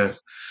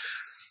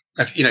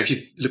 If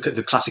you look at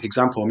the classic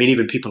example,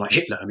 even people like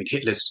Hitler,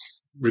 Hitler's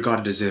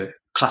regarded as a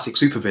classic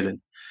supervillain.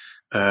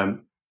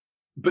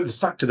 But the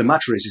fact of the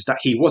matter is that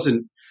he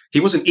wasn't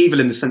evil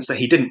in the sense that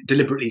he didn't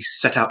deliberately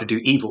set out to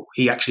do evil.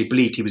 He actually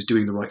believed he was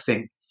doing the right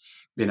thing.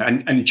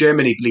 And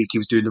Germany believed he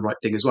was doing the right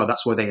thing as well.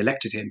 That's why they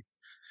elected him.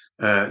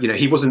 He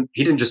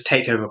didn't just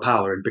take over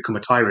power and become a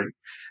tyrant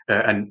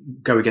and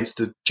go against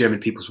the German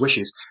people's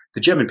wishes.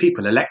 The German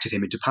people elected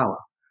him into power.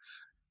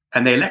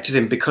 And they elected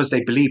him because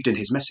they believed in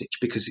his message,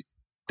 because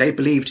they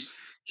believed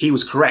he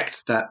was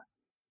correct that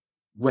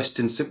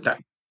that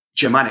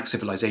Germanic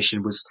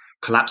civilization was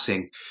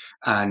collapsing,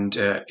 and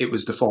it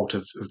was the fault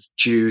of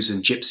Jews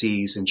and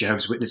gypsies and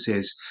Jehovah's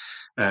Witnesses.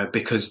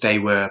 because they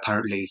were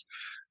apparently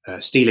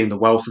stealing the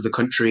wealth of the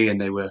country, and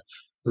they were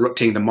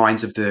corrupting the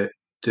minds of the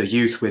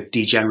youth with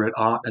degenerate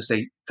art, as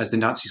the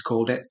Nazis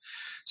called it.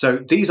 So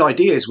these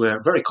ideas were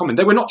very common.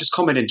 They were not just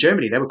common in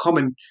Germany; they were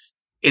common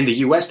in the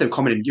US. They were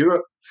common in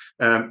Europe.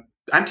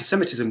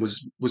 Anti-Semitism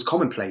was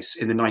commonplace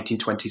in the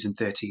 1920s and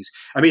 30s.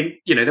 I mean,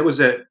 there was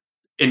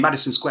in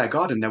Madison Square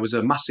Garden, there was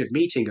a massive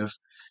meeting of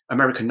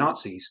American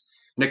Nazis.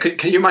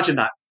 Can you imagine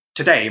that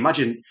today?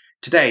 Imagine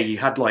today you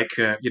had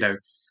the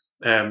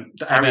Aryan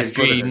MSG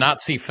Brotherhood.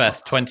 Nazi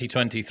Fest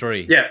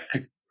 2023. Yeah,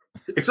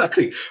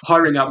 exactly.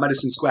 Hiring out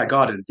Madison Square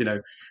Garden,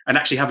 and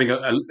actually having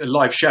a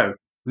live show,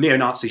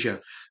 neo-Nazi show.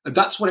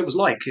 That's what it was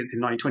like in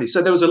the 1920s.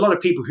 So there was a lot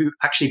of people who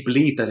actually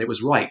believed that it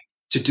was right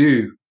to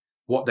do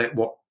what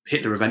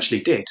Hitler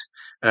eventually did,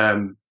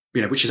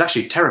 which is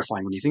actually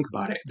terrifying when you think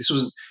about it.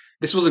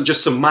 This wasn't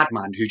just some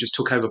madman who just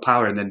took over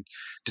power and then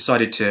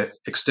decided to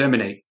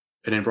exterminate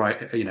an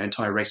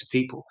entire race of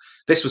people.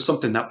 This was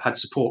something that had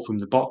support from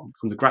the bottom,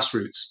 from the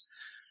grassroots.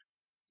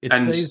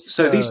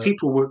 So these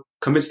people were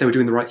convinced they were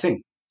doing the right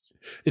thing.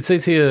 It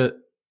says here,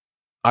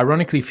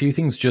 ironically, few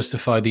things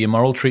justify the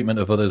immoral treatment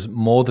of others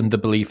more than the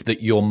belief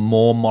that you're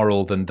more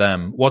moral than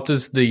them. What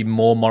does the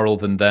more moral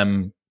than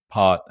them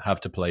part have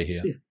to play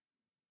here? Yeah.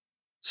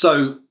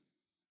 So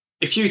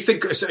if you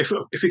think,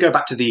 if we go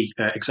back to the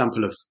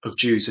example of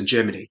Jews in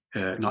Germany,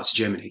 Nazi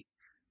Germany,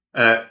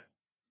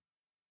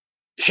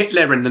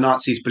 Hitler and the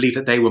Nazis believed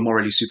that they were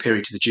morally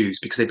superior to the Jews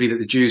because they believed that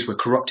the Jews were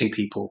corrupting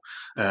people,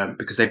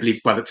 because they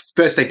believed,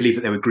 first they believed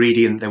that they were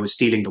greedy and they were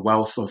stealing the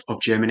wealth of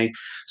Germany.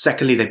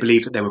 Secondly, they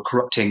believed that they were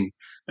corrupting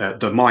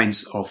the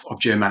minds of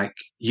Germanic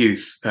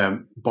youth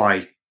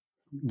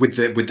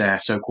with their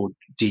so-called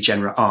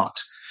degenerate art.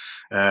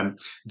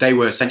 They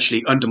were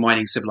essentially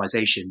undermining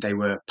civilization. They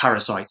were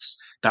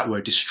parasites that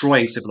were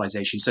destroying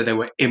civilization. So they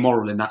were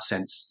immoral in that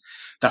sense.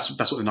 That's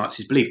what the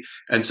Nazis believed.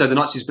 And so the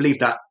Nazis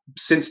believed that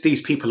since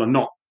these people are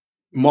not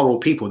moral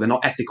people, they're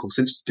not ethical,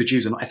 since the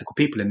Jews are not ethical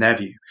people in their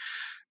view,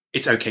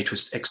 it's okay to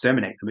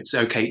exterminate them. It's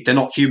okay. They're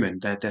not human.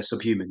 They're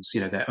subhumans.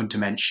 They're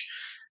Untermensch.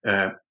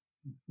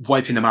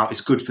 Wiping them out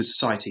is good for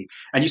society.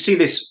 And you see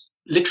this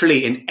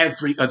literally in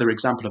every other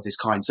example of this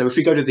kind. So if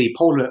we go to the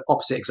polar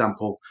opposite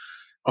example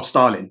of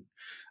Stalin,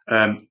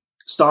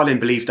 Stalin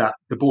believed that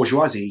the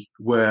bourgeoisie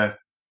were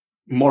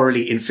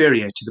morally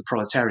inferior to the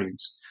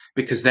proletarians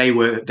because they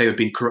were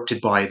being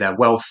corrupted by their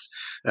wealth.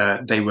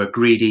 They were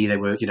greedy. They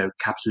were,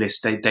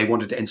 capitalists. They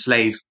wanted to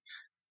enslave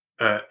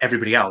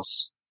everybody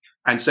else.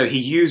 And so he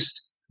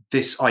used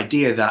this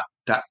idea that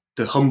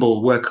the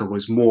humble worker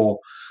was more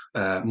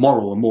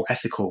moral and more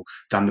ethical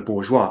than the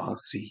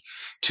bourgeoisie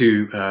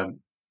to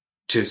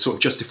sort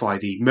of justify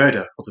the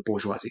murder of the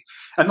bourgeoisie.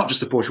 And not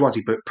just the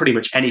bourgeoisie, but pretty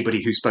much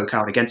anybody who spoke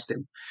out against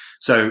him.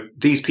 So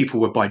these people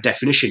were by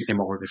definition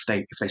immoral if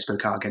they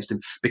spoke out against him,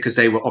 because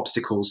they were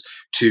obstacles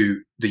to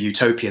the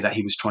utopia that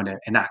he was trying to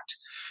enact.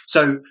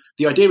 So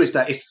the idea is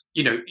that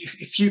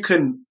if you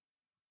can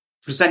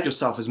present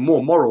yourself as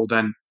more moral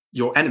than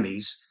your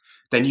enemies,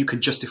 then you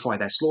can justify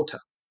their slaughter,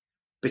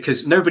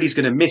 because nobody's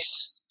going to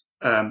miss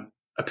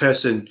a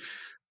person,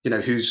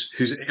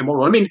 who's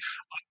immoral. I mean,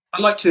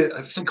 I like to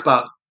think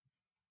about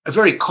a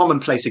very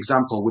commonplace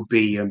example would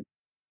be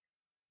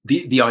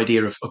the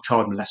idea of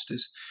child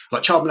molesters.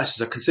 Like, child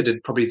molesters are considered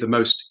probably the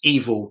most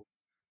evil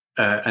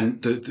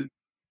and the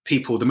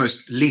people, the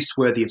most least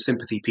worthy of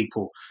sympathy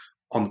people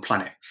on the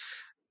planet.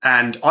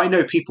 And I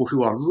know people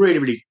who are really,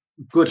 really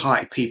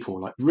good-hearted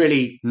people, like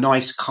really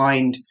nice,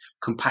 kind,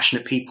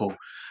 compassionate people.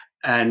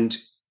 And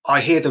I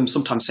hear them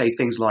sometimes say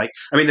things like,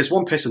 I mean, there's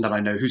one person that I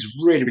know who's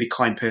a really, really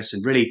kind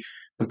person, really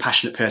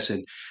compassionate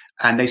person.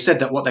 And they said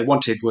that what they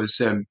wanted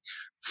was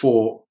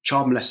for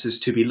child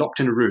molesters to be locked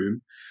in a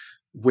room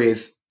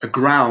with a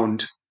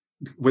ground,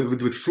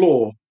 with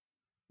floor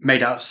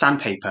made out of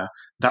sandpaper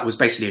that was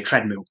basically a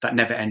treadmill that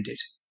never ended.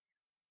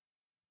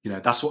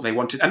 That's what they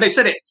wanted. And they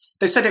said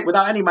it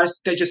without any malice.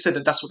 They just said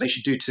that that's what they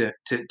should do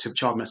to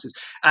child molesters.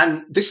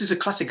 And this is a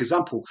classic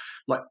example.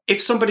 Like,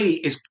 if somebody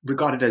is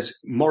regarded as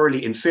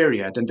morally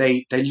inferior, then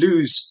they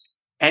lose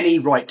any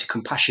right to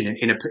compassion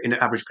in an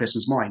average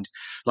person's mind.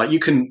 Like, you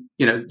can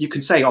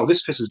say, oh,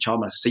 this person's a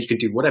child molester, so you can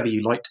do whatever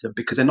you like to them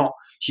because they're not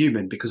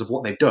human because of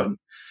what they've done.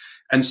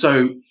 And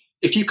so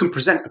if you can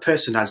present a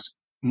person as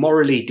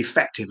morally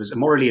defective, as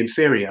morally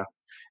inferior,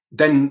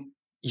 then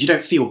you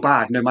don't feel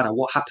bad no matter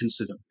what happens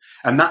to them.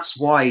 And that's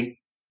why,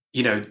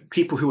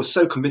 people who are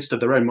so convinced of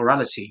their own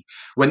morality,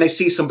 when they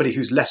see somebody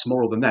who's less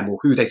moral than them, or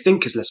who they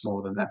think is less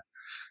moral than them,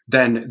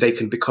 then they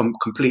can become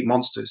complete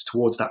monsters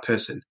towards that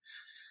person.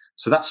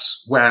 So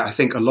that's where I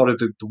think a lot of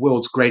the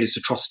world's greatest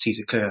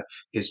atrocities occur,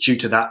 is due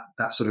to that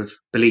sort of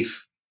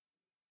belief.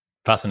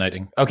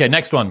 Fascinating. Okay,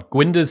 next one.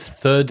 Gwinder's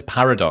third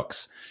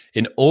paradox.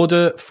 In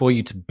order for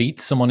you to beat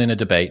someone in a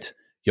debate,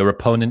 your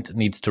opponent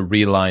needs to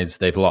realize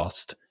they've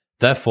lost.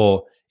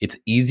 Therefore, it's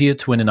easier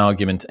to win an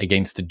argument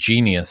against a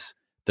genius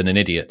than an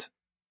idiot.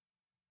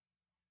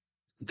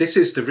 This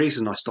is the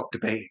reason I stopped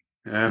debating.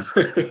 I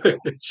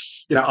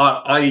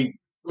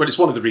Well, it's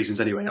one of the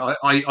reasons anyway.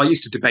 I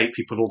used to debate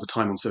people all the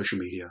time on social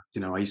media.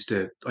 I used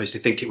to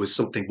think it was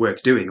something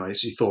worth doing. I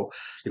actually thought,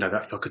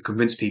 that I could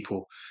convince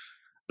people.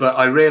 But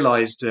I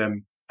realized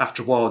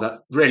after a while that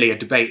really a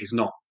debate is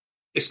not.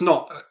 It's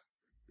not.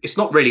 It's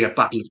not really a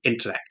battle of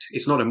intellect.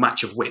 It's not a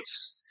match of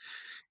wits.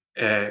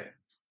 Uh,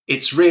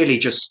 it's really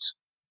just.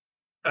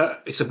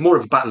 It's more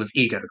of a battle of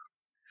ego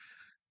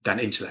than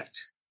intellect,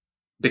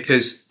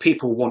 because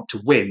people want to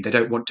win. They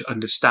don't want to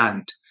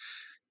understand,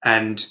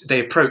 and they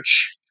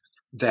approach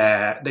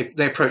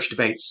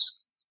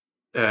debates.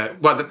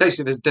 Well,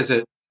 basically, there's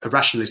a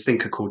rationalist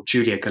thinker called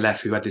Julia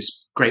Galef who had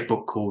this great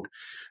book called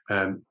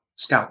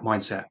Scout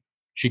Mindset,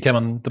 She came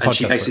on the and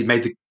she podcast. basically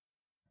made the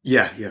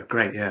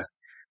great, yeah.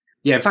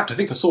 In fact, I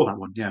think I saw that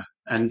one, yeah,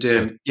 and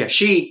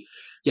she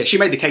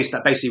made the case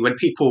that basically when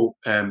people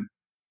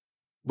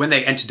when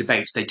they enter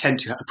debates, they tend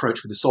to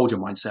approach with a soldier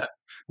mindset,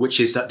 which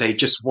is that they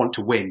just want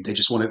to win, they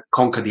just want to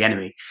conquer the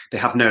enemy, they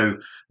have no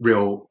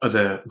real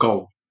other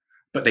goal.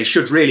 But they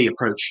should really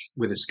approach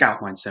with a scout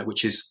mindset,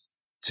 which is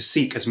to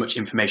seek as much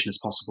information as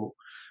possible,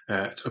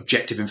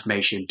 objective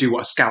information, do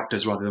what a scout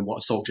does rather than what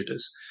a soldier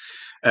does.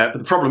 But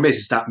the problem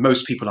is that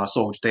most people are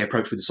soldiers. They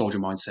approach with a soldier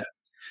mindset.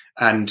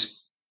 And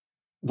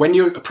when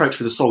you approach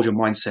with a soldier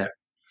mindset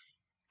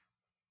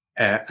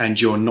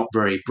and you're not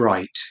very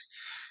bright,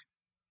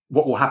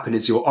 what will happen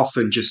is you'll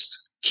often just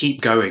keep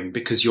going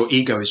because your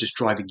ego is just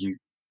driving you,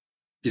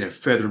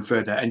 further and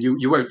further. And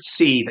you won't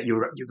see that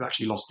you've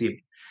actually lost the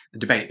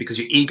debate because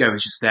your ego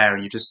is just there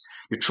and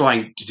you're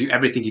trying to do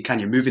everything you can.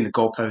 You're moving the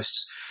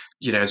goalposts,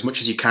 as much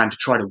as you can to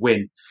try to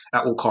win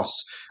at all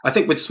costs. I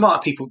think with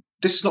smarter people,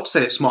 this is not to say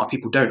that smarter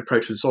people don't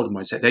approach with a solid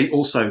mindset. They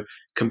also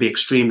can be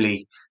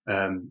extremely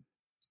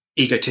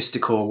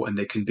egotistical and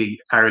they can be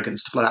arrogant and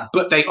stuff like that.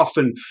 But they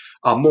often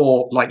are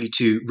more likely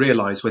to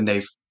realize when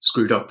they've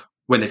screwed up,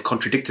 when they've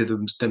contradicted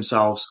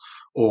themselves,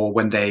 or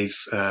when they've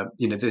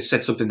they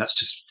said something that's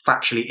just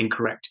factually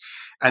incorrect.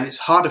 And it's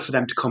harder for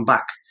them to come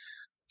back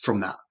from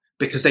that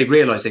because they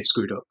realize they've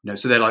screwed up.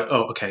 So they're like,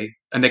 oh, okay,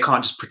 and they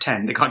can't just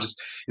pretend. They can't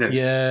just,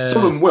 Yeah,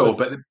 some of them will,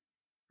 but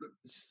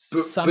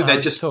Sam they're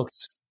Harris just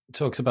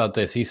talks about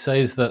this. He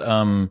says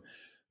that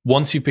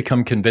once you've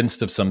become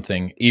convinced of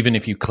something, even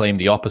if you claim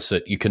the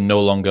opposite, you can no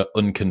longer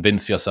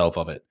unconvince yourself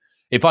of it.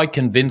 If I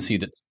convince you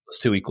that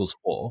 2 equals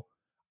 4,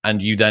 and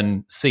you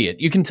then see it,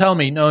 you can tell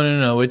me,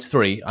 no, it's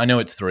 3. I know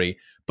it's 3.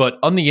 But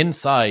on the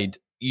inside,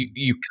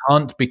 you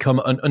can't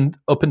become,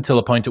 up until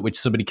a point at which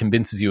somebody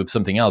convinces you of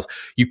something else,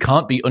 you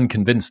can't be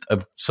unconvinced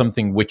of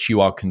something which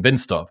you are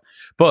convinced of.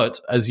 But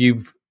as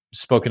you've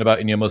spoken about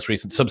in your most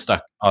recent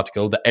Substack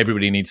article that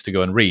everybody needs to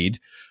go and read,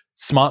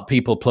 smart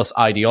people plus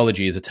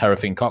ideology is a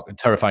terrifying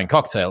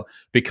cocktail,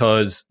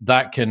 because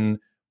that can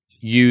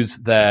use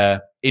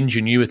their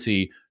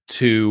ingenuity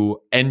to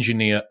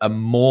engineer a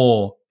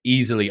more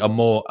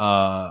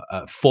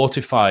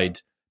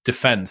fortified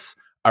defense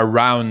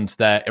around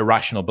their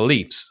irrational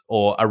beliefs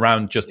or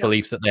around just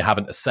beliefs that they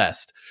haven't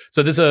assessed.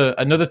 So there's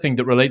another thing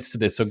that relates to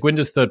this. So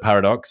Gwynder's third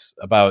paradox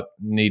about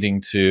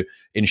needing to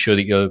ensure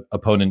that your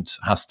opponent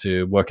has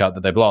to work out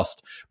that they've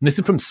lost. And this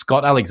is from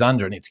Scott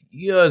Alexander, and it's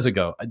years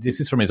ago. This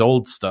is from his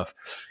old stuff.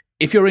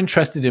 If you're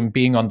interested in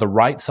being on the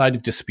right side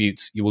of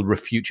disputes, you will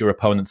refute your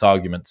opponent's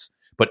arguments.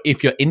 But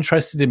if you're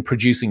interested in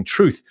producing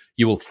truth,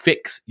 you will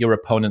fix your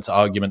opponent's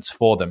arguments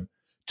for them.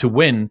 To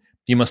win,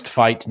 you must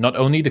fight not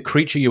only the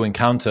creature you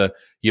encounter,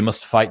 you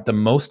must fight the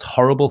most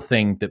horrible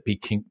thing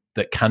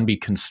that can be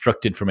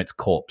constructed from its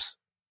corpse.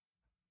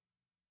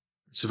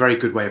 It's a very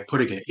good way of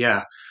putting it,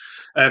 yeah.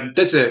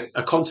 There's a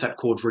concept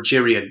called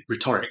Rogerian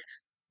rhetoric,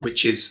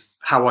 which is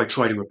how I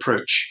try to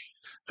approach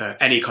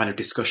any kind of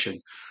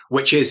discussion,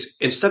 which is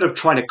instead of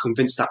trying to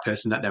convince that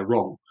person that they're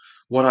wrong,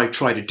 what I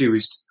try to do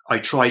is I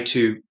try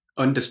to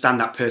understand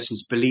that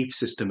person's belief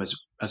system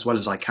as well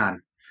as I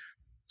can.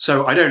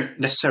 So I don't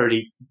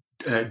necessarily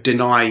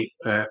deny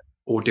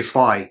or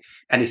defy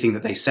anything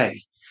that they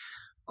say.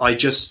 I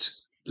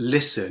just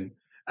listen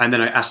and then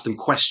I ask them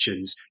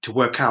questions to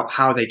work out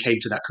how they came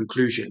to that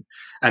conclusion.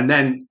 And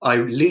then I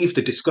leave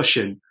the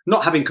discussion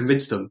not having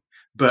convinced them,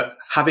 but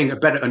having a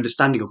better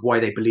understanding of why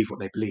they believe what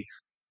they believe.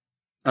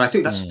 And I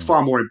think that's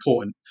far more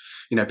important,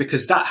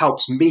 because that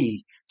helps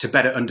me to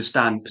better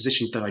understand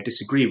positions that I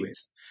disagree with.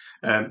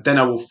 Then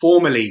I will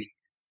formally,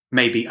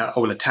 maybe I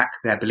will attack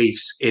their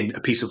beliefs in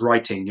a piece of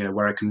writing,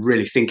 where I can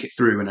really think it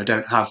through and I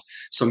don't have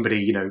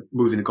somebody,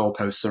 moving the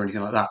goalposts or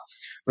anything like that.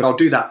 But I'll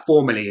do that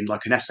formally in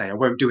like an essay. I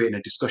won't do it in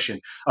a discussion.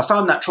 I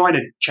found that trying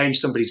to change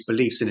somebody's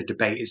beliefs in a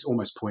debate is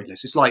almost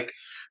pointless. It's like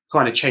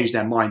trying to change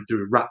their mind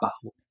through a rap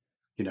battle,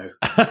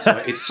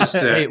 So it's just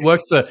it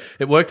worked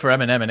for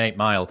Eminem and 8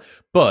 Mile,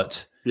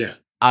 but yeah.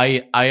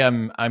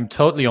 I'm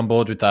totally on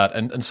board with that.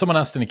 And someone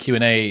asked in a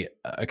Q&A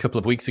a couple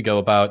of weeks ago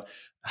about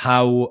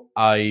how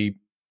I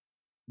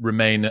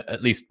remain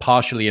at least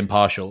partially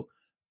impartial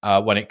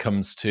when it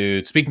comes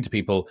to speaking to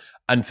people.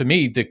 And for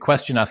me, the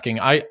question asking,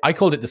 I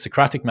called it the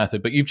Socratic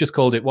method, but you've just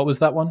called it, what was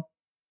that one?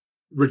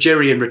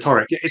 Rogerian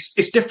rhetoric.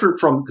 It's different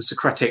from the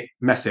Socratic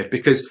method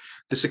because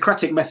the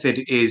Socratic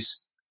method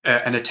is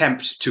an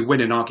attempt to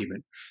win an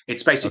argument.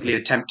 It's basically Okay.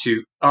 an attempt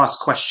to ask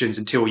questions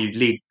until you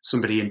lead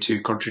somebody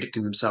into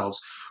contradicting themselves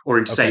or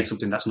into saying Okay.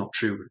 something that's not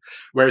true.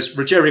 Whereas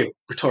Rogerian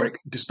rhetoric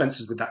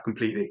dispenses with that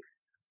completely.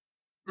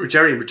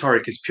 Rogerian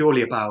rhetoric is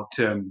purely about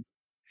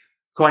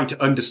trying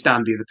to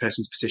understand the other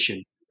person's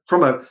position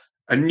from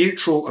a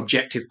neutral,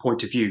 objective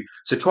point of view.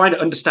 So trying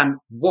to understand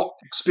what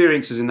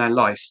experiences in their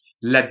life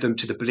led them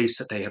to the beliefs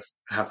that they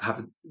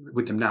have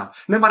with them now,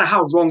 no matter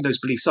how wrong those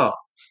beliefs are.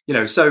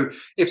 So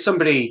if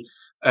somebody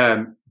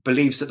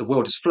believes that the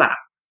world is flat,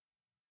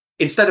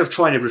 instead of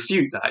trying to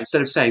refute that,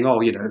 instead of saying,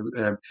 "Oh,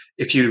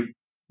 if you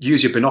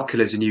use your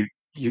binoculars and you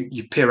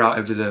peer out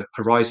over the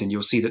horizon,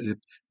 you'll see that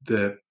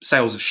the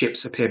sails of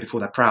ships appear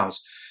before their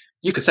prows."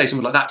 You could say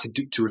something like that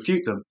to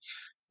refute them.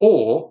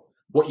 Or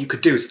what you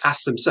could do is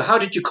ask them, so how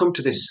did you come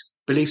to this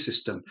belief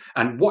system?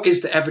 And what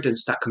is the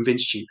evidence that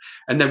convinced you?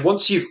 And then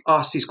once you've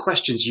asked these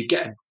questions, you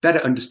get a better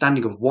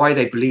understanding of why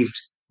they believed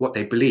what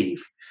they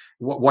believe,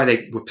 why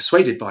they were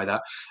persuaded by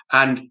that.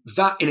 And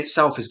that in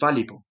itself is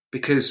valuable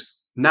because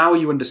now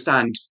you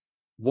understand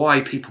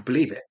why people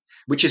believe it,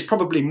 which is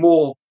probably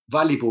more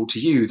valuable to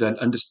you than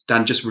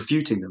just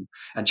refuting them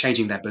and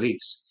changing their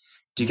beliefs.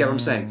 Do you get what I'm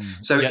saying?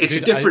 So Yeah, it's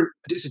a dude,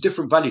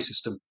 different value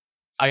system.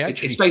 I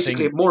It's actually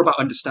basically think more about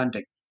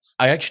understanding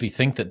I actually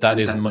think that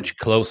is than much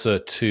closer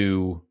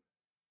to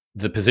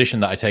the position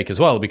that I take as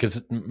well, because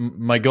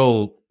my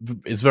goal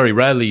is very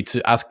rarely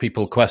to ask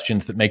people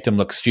questions that make them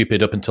look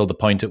stupid up until the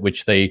point at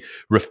which they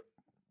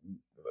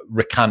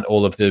recant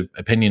all of the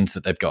opinions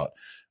that they've got.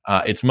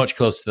 It's much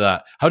closer to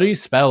that. How do you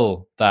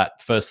spell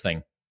that first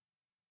thing?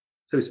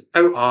 So it's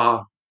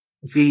Orgerian.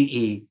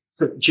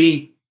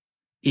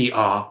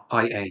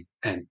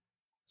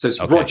 So it's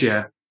Okay,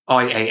 Roger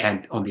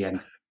IAN on the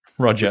end.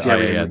 Roger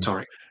Rogerian IAN.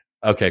 rhetoric.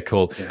 Okay,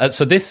 cool. Yeah.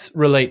 So this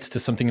relates to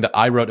something that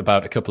I wrote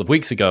about a couple of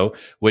weeks ago,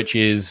 which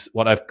is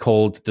what I've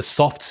called the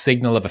soft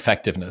signal of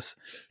effectiveness.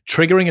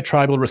 Triggering a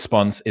tribal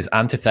response is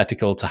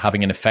antithetical to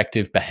having an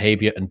effective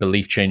behavior and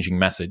belief changing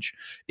message.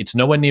 It's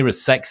nowhere near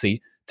as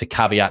sexy to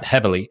caveat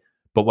heavily,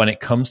 but when it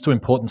comes to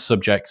important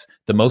subjects,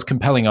 the most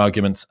compelling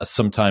arguments are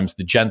sometimes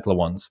the gentler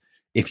ones.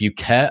 If you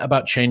care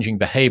about changing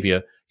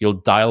behavior,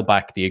 you'll dial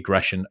back the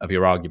aggression of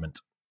your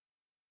argument.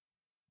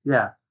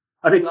 Yeah.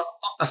 I mean,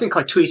 I think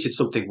I tweeted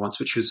something once,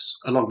 which was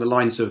along the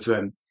lines of,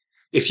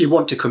 if you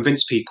want to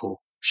convince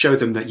people, show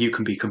them that you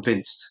can be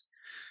convinced.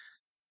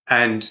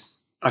 And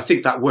I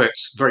think that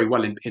works very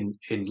well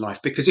in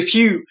life because if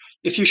you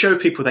show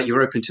people that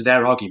you're open to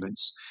their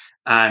arguments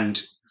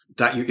and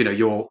that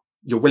you're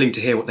willing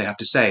to hear what they have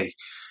to say,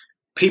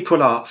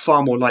 people are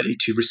far more likely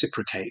to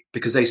reciprocate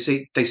because they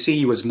see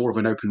you as more of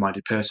an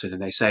open-minded person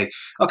and they say,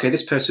 okay,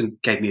 this person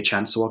gave me a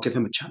chance, so I'll give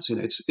him a chance.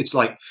 It's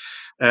like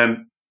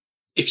um,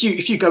 if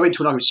you go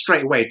into an argument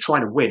straight away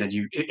trying to win and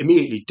you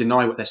immediately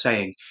deny what they're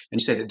saying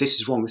and you say that this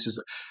is wrong, this is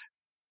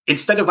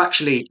instead of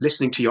actually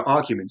listening to your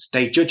arguments,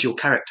 they judge your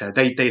character.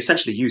 They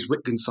essentially use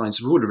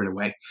Wittgenstein's ruler in a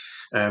way.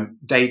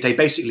 They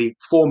basically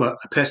form a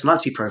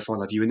personality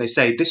profile of you, and they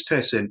say this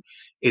person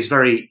is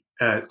very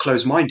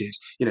close-minded.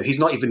 He's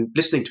not even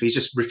listening to me. He's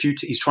just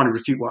refuting. He's trying to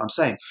refute what I'm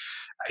saying.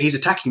 He's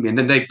attacking me, and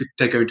then they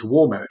go into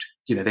war mode.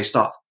 They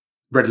start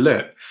red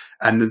alert,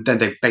 and then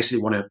they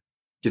basically want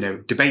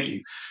to debate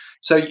you.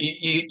 So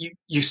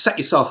you set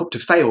yourself up to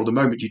fail the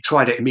moment you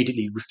try to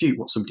immediately refute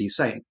what somebody is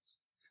saying.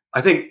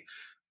 I think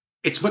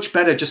it's much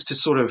better just to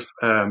sort of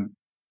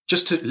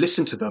just to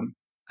listen to them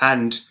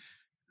and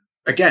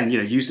again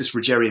use this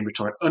Rogerian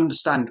rhetoric,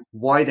 understand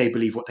why they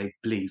believe what they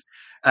believe.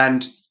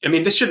 And I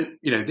mean, this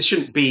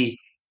shouldn't be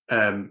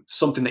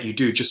something that you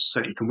do just so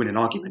that you can win an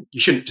argument. You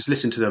shouldn't just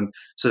listen to them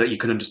so that you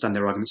can understand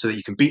their argument, so that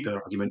you can beat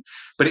their argument.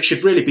 But it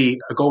should really be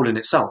a goal in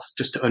itself,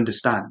 just to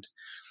understand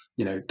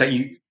that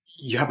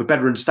you have a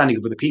better understanding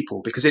of other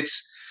people, because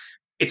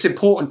it's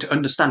important to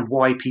understand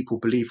why people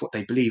believe what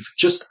they believe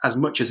just as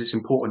much as it's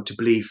important to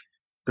believe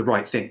the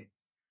right thing.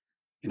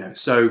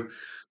 So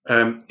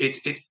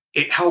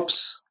it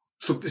helps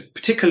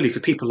particularly for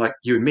people like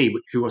you and me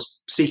who are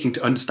seeking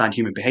to understand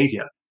human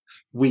behavior.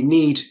 We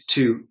need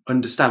to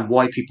understand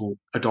why people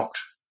adopt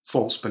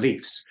false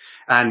beliefs,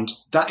 and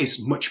that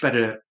is much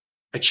better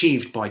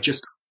achieved by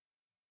just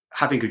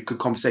having a good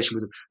conversation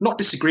with them, not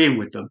disagreeing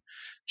with them,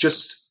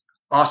 just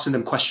asking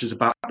them questions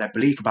about their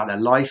belief, about their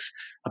life,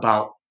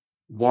 about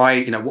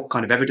why, what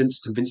kind of evidence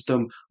convinced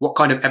them, what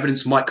kind of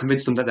evidence might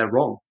convince them that they're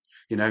wrong,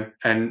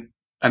 and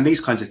these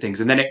kinds of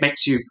things. And then it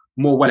makes you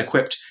more well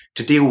equipped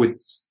to deal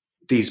with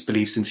these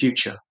beliefs in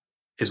future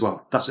as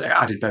well. That's an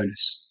added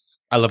bonus.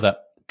 I love that.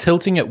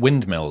 Tilting at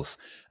windmills.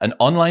 An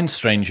online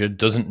stranger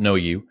doesn't know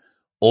you.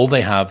 All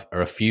they have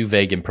are a few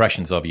vague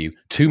impressions of you,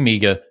 too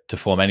meager to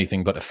form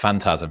anything but a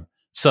phantasm.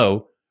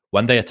 So,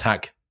 when they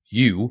attack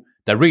you,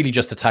 they're really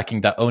just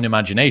attacking their own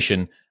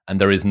imagination, and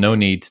there is no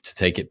need to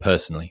take it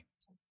personally.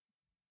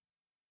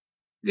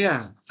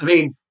 Yeah. I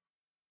mean,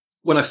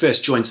 when I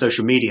first joined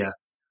social media,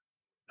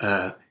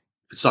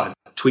 started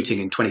tweeting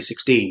in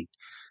 2016,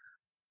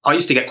 I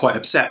used to get quite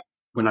upset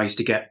when I used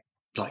to get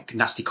like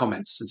nasty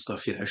comments and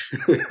stuff,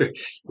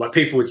 like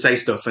people would say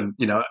stuff and,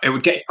 I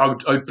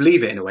would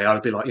believe it in a way. I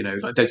would be like,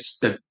 like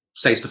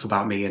say stuff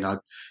about me, and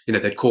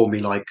they'd call me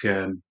like,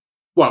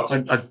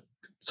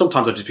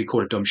 sometimes I'd just be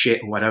called a dumb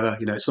shit or whatever.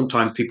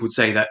 Sometimes people would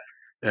say that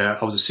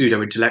I was a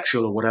pseudo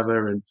intellectual or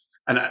whatever, and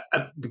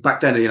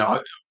back then,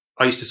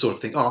 I used to sort of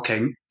think, oh,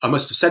 okay, I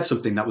must have said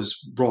something that was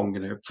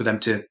wrong, for them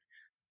to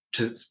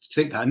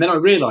think that. And then I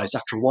realized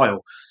after a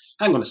while,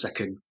 hang on a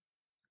second,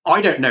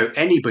 I don't know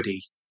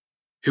anybody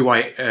who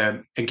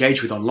I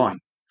engage with online.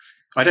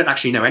 I don't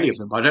actually know any of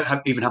them. I don't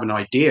even have an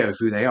idea of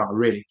who they are,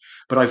 really.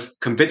 But I've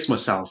convinced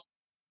myself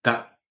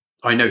that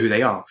I know who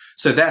they are.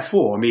 So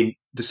therefore, I mean,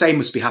 the same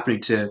must be happening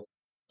to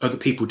other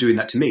people doing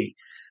that to me.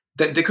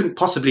 They couldn't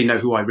possibly know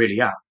who I really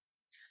am.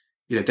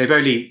 They've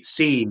only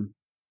seen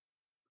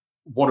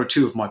one or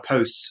two of my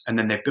posts, and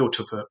then they've built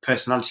up a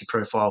personality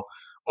profile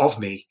of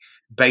me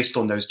based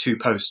on those two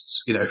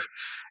posts,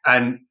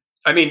 And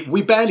I mean,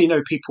 we barely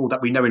know people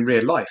that we know in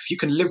real life. You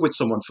can live with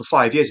someone for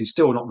 5 years and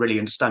still not really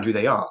understand who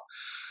they are.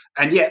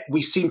 And yet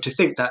we seem to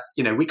think that,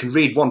 we can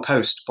read one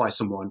post by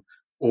someone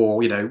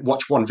or,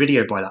 watch one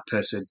video by that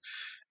person.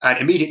 And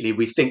immediately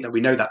we think that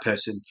we know that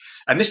person.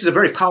 And this is a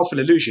very powerful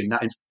illusion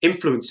that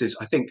influences,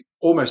 I think,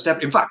 almost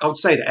in fact, I would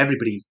say that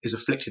everybody is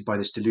afflicted by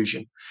this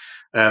delusion,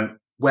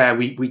 where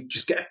we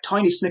just get a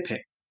tiny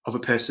snippet of a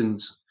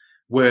person's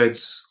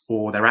words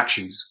or their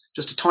actions,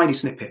 just a tiny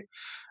snippet.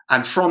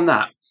 And from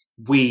that,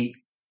 we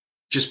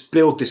just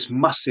build this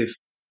massive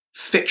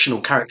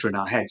fictional character in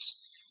our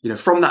heads.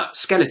 From that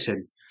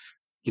skeleton,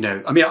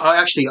 I mean,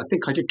 I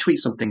think I did tweet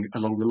something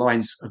along the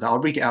lines of that. I'll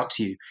read it out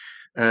to you.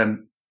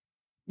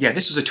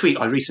 This was a tweet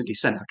I recently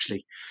sent,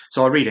 actually.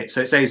 So I'll read it.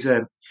 So it says,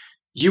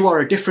 you are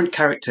a different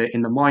character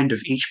in the mind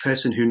of each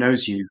person who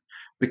knows you,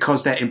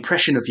 because their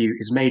impression of you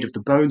is made of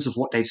the bones of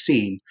what they've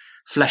seen,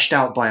 fleshed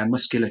out by a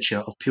musculature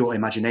of pure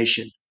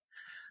imagination.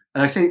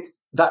 And I think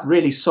that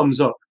really sums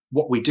up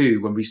what we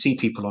do when we see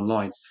people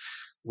online,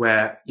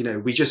 where,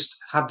 we just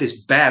have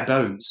this bare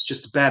bones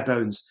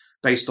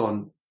based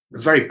on a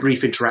very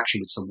brief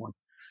interaction with someone.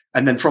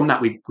 And then from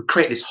that, we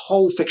create this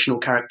whole fictional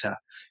character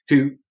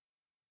who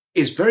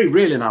is very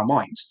real in our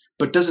minds,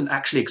 but doesn't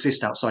actually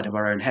exist outside of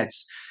our own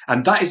heads.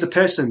 And that is the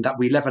person that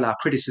we level our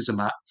criticism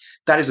at.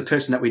 That is a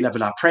person that we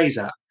level our praise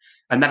at.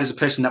 And that is a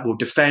person that will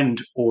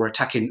defend or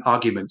attack in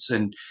arguments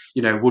and,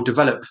 will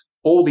develop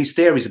all these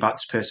theories about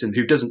this person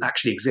who doesn't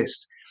actually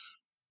exist.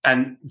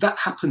 And that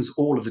happens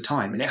all of the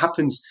time. And it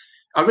happens,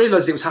 I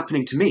realized it was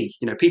happening to me.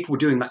 People were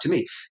doing that to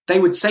me. They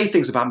would say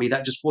things about me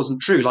that just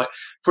wasn't true. Like,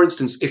 for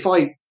instance, if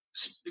I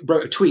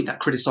wrote a tweet that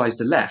criticized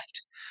the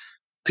left,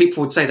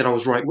 people would say that I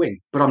was right wing,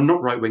 but I'm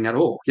not right wing at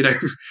all.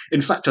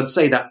 In fact, I'd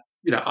say that,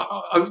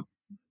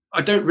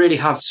 I don't really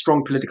have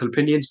strong political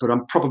opinions, but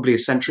I'm probably a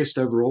centrist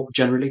overall,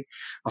 generally.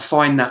 I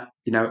find that,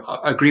 I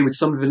agree with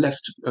some of the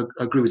left, I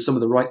agree with some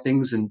of the right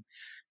things and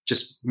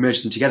just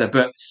merge them together.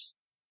 But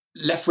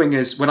left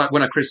wingers, when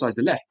I criticize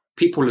the left,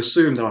 people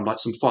assume that I'm like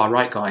some far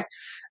right guy,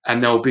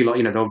 and they'll be like,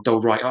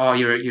 they'll write, oh,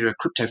 you're a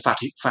crypto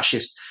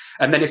fascist.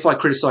 And then if I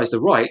criticize the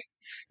right,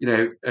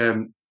 then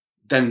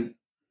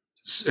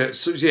if I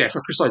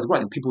criticize the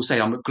right, then people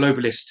say I'm a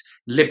globalist,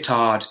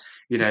 libtard,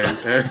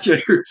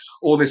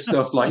 all this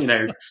stuff, like,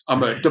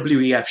 I'm a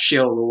WEF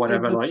shill or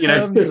whatever. The like,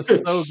 terms are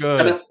so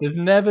good. There's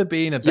never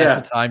been a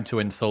better Yeah. time to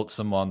insult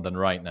someone than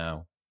right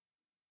now.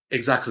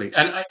 Exactly.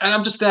 And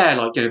I'm just there,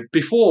 like,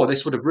 before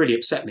this would have really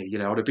upset me,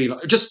 I would have been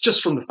like,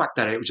 just from the fact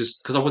that it was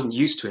just because I wasn't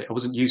used to it. I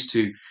wasn't used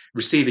to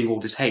receiving all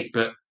this hate.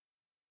 But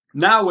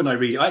now when I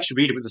read it, I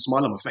actually read it with a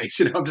smile on my face.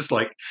 I'm just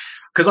like,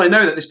 because I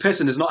know that this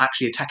person is not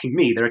actually attacking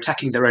me. They're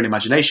attacking their own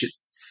imagination.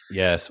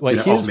 Yes. Well,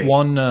 here's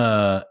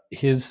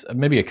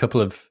maybe a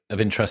couple of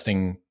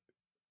interesting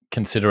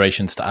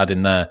considerations to add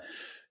in there.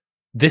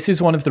 This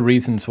is one of the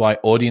reasons why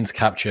audience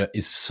capture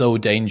is so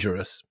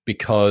dangerous,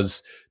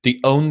 because the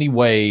only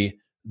way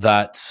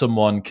that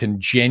someone can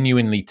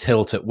genuinely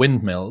tilt at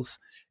windmills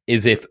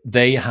is if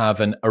they have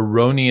an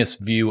erroneous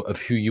view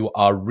of who you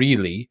are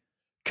really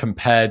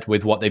compared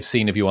with what they've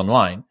seen of you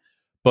online.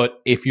 But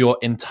if your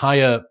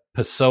entire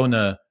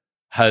persona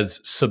has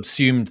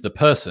subsumed the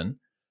person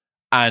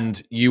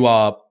and you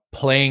are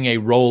playing a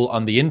role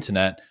on the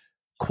internet,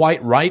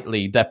 quite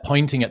rightly, they're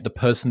pointing at the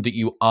person that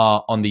you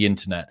are on the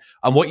internet.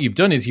 And what you've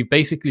done is you've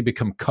basically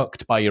become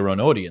cucked by your own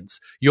audience.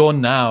 You're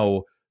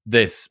now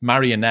this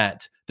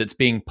marionette that's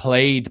being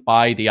played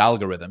by the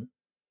algorithm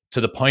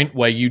to the point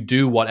where you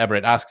do whatever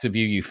it asks of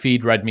you. You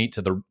feed red meat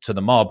to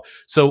the mob.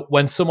 So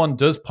when someone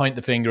does point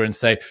the finger and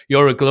say,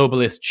 you're a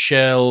globalist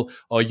shill,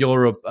 or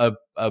you're a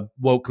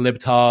woke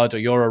libtard, or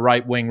you're a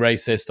right-wing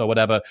racist, or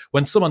whatever,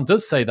 when someone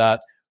does say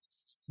that,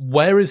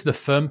 where is the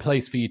firm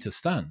place for you to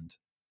stand?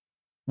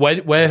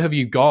 Where have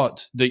you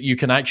got that you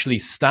can actually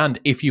stand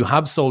if you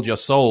have sold your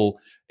soul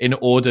in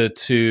order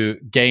to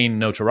gain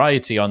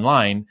notoriety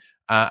online,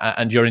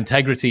 and your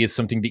integrity is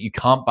something that you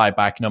can't buy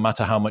back no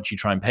matter how much you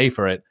try and pay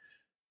for it?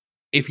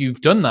 If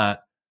you've done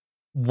that,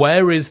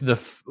 where is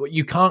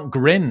you can't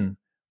grin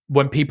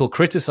when people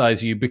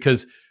criticize you,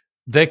 because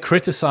they're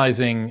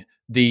criticizing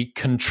the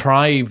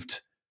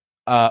contrived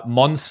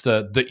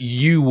monster that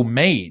you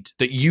made,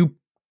 that you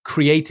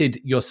created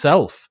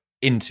yourself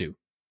into.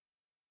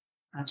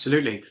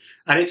 Absolutely.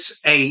 And it's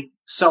a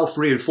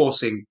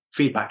self-reinforcing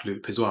feedback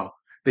loop as well.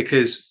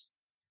 Because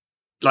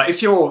like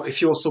if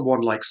you're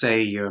someone like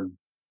say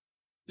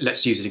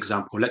let's use an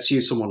example. Let's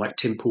use someone like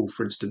Tim Pool,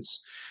 for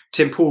instance.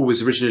 Tim Pool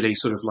was originally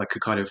sort of like a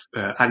kind of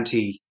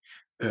anti.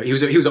 He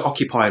was an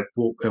Occupy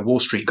Wall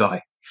Street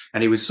guy,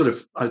 and he was sort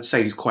of, I'd say,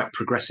 he was quite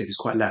progressive. He's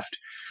quite left,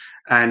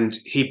 and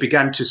he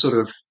began to sort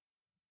of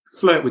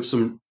flirt with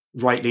some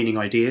right leaning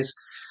ideas,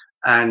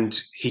 and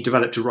he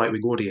developed a right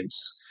wing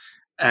audience.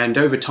 And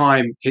over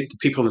time, the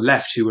people on the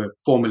left who were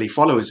formerly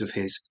followers of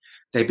his,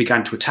 they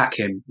began to attack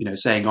him,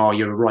 saying, "Oh,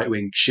 you're a right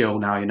wing shill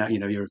now.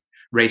 You're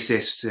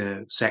racist,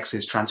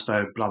 sexist,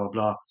 transphobe, blah blah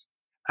blah."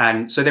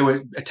 And so they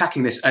were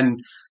attacking this.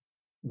 And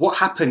what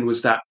happened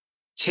was that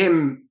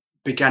Tim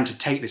began to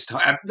take this time.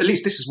 At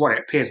least this is what it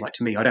appears like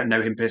to me. I don't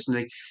know him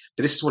personally,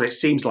 but this is what it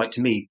seems like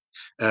to me.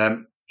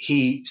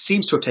 He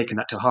seems to have taken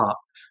that to heart,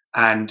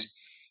 and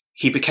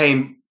he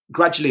became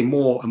gradually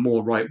more and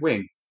more right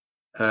wing.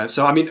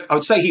 So, I mean, I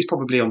would say he's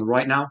probably on the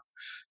right now.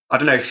 I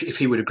don't know if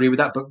he would agree with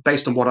that, but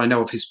based on what I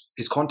know of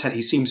his content,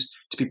 he seems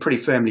to be pretty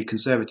firmly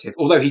conservative.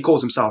 Although he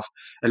calls himself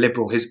a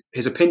liberal,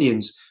 his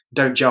opinions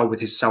don't gel with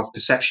his self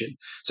perception.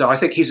 So I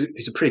think he's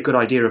a pretty good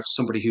idea of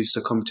somebody who's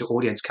succumbed to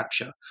audience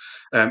capture.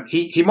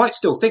 He might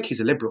still think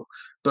he's a liberal,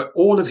 but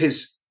all of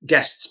his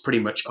guests pretty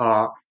much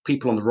are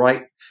people on the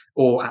right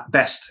or at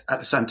best at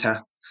the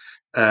centre.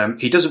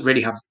 He doesn't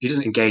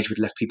engage with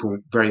left people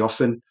very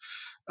often.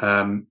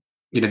 The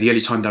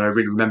only time that I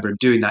really remember him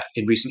doing that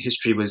in recent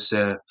history was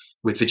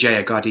with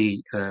Vijaya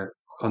Gadde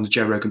on the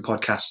Joe Rogan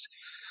podcast.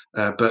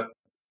 But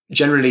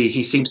generally,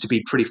 he seems to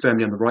be pretty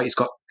firmly on the right. He's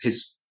got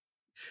his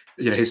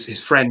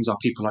friends are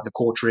people like the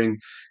Quartering,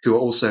 who are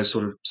also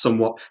sort of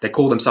somewhat, they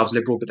call themselves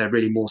liberal, but they're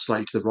really more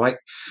slightly to the right.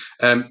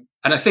 And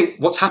I think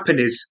what's happened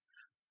is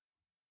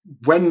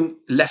when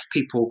left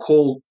people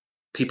call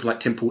people like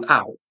Tim Pool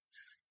out,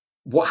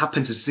 what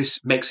happens is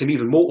this makes him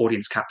even more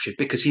audience captured,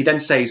 because he then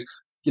says,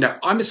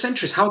 I'm a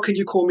centrist. How can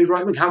you call me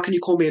right wing? How can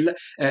you call me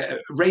a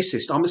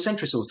racist? I'm a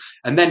centrist.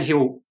 And then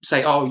he'll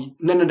say, oh,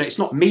 no, it's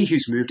not me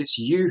who's moved. It's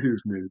you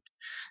who've moved.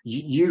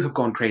 You have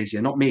gone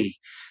crazier, not me.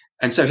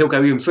 And so he'll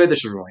go even further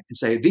to the right and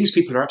say, these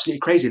people are absolutely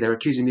crazy. They're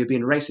accusing me of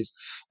being a racist.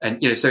 And,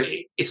 so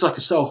it's like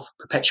a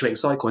self-perpetuating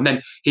cycle. And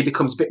then he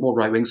becomes a bit more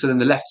right wing. So then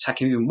the left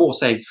attack him even more,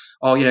 saying,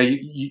 oh,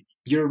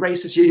 you're a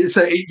racist.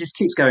 So it just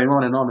keeps going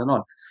on and on and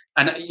on.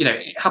 And,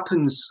 it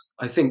happens,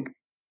 I think,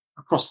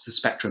 across the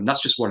spectrum.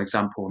 That's just one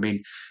example. I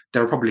mean,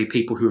 there are probably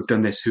people who have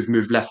done this, who've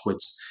moved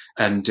leftwards,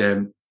 and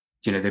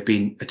they've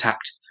been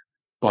attacked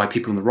by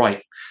people on the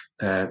right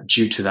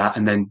due to that,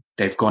 and then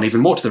they've gone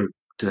even more to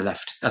the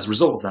left as a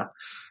result of that.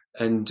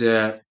 And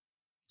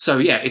so,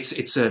 yeah,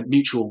 it's a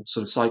mutual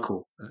sort of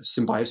cycle,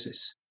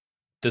 symbiosis.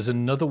 There's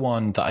another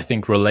one that I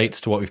think relates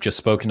to what we've just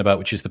spoken about,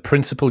 which is the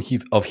principle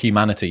of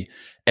humanity.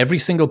 Every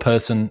single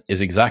person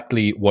is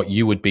exactly what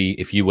you would be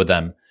if you were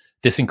them.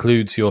 This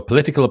includes your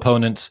political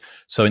opponents,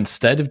 so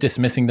instead of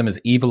dismissing them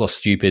as evil or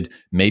stupid,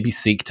 maybe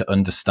seek to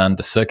understand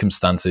the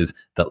circumstances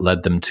that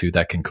led them to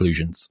their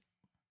conclusions.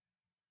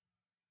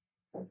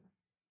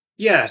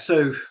 Yeah,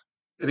 so,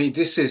 I mean,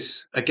 this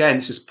is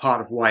part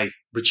of why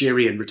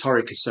Rogerian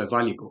rhetoric is so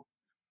valuable,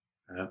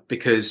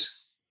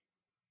 because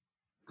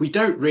we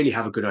don't really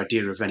have a good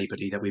idea of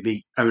anybody that we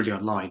meet only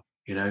online.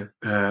 There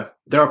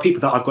are people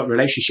that I've got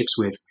relationships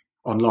with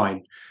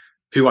online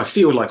who I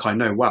feel like I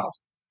know well,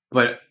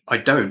 but I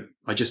don't.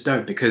 I just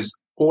don't, because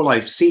all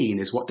I've seen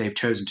is what they've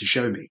chosen to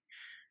show me.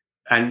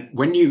 And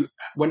when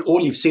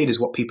all you've seen is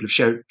what people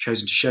have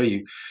chosen to show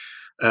you,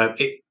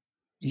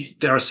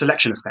 there are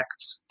selection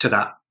effects to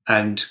that,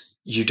 and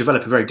you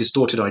develop a very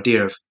distorted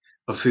idea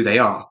of who they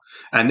are.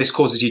 And this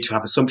causes you to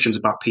have assumptions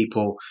about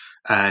people,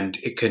 and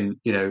it can,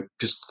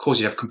 just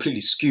cause you to have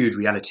completely skewed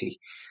reality.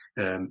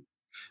 And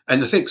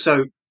the thing,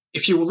 so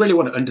if you really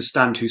want to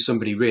understand who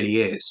somebody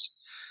really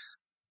is,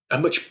 a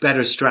much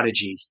better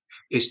strategy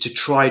is to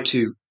try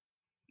to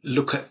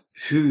look at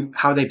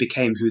how they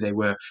became who they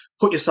were,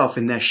 put yourself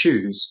in their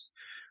shoes,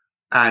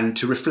 and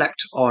to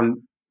reflect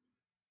on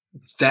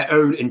their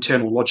own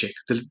internal logic,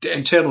 the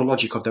internal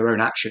logic of their own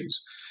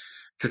actions,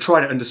 to try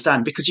to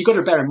understand, because you've got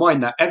to bear in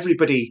mind that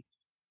everybody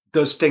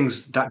does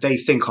things that they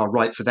think are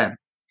right for them.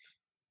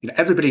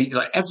 Everybody,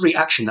 like every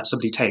action that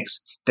somebody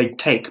takes, they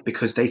take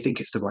because they think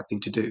it's the right thing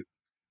to do.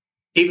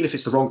 Even if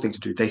it's the wrong thing to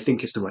do, they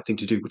think it's the right thing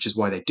to do, which is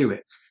why they do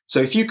it. So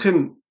if you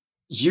can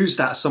use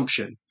that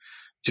assumption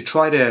to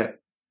try to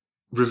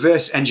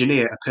reverse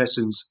engineer a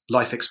person's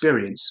life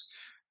experience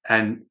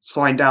and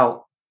find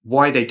out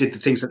why they did the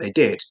things that they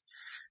did,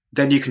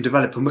 then you can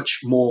develop a much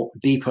more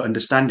deeper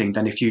understanding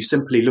than if you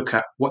simply look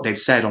at what they've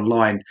said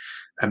online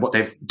and what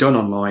they've done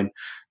online,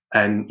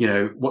 and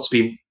what's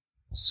been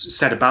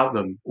said about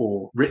them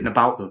or written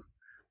about them.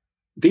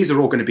 These are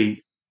all going to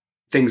be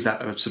things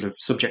that are sort of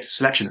subject to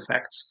selection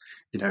effects.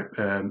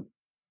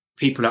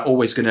 People are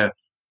always going to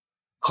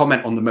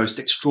comment on the most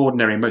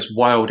extraordinary, most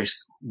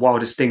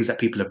wildest things that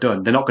people have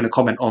done. They're not going to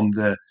comment on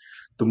the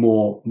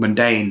more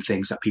mundane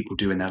things that people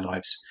do in their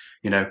lives.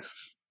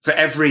 For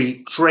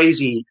every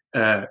crazy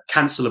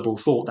cancelable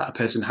thought that a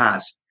person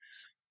has,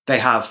 they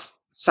have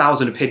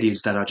 1,000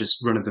 opinions that are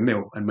just run of the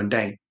mill and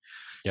mundane.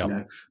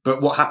 Yeah.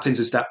 But what happens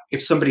is that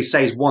if somebody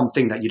says one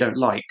thing that you don't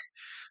like,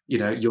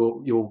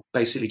 you'll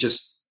basically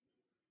just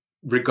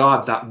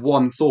regard that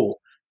one thought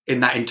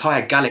in that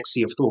entire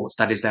galaxy of thoughts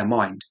that is their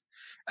mind,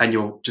 and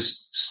you'll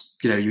just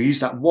you use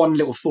that one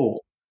little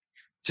thought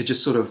to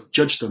just sort of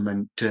judge them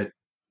and to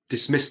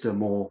dismiss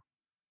them or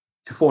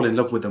to fall in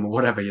love with them or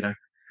whatever.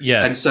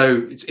 Yes. And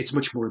so it's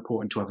much more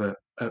important to have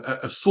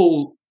a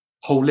full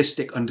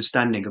holistic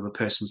understanding of a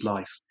person's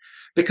life,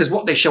 because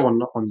what they show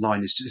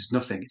online is just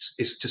nothing.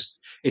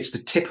 It's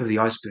the tip of the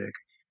iceberg.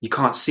 You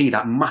can't see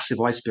that massive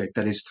iceberg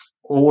that is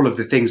all of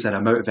the things that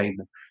are motivating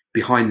them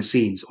behind the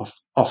scenes,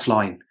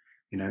 offline,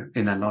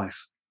 in their life.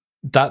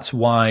 That's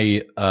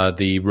why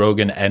the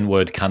Rogan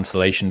N-word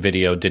cancellation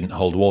video didn't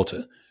hold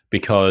water,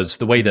 because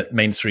the way that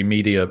mainstream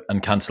media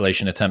and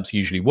cancellation attempts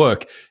usually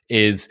work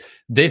is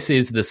this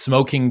is the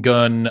smoking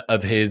gun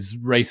of his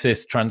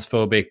racist,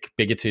 transphobic,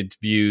 bigoted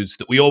views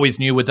that we always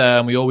knew were there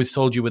and we always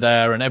told you were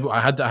there. And I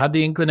had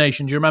the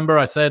inclination. Do you remember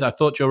I said I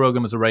thought Joe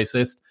Rogan was a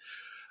racist?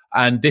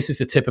 And this is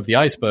the tip of the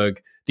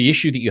iceberg. The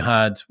issue that you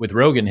had with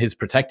Rogan, his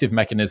protective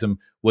mechanism,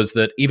 was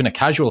that even a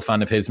casual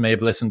fan of his may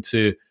have listened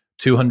to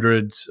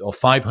 200 or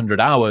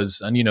 500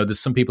 hours. And, there's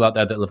some people out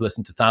there that have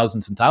listened to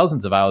thousands and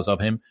thousands of hours of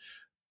him.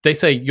 They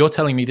say, you're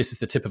telling me this is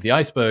the tip of the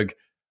iceberg.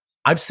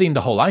 I've seen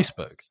the whole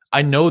iceberg.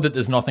 I know that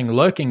there's nothing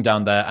lurking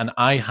down there, and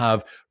I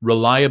have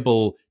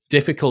reliable,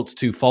 difficult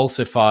to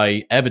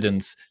falsify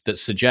evidence that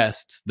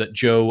suggests that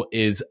Joe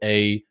is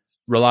a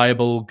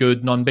reliable,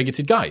 good,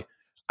 non-bigoted guy.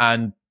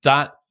 And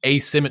that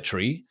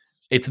asymmetry,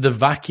 it's the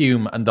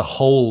vacuum and the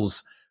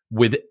holes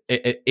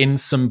in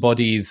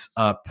somebody's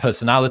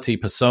personality,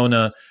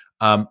 persona,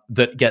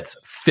 that gets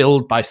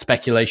filled by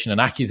speculation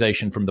and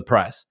accusation from the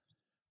press.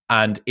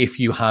 And if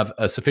you have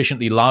a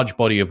sufficiently large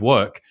body of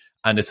work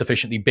and a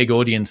sufficiently big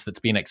audience that's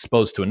been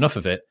exposed to enough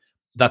of it,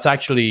 that's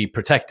actually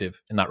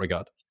protective in that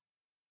regard.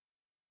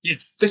 Yeah.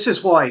 This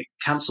is why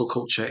cancel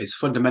culture is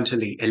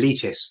fundamentally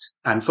elitist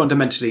and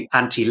fundamentally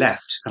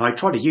anti-left. And I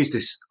tried to use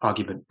this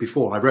argument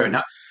before. I wrote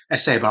an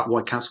essay about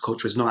why cancel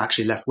culture is not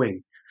actually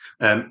left-wing.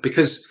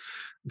 Because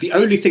the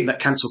only thing that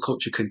cancel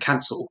culture can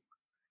cancel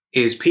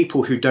is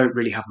people who don't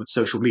really have much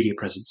social media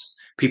presence,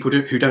 people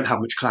who don't have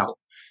much clout,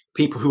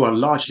 people who are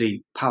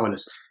largely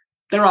powerless.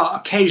 There are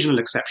occasional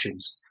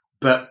exceptions,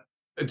 but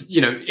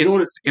in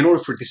order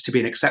for this to be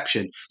an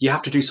exception, you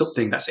have to do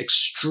something that's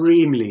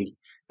extremely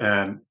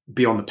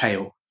beyond the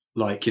pale,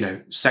 like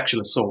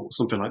sexual assault,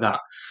 something like that.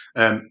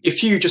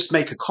 If you just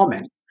make a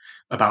comment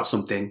about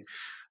something,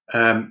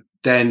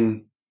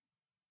 then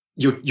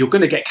you're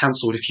going to get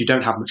cancelled if you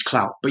don't have much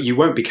clout, but you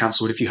won't be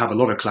cancelled if you have a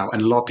lot of clout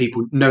and a lot of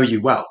people know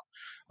you well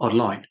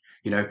online.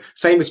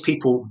 Famous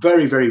people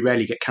very, very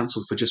rarely get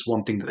cancelled for just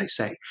one thing that they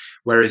say.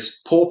 Whereas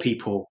poor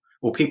people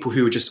or people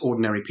who are just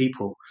ordinary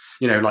people,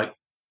 like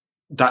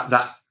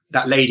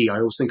that lady, I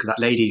always think of that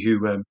lady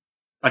who,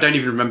 I don't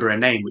even remember her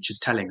name, which is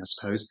telling, I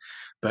suppose.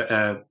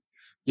 But,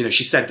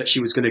 she said that she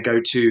was going to go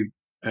to,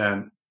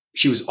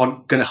 she was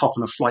going to hop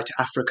on a flight to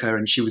Africa,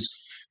 and she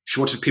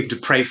wanted people to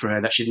pray for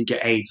her that she didn't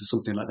get AIDS or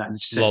something like that. And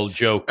she said, "Lol,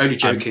 joke. Only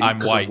joking. I'm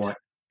white." I'm white.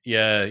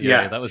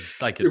 Yeah. That was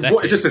like a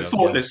decade just a ago.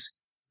 thoughtless.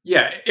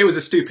 Yeah, it was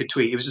a stupid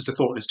tweet. It was just a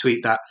thoughtless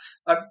tweet that,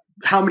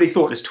 how many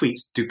thoughtless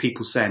tweets do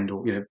people send,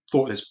 or,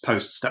 thoughtless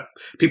posts that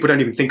people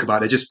don't even think about?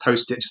 They just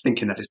post it just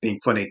thinking that it's being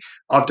funny.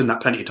 I've done that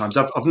plenty of times.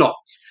 I've not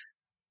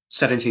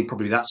said anything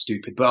probably that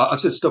stupid, but I've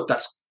said stuff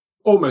that's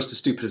almost as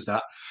stupid as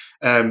that.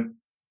 And,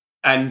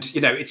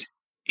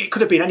 it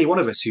could have been any one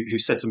of us who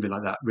said something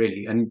like that,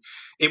 really. And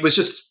it was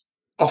just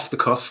off the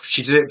cuff.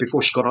 She did it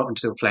before she got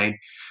onto the plane.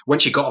 When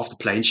she got off the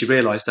plane, she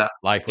realized that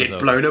it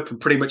blown up and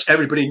pretty much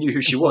everybody knew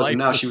who she was. And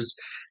now she was,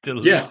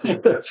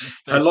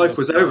 her life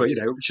was over,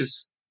 which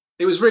is,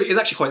 it was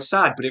actually quite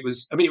sad, but it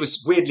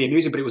was weirdly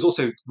amusing, but it was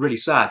also really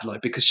sad,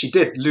 like, because she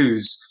did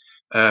lose,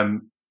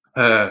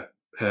 her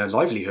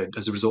livelihood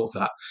as a result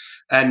of that.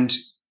 And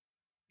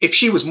if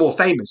she was more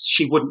famous,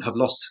 she wouldn't have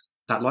lost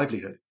that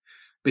livelihood.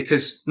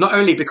 Because not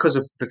only because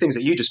of the things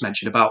that you just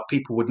mentioned about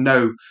people would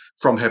know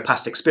from her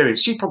past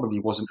experience, she probably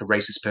wasn't a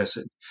racist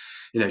person.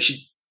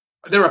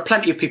 There are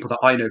plenty of people that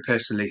I know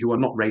personally who are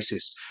not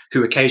racist,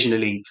 who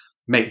occasionally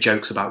make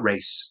jokes about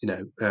race.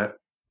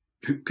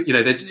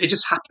 It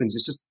just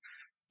happens.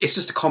 It's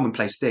just a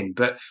commonplace thing.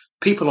 But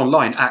people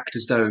online act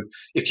as though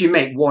if you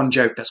make one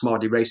joke that's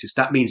mildly racist,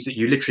 that means that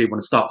you literally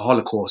want to start a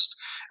Holocaust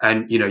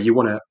and you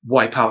want to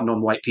wipe out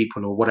non-white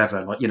people or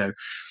whatever. Like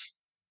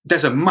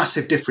there's a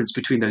massive difference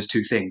between those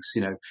two things.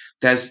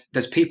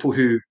 There's people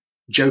who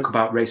joke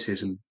about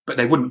racism, but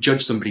they wouldn't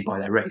judge somebody by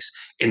their race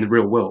in the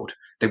real world.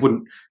 They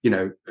wouldn't,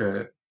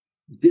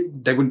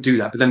 they wouldn't do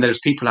that. But then there's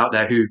people out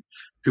there who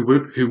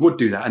would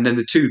do that, and then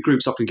the two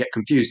groups often get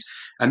confused,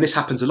 and this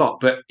happens a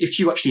lot. But if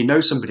you actually know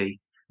somebody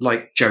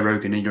like Joe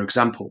Rogan in your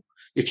example,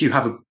 if you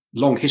have a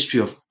long history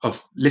of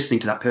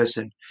listening to that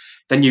person,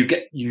 then you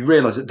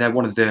realize that they're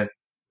one of the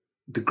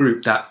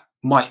group that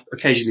might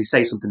occasionally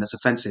say something that's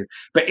offensive,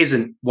 but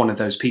isn't one of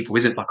those people,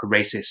 isn't like a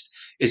racist,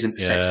 isn't a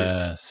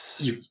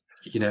sexist.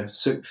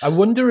 So I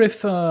wonder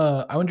if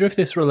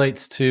this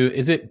relates to,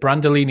 is it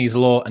Brandolini's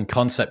law and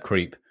concept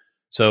creep?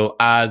 So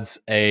as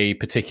a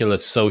particular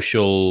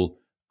social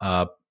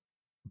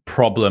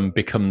problem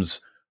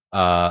becomes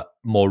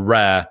more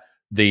rare,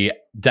 the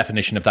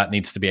definition of that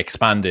needs to be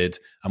expanded.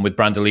 And with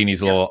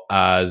Brandolini's law,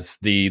 as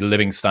the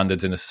living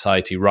standards in a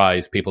society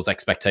rise, people's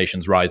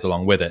expectations rise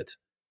along with it.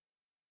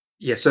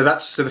 Yeah, so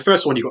the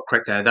first one you got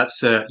correct there.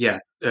 That's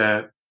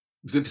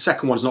the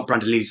second one's not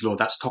Brandolini's law.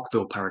 That's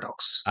Tocqueville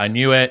paradox. I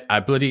knew it.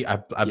 I bloody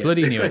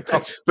knew it.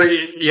 But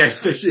yeah,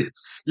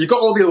 you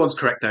got all the other ones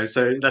correct though,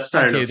 so that's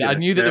fair Thank enough. you. I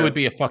knew that there would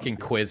be a fucking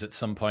quiz at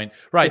some point.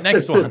 Right,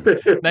 next one.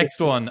 Next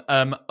one.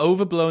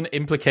 Overblown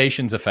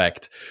implications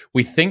effect.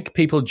 We think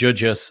people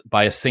judge us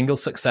by a single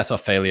success or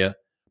failure,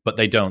 but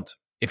they don't.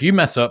 If you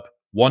mess up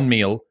one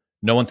meal,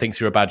 no one thinks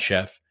you're a bad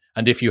chef.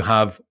 And if you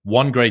have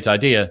one great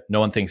idea, no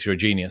one thinks you're a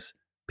genius.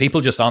 People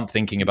just aren't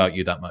thinking about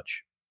you that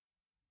much.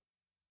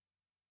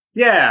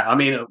 Yeah, I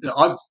mean,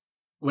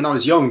 when I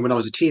was young, when I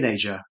was a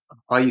teenager,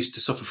 I used to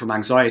suffer from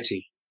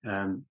anxiety.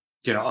 I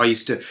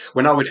used to,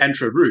 when I would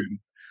enter a room,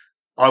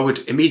 I would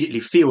immediately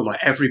feel like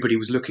everybody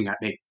was looking at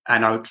me,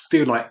 and I would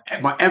feel like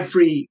my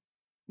every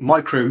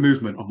micro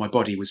movement of my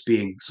body was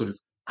being sort of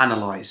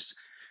analyzed.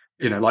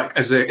 Like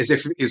as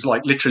if it was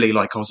like literally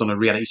like I was on a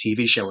reality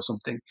TV show or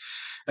something.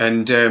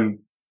 And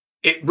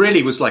it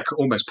really was like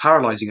almost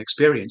paralyzing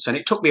experience. And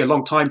it took me a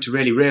long time to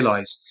really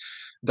realize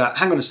that,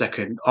 hang on a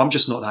second, I'm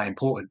just not that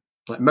important.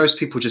 Like most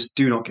people just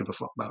do not give a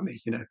fuck about me.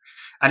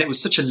 And it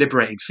was such a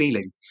liberating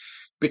feeling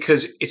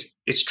because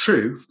it's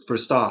true for a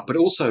start, but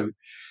also,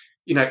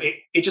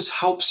 it just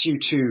helps you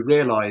to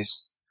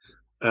realize,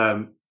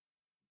 um,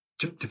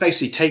 to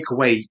basically take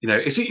away,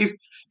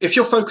 if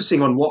you're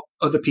focusing on what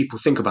other people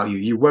think about you,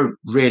 you won't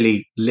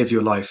really live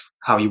your life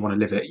how you want to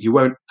live it. You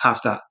won't have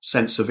that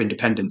sense of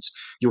independence.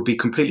 You'll be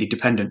completely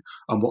dependent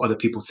on what other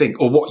people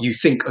think or what you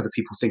think other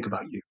people think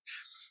about you.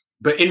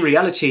 But in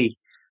reality,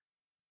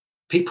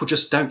 people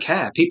just don't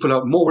care. People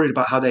are more worried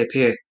about how they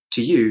appear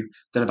to you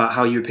than about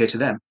how you appear to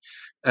them.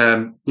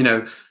 Um, you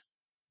know,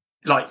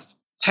 like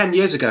 10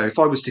 years ago, if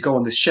I was to go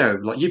on this show,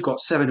 like you've got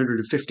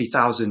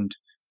 750,000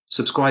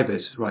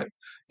 subscribers, right?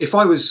 If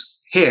I was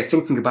here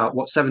thinking about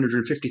what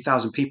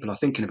 750,000 people are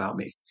thinking about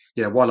me,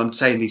 while I'm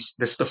saying this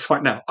stuff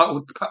right now,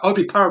 I'd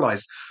be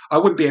paralyzed. I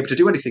wouldn't be able to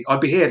do anything.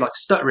 I'd be here like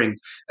stuttering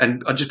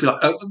and I'd just be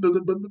like, I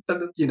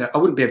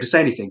wouldn't be able to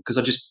say anything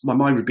because my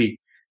mind would be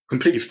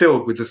completely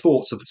filled with the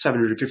thoughts of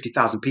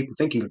 750,000 people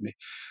thinking of me.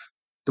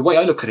 The way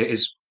I look at it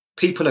is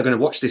people are going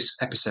to watch this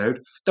episode.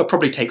 They'll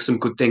probably take some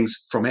good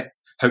things from it,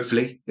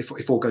 hopefully,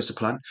 if all goes to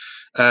plan.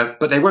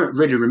 But they won't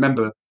really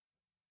remember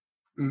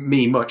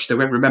me much. They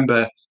won't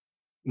remember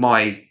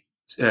my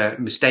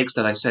mistakes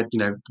that I said,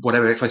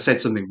 whatever. If I said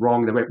something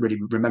wrong, they won't really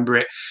remember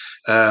it.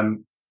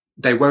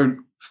 They won't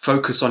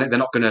focus on it. They're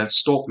not going to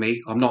stalk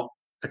me. I'm not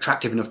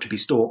attractive enough to be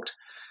stalked.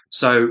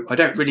 So I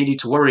don't really need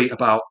to worry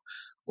about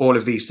all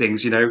of these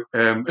things,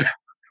 I'm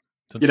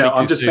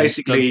just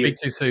basically... Don't speak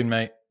too soon,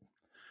 mate.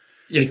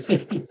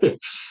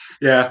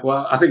 Yeah,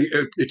 well, I think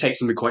it takes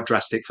something quite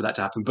drastic for that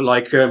to happen. But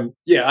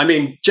I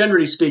mean,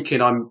 generally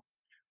speaking, I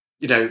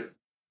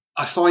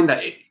find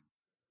that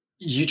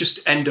you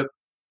just end up.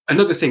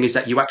 Another thing is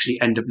that you actually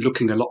end up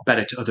looking a lot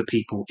better to other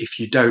people if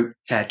you don't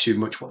care too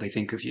much what they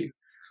think of you.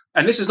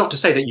 And this is not to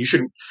say that you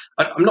shouldn't.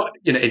 I'm not,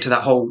 into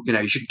that whole,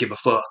 you shouldn't give a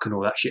fuck and all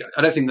that shit.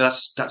 I don't think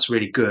that's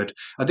really good.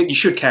 I think you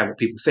should care what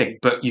people think,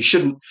 but you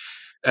shouldn't.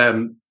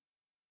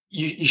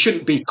 You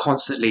shouldn't be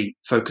constantly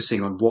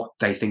focusing on what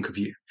they think of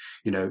you.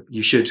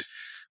 You should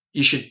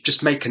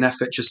just make an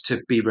effort just to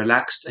be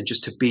relaxed and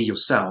just to be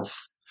yourself.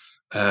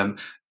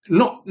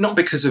 Not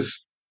because of,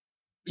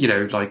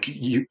 like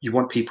you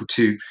want people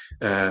to,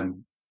 I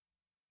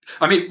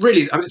mean,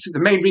 really, the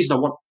main reason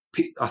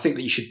I think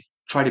that you should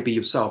try to be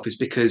yourself is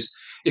because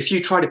if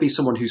you try to be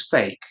someone who's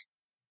fake,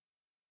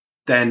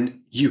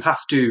 then you have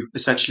to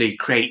essentially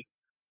create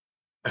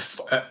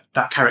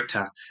that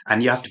character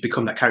and you have to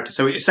become that character.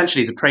 So it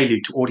essentially is a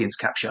prelude to audience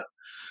capture.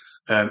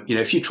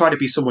 If you try to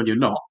be someone you're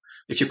not,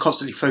 if you're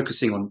constantly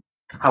focusing on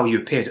how you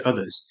appear to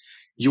others,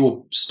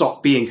 you'll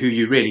stop being who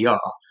you really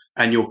are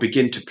and you'll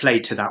begin to play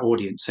to that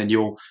audience and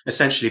you'll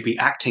essentially be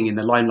acting in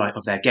the limelight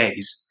of their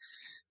gaze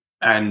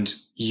and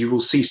you will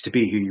cease to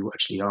be who you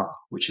actually are,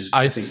 which is,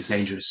 I think, is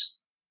dangerous.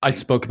 I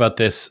spoke about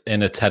this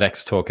in a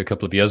TEDx talk a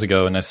couple of years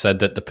ago, and I said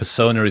that the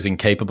persona is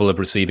incapable of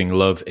receiving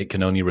love. It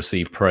can only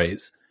receive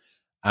praise.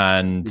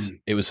 And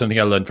it was something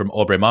I learned from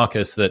Aubrey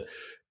Marcus, that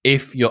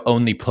if you're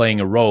only playing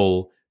a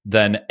role,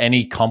 then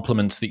any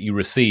compliments that you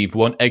receive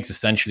won't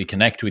existentially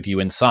connect with you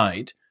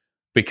inside,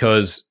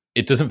 because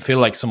it doesn't feel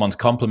like someone's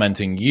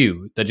complimenting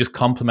you. They're just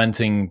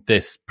complimenting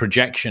this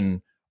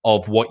projection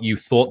of what you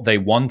thought they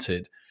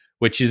wanted,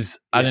 which is,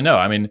 I don't know.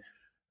 I mean,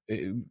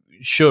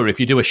 sure, if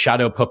you do a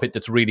shadow puppet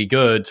that's really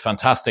good,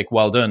 fantastic,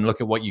 well done,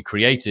 look at what you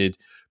created.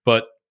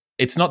 But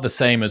it's not the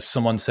same as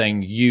someone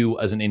saying you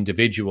as an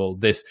individual,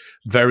 this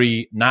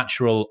very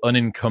natural,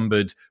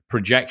 unencumbered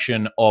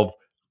projection of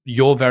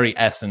your very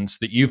essence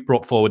that you've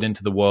brought forward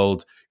into the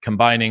world,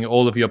 combining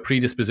all of your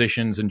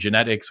predispositions and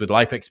genetics with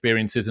life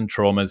experiences and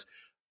traumas,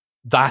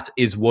 that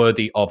is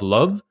worthy of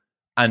love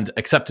and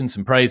acceptance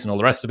and praise and all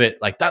the rest of it.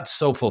 Like, that's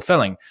so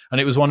fulfilling.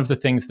 And it was one of the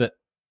things that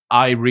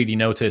I really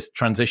noticed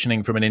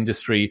transitioning from an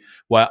industry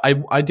where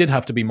I did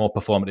have to be more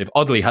performative,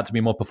 oddly had to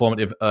be more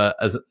performative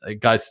as a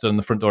guy stood on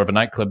the front door of a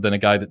nightclub than a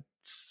guy that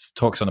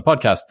talks on a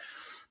podcast.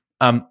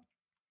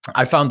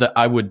 I found that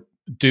I would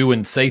do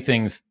and say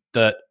things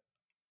that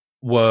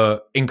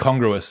were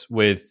incongruous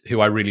with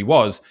who I really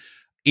was,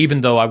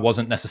 even though I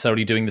wasn't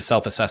necessarily doing the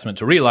self-assessment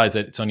to realize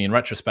it. It's only in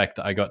retrospect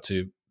that I got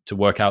to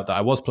work out that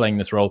I was playing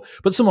this role.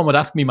 But someone would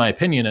ask me my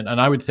opinion, and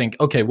I would think,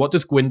 okay, what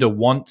does Gurwinder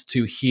want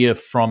to hear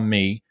from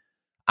me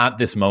at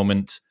this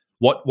moment?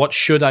 What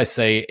should I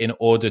say in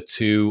order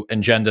to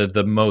engender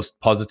the most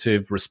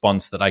positive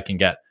response that I can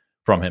get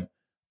from him?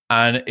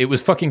 And it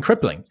was fucking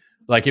crippling.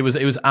 Like, it was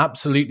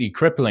absolutely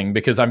crippling,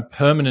 because I'm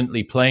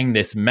permanently playing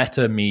this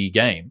meta me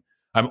game.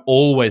 I'm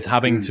always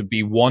having to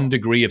be 1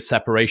 degree of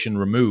separation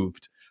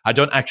removed. I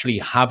don't actually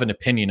have an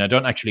opinion. I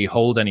don't actually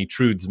hold any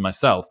truths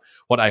myself.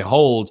 What I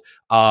hold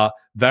are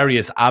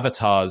various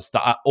avatars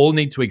that all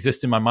need to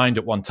exist in my mind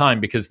at one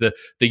time, because the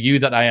you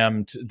that I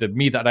am, the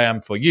me that I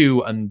am for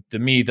you, and the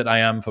me that I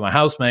am for my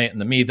housemate, and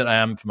the me that I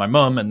am for my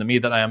mum, and the me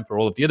that I am for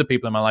all of the other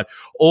people in my life,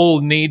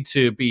 all need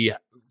to be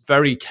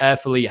very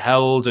carefully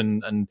held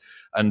and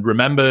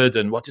remembered.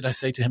 And what did I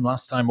say to him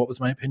last time? What was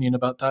my opinion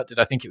about that? Did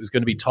I think it was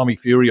going to be Tommy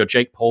Fury or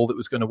Jake Paul that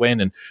was going to win?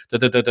 And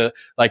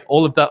like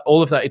all of that.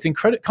 It's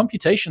incredible.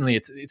 Computationally,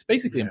 it's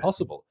basically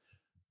impossible.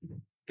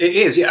 It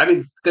is. Yeah. I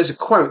mean, there's a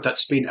quote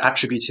that's been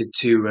attributed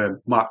to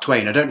Mark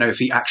Twain. I don't know if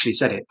he actually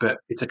said it, but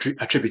it's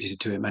attributed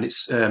to him. And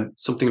it's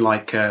something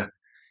like,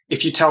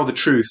 if you tell the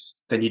truth,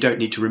 then you don't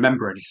need to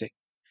remember anything.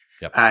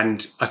 Yep.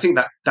 And I think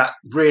that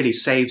really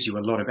saves you a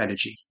lot of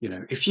energy. You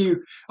know, if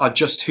you are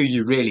just who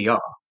you really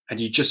are, and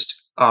you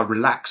just are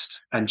relaxed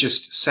and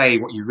just say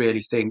what you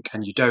really think,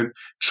 and you don't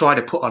try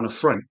to put on a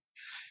front,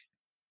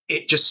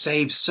 it just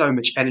saves so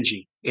much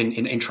energy in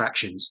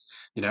interactions.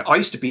 You know, I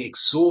used to be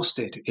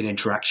exhausted in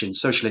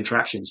interactions, social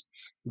interactions,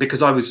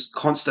 because I was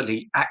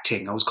constantly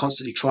acting. I was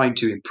constantly trying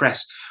to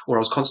impress, or I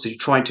was constantly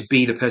trying to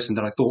be the person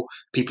that I thought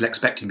people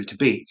expected me to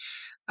be.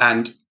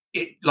 And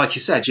it, like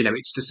you said, you know,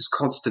 it's just this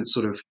constant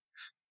sort of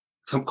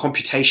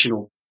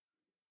computational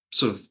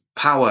sort of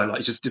power,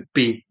 like just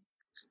being,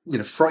 you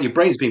know, your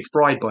brain is being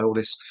fried by all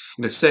this,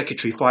 you know,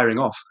 circuitry firing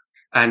off.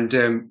 And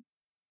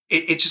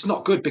it's just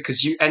not good,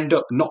 because you end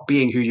up not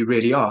being who you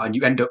really are, and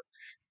you end up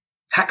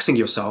taxing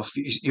yourself.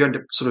 You end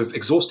up sort of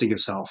exhausting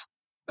yourself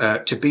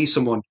to be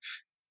someone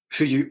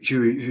who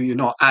you're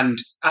not. And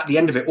at the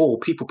end of it all,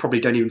 people probably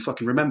don't even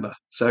fucking remember.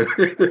 So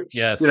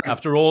yes, you know,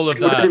 after all of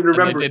that, and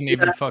they didn't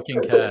even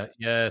fucking care.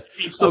 Yes,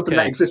 it's something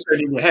that exists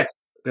only in your head.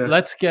 Yeah.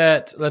 Let's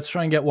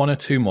try and get 1 or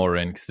 2 more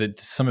in,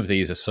 because some of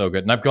these are so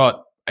good, and I've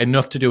got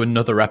enough to do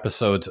another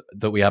episode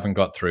that we haven't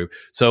got through.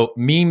 So,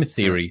 meme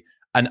theory.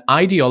 An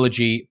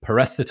ideology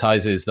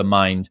paresthetizes the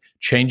mind,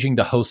 changing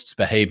the host's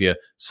behavior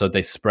so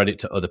they spread it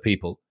to other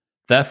people.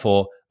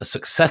 Therefore, a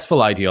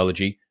successful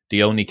ideology,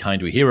 the only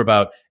kind we hear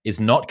about, is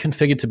not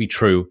configured to be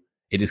true.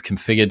 It is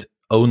configured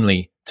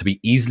only to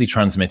be easily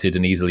transmitted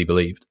and easily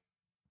believed.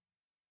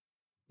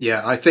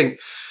 Yeah, I think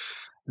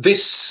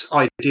this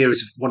idea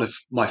is one of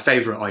my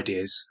favorite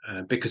ideas,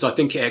 because I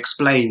think it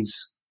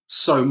explains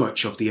so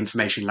much of the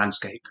information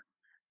landscape.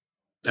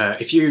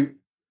 If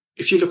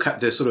you look at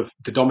the sort of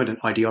the dominant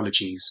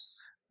ideologies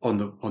on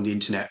the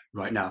internet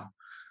right now,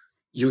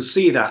 you'll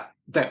see that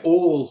they're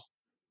all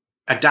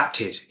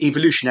adapted,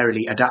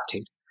 evolutionarily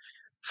adapted,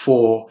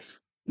 for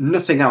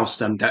nothing else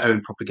than their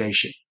own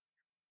propagation.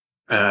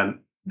 And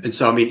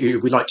so, I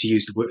mean, we like to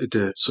use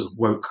the sort of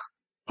woke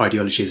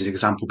ideology as an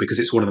example, because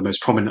it's one of the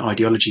most prominent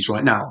ideologies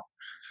right now.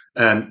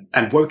 And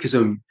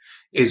wokeism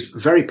is a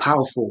very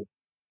powerful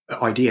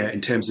idea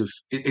in terms of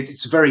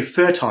it's a very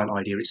fertile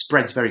idea. It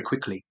spreads very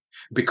quickly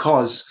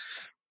because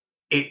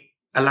it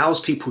allows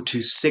people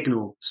to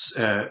signal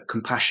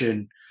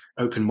compassion,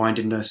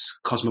 open-mindedness,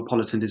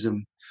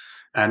 cosmopolitanism,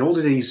 and all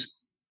of these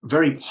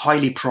very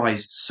highly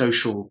prized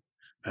social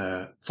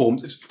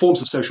forms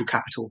of social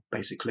capital,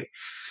 basically.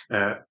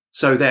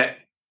 So that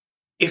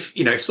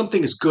if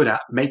something is good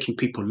at making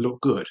people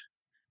look good,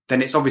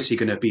 then it's obviously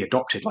going to be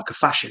adopted like a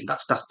fashion.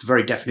 That's the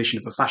very definition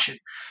of a fashion.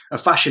 A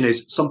fashion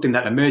is something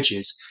that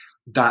emerges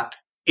that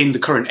in the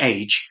current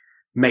age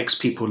makes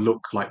people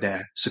look like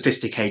they're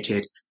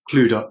sophisticated,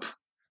 clued up,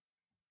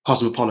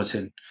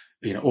 cosmopolitan,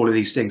 all of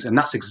these things. And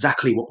that's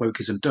exactly what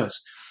wokeism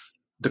does.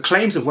 The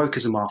claims of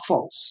wokeism are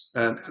false.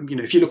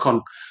 If you look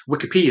on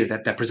Wikipedia,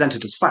 they're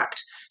presented as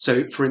fact.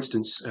 So, for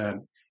instance,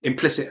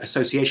 implicit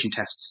association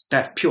tests,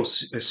 they're pure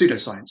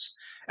pseudoscience.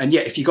 And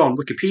yet, if you go on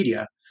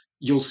Wikipedia,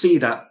 you'll see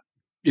that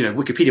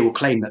Wikipedia will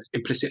claim that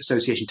implicit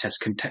association tests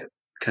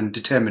can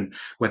determine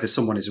whether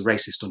someone is a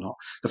racist or not.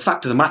 The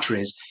fact of the matter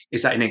is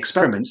that in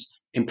experiments,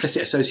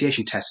 implicit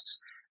association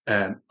tests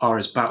are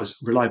about as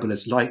reliable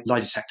as lie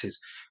detectors.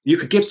 You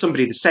could give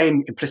somebody the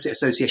same implicit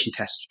association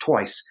test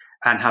twice,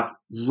 and have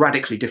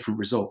radically different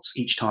results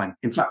each time.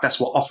 In fact, that's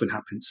what often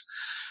happens.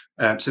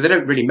 So they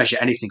don't really measure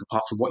anything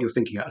apart from what you're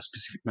thinking at a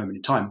specific moment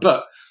in time.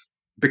 But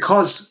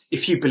because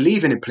if you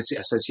believe in implicit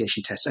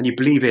association tests and you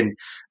believe in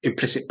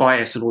implicit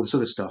bias and all this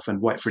other stuff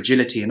and white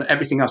fragility and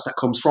everything else that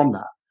comes from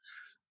that,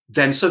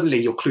 then suddenly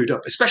you're clued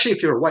up, especially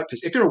if you're a white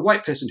person. If you're a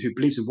white person who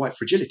believes in white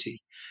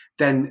fragility,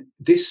 then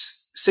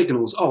this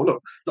signals, oh,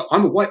 look,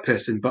 I'm a white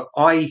person, but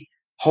I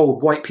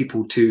hold white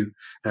people to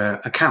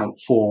account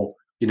for,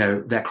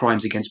 their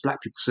crimes against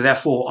black people. So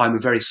therefore, I'm a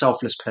very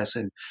selfless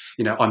person.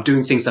 I'm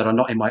doing things that are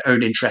not in my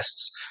own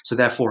interests. So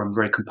therefore, I'm a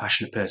very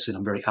compassionate person.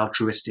 I'm very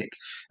altruistic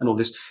and all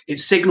this. It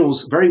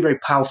signals very, very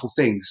powerful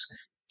things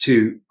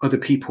to other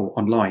people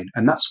online.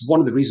 And that's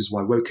one of the reasons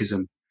why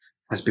wokeism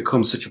has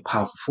become such a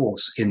powerful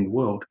force in the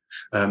world.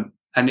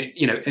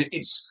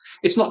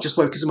 It's not just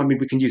wokeism. I mean,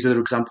 we can use other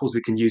examples.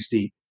 We can use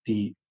the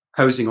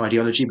opposing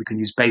ideology. We can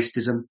use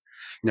baseism,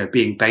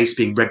 being base,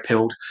 being red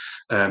pilled.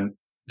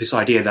 This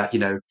idea that,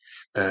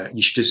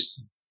 you should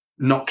just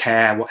not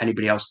care what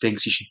anybody else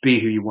thinks. You should be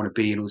who you want to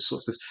be and all this sort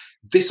of stuff.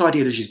 This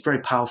ideology is very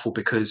powerful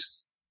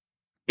because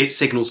it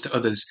signals to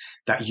others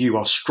that you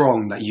are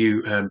strong, that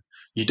you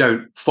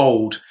don't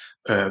fold,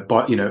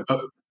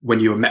 when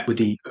you are met with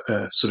the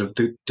sort of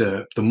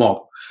the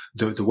mob,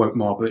 the woke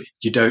mob, but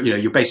you don't,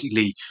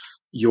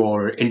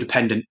 you're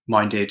independent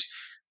minded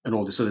and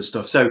all this other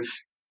stuff. So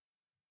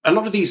a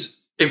lot of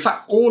these, in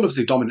fact, all of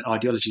the dominant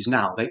ideologies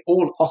now, they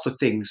all offer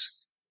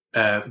things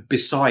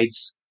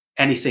besides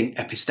anything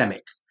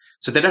epistemic.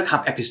 So they don't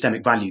have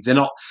epistemic value. They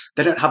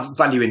don't have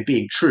value in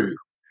being true.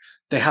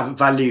 They have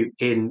value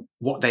in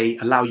what they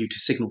allow you to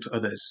signal to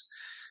others.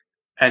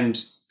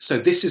 And so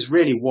this is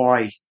really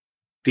why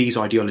these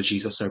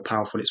ideologies are so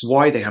powerful. It's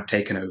why they have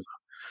taken over.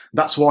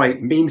 That's why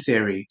meme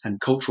theory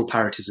and cultural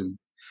parasitism.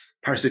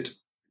 By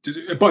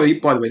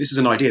the way, this is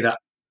an idea that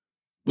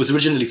was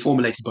originally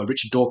formulated by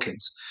Richard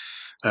Dawkins.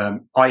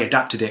 I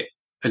adapted it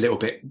a little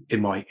bit in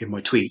my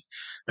tweet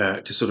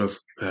to sort of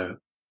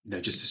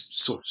just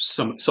to sort of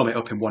sum it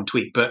up in one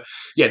tweet. But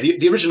yeah,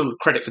 the original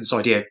credit for this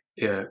idea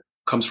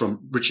comes from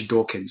Richard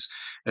Dawkins.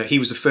 He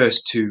was the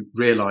first to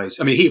realize.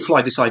 I mean, he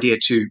applied this idea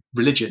to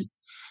religion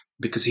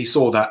because he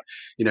saw that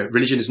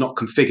religion is not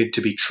configured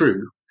to be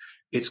true;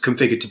 it's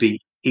configured to be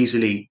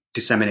easily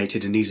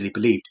disseminated and easily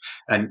believed.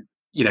 And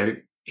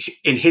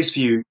in his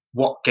view,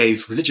 what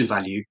gave religion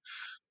value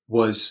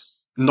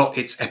was not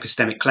its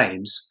epistemic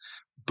claims,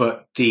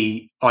 but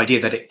the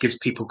idea that it gives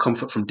people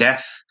comfort from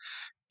death.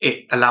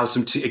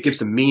 It gives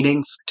them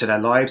meaning to their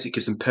lives. It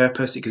gives them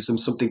purpose. It gives them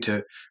something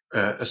to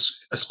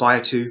aspire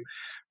to.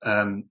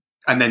 And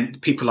then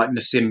people like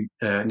Nassim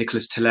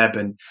Nicholas Taleb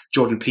and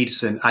Jordan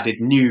Peterson added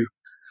new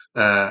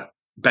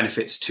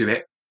benefits to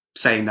it,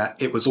 saying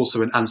that it was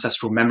also an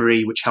ancestral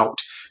memory which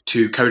helped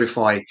to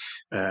codify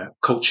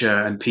culture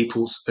and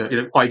people's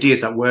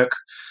ideas that work,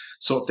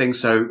 sort of thing.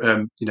 So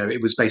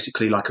it was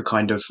basically like a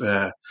kind of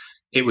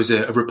it was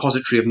a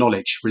repository of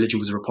knowledge. Religion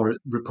was a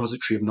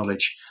repository of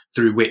knowledge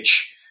through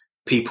which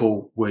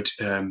people would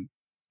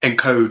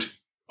encode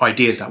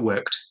ideas that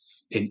worked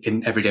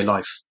in everyday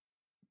life.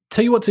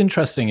 Tell you what's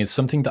interesting is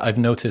something that I've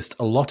noticed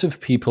a lot of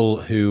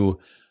people who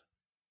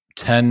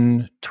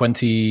 10,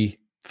 20,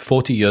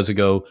 40 years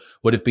ago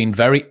would have been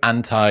very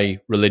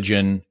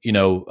anti-religion,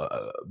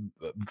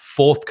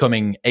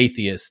 forthcoming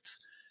atheists,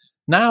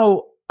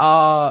 now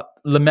are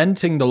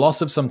lamenting the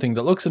loss of something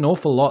that looks an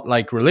awful lot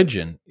like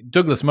religion.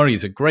 Douglas Murray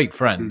is a great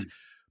friend,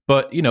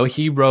 but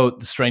he wrote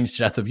The Strange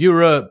Death of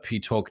Europe. He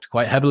talked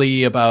quite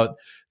heavily about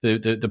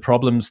the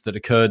problems that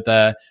occurred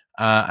there,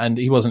 and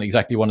he wasn't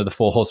exactly one of the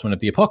four horsemen of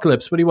the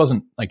apocalypse, but he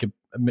wasn't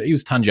he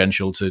was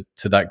tangential to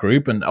that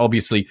group, and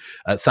obviously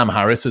Sam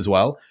Harris as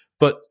well.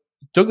 But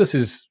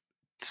Douglas's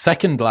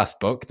second last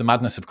book, The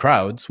Madness of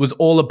Crowds, was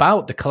all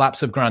about the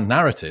collapse of grand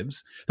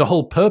narratives. The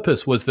whole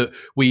purpose was that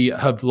we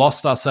have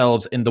lost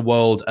ourselves in the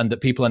world and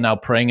that people are now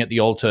praying at the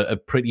altar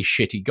of pretty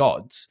shitty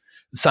gods.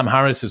 Sam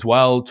Harris as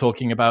well,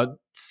 talking about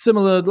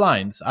similar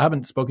lines. I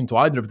haven't spoken to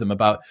either of them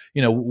about,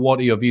 what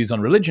are your views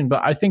on religion,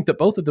 but I think that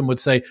both of them would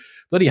say,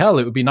 bloody hell,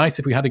 it would be nice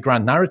if we had a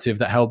grand narrative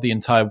that held the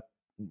entire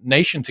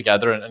nation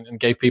together and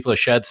gave people a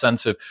shared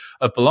sense of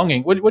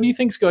belonging. What do you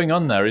think's going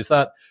on there? Is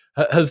that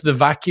has the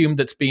vacuum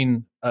that's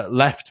been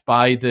left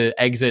by the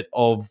exit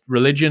of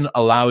religion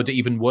allowed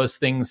even worse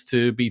things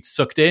to be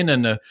sucked in?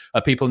 And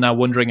are people now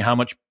wondering how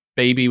much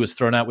baby was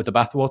thrown out with the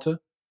bathwater?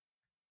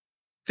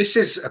 This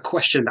is a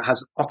question that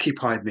has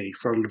occupied me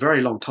for a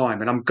very long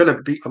time, and I'm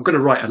going to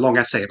write a long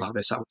essay about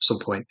this at some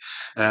point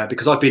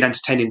because I've been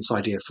entertaining this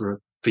idea for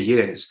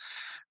years,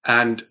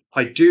 and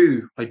I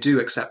do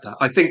accept that.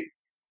 I think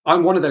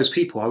I'm one of those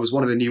people. I was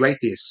one of the new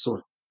atheists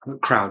sort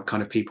of crowd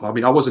kind of people. I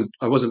mean, I wasn't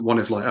one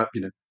of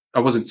I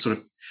wasn't sort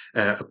of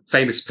a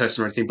famous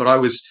person or anything, but I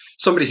was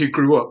somebody who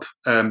grew up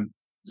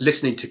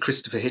listening to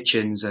Christopher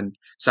Hitchens and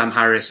Sam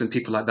Harris and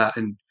people like that.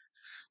 And,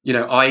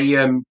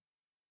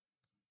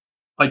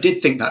 I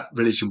did think that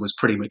religion was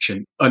pretty much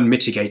an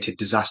unmitigated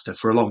disaster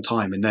for a long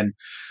time. And then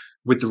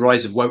with the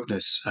rise of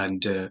wokeness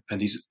and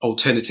these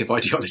alternative Oh,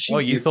 ideologies,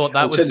 you the thought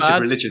that was alternative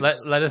bad?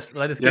 religions. Let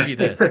us give Yeah. you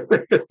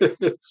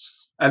this.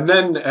 And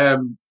then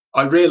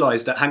I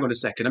realized that, hang on a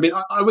second. I mean,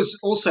 I was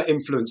also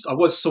influenced, I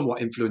was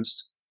somewhat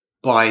influenced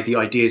by the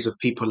ideas of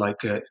people like,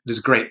 there's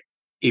a great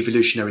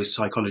evolutionary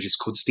psychologist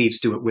called Steve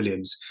Stewart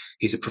Williams.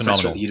 He's a professor at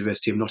the Phenomenal.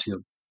 University of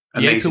Nottingham. The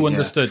Ape Who Amazing, yeah.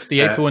 Understood. The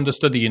Ape Who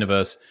Understood the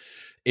Universe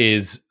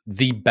is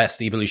the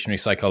best evolutionary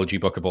psychology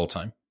book of all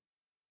time.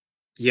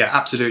 Yeah,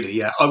 absolutely.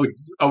 Yeah,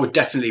 I would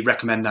definitely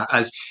recommend that,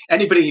 as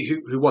anybody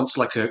who wants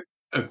like a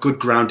good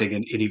grounding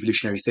in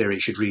evolutionary theory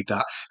should read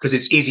that, because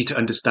it's easy to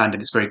understand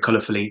and it's very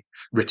colourfully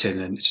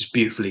written and it's just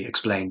beautifully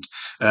explained.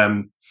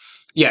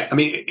 Yeah, I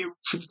mean,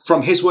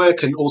 from his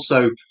work and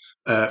also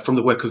from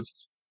the work of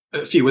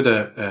a few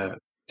other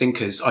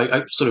thinkers,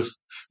 I sort of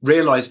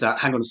realized that,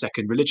 hang on a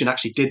second, religion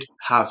actually did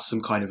have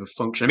some kind of a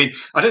function. I mean,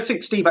 I don't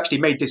think Steve actually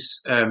made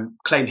this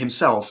claim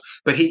himself,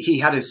 but he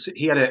had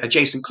an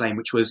adjacent claim,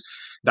 which was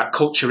that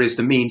culture is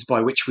the means by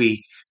which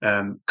we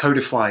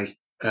codify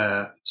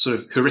sort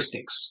of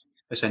heuristics,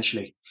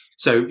 essentially.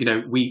 So,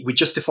 we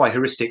justify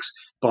heuristics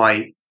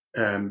by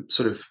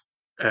sort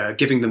of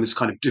giving them this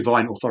kind of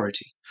divine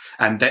authority,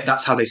 and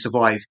that's how they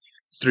survive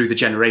through the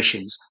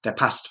generations. They're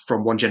passed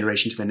from one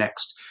generation to the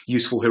next.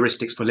 Useful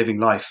heuristics for living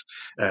life,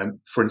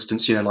 for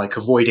instance, like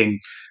avoiding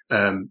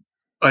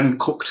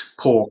uncooked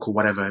pork or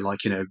whatever, like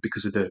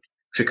because of the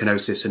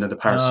trichinosis and other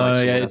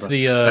parasites or Yeah, it's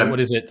whatever. the what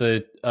is it?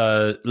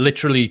 The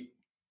literally,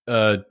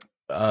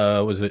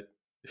 what is it?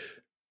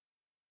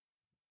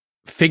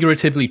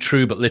 Figuratively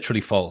true, but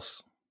literally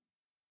false.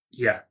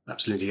 Yeah,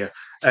 absolutely. Yeah,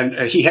 and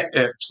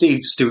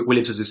Steve Stewart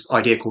Williams has this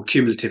idea called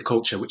cumulative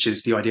culture, which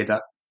is the idea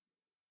that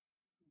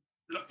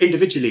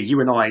individually, you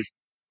and I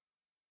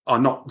are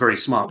not very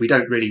smart. We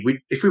don't really.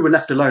 If we were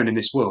left alone in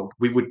this world,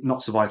 we would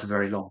not survive for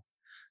very long.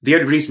 The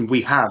only reason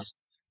we have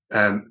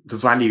the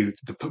value,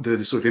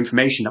 the sort of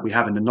information that we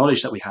have, and the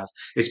knowledge that we have,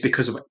 is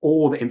because of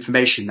all the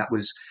information that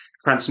was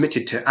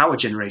transmitted to our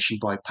generation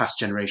by past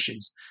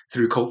generations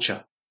through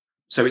culture.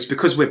 So it's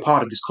because we're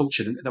part of this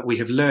culture that we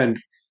have learned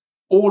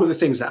all of the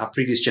things that our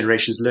previous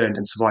generations learned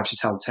and survived to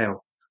tell the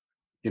tale.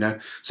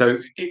 So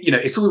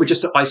if we were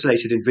just an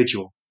isolated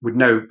individual with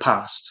no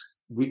past,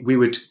 we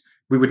would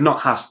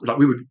not have, like,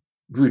 we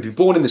would be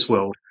born in this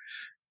world.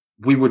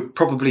 We would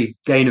probably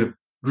gain a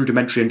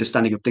rudimentary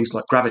understanding of things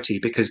like gravity,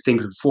 because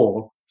things would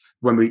fall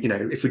when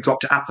if we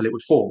dropped an apple, it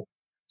would fall.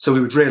 So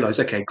we would realize,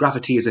 okay,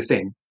 gravity is a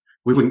thing.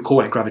 We wouldn't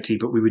call it gravity,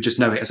 but we would just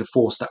know it as a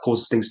force that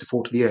causes things to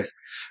fall to the earth.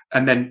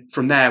 And then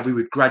from there, we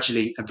would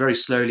gradually and very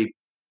slowly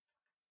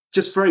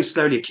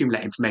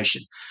accumulate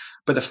information.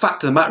 But the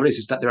fact of the matter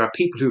is that there are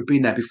people who have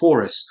been there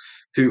before us,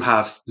 who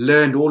have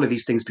learned all of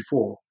these things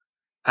before,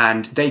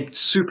 and they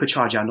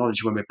supercharge our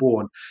knowledge when we're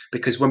born,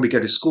 because when we go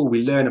to school,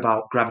 we learn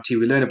about gravity,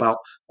 we learn about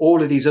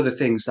all of these other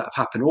things that have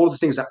happened, all of the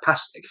things that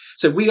passed.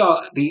 So we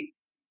are the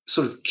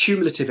sort of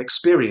cumulative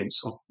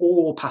experience of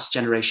all past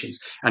generations,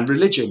 and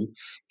religion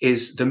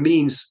is the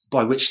means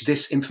by which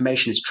this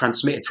information is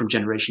transmitted from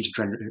generation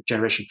to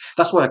generation.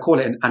 That's why I call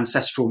it an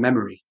ancestral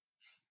memory,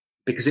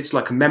 because it's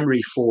like a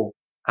memory for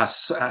our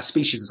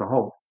species as a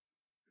whole.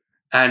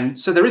 And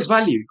so there is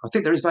value. I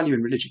think there is value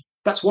in religion.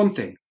 That's one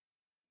thing.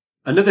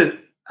 Another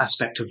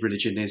aspect of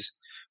religion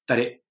is that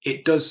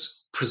it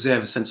does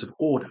preserve a sense of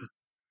order,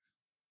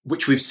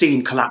 which we've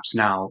seen collapse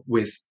now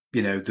with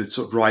the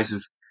sort of rise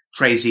of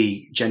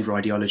crazy gender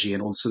ideology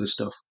and all this other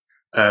stuff.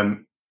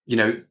 Um, you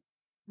know,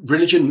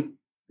 Religion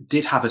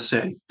did have a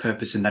certain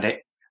purpose in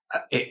that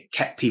it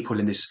kept people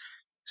in this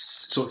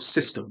sort of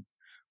system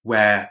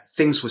where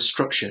things were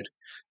structured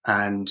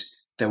and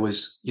there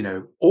was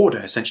order.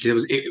 Essentially,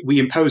 we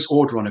impose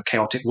order on a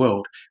chaotic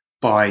world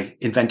by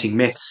inventing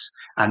myths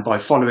and by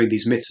following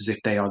these myths as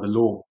if they are the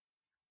law.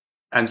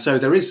 And so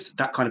there is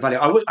that kind of value.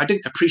 I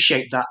didn't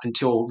appreciate that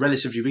until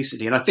relatively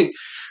recently. And I think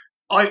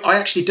I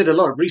actually did a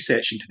lot of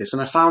research into this,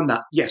 and I found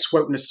that, yes,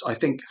 wokeness, I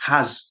think,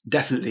 has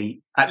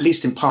definitely, at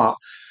least in part,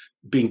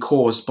 been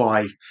caused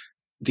by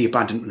the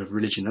abandonment of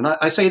religion. And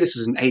I say this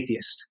as an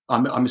atheist.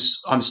 I'm a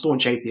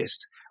staunch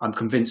atheist. I'm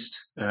convinced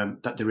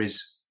that there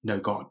is no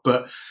God,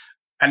 but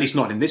at least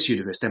not in this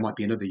universe. There might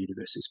be in other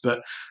universes.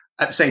 But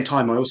at the same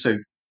time,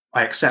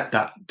 I accept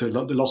that the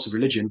loss of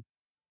religion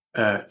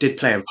did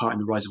play a part in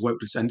the rise of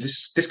wokeness, and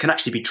this can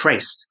actually be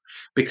traced,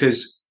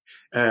 because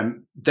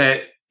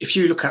if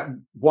you look at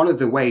one of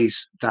the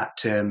ways that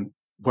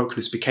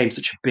wokeness became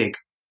such a big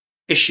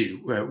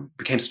issue,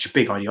 became such a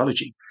big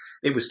ideology,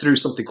 it was through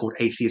something called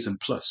Atheism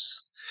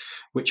Plus,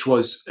 which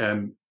was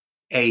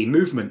a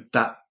movement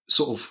that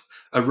sort of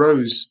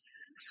arose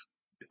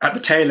at the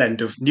tail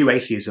end of New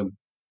Atheism,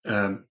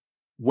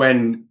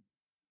 when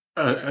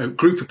a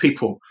group of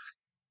people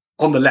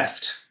on the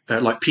left,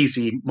 like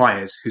P.Z.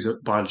 Myers, who's a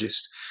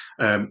biologist,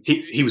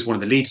 he was one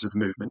of the leaders of the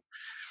movement.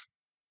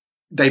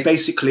 They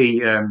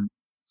basically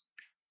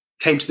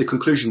came to the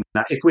conclusion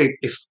that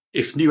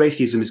if New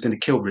Atheism is going to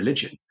kill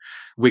religion,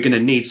 we're going to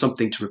need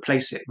something to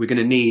replace it. We're going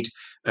to need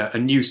a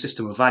new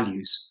system of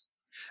values.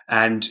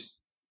 And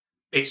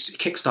it's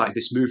kickstarted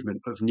this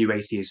movement of new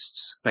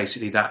atheists,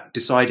 basically, that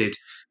decided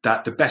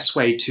that the best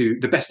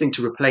thing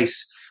to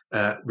replace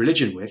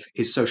religion with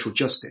is social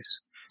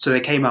justice. So they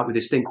came out with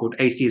this thing called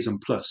Atheism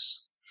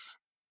Plus,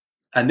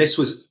 and this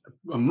was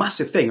a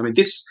massive thing. I mean,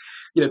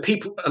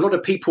 a lot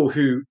of people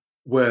who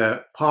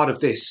were part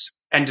of this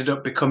ended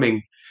up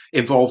becoming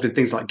involved in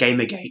things like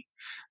Gamergate,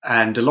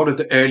 and a lot of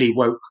the early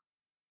woke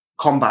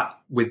combat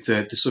with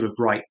the sort of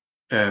right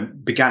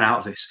began out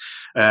of this.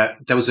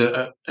 There was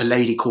a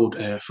lady called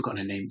I've forgotten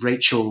her name,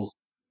 Rachel.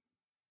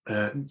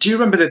 Do you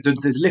remember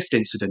the lift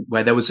incident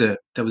where there was a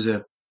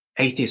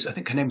atheist? I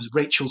think her name was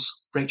Rachel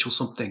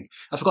something.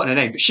 I've forgotten her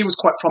name, but she was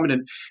quite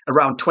prominent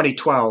around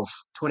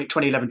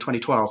 2011,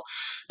 2012.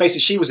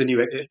 Basically, she was a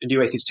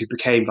new atheist who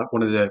became like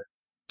one of the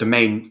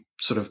main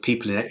sort of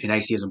people in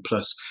Atheism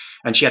Plus,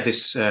 and she had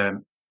this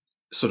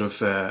sort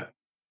of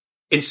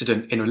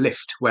incident in a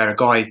lift where a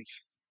guy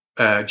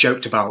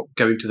joked about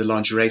going to the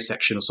lingerie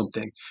section or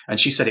something, and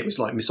she said it was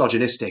like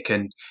misogynistic,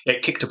 and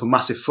it kicked up a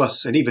massive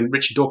fuss, and even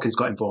Richard Dawkins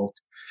got involved.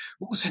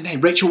 What was her name?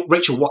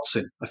 Rachel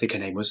Watson, I think her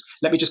name was.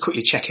 Let me just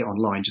quickly check it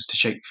online just to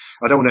check.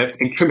 I don't want to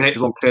incriminate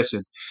the wrong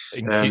person.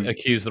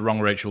 Accuse the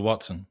wrong Rachel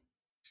Watson.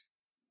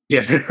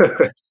 Yeah,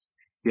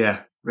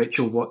 yeah,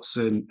 Rachel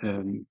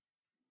Watson.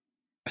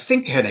 I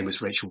think her name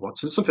was Rachel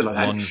Watson, something like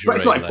that. Lingerie, but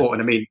it's not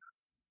important. I mean,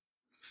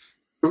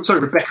 sorry,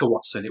 Rebecca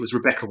Watson. It was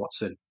Rebecca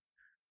Watson.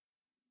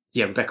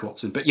 Yeah, Rebecca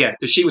Watson. But yeah,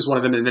 she was one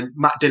of them. And then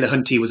Matt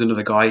Dillahunty was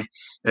another guy.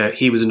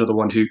 He was another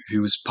one who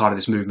was part of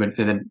this movement.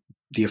 And then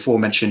the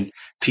aforementioned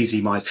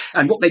PZ Mize.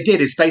 And what they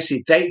did is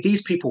basically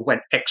these people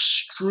went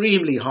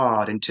extremely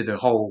hard into the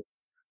whole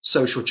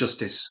social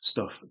justice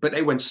stuff. But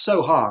they went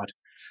so hard.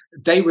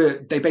 They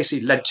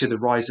basically led to the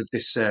rise of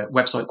this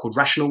website called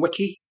Rational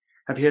Wiki.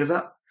 Have you heard of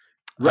that?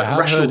 I have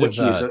Rational heard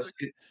Wiki of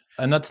that.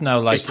 And that's now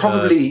like it's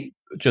probably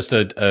just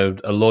a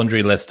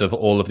laundry list of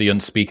all of the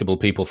unspeakable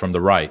people from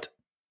the right.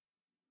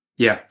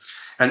 Yeah.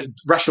 And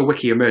Rational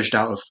Wiki emerged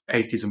out of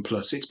Atheism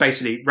Plus. It's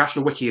basically,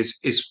 Rational Wiki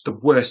is the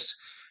worst.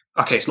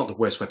 Okay, it's not the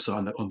worst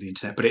website on the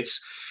internet, but it's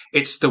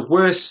the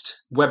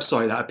worst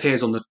website that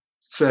appears on the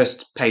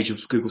first page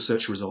of Google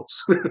search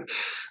results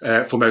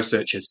for most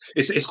searches.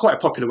 It's quite a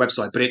popular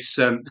website, but it's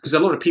because a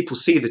lot of people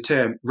see the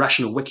term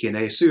Rational Wiki and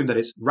they assume that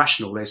it's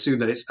rational. They assume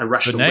that it's a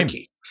rational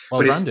wiki. Well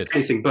but branded. It's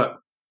anything but.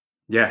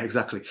 Yeah,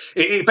 exactly.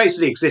 It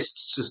basically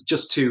exists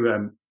just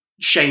to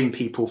shame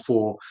people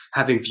for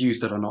having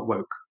views that are not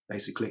woke,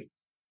 basically.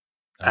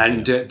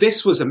 And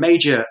this was a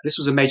major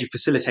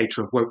facilitator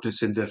of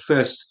wokeness in the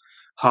first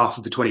half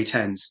of the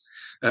 2010s,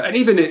 and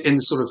even in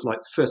the sort of like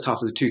the first half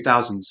of the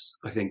 2000s.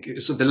 I think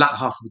so the latter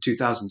half of the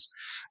 2000s,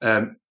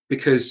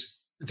 because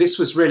this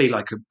was really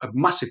like a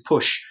massive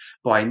push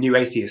by new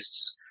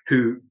atheists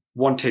who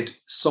wanted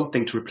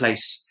something to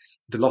replace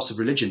the loss of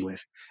religion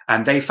with,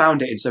 and they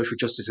found it in social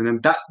justice. And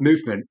then that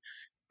movement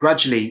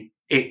gradually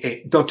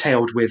it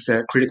dovetailed with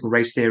critical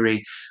race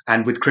theory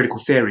and with critical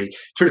theory.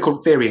 Critical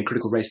theory and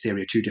critical race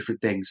theory are two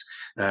different things.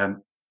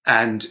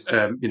 And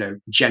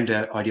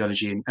gender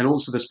ideology and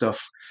also the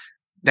stuff,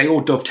 they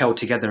all dovetailed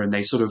together and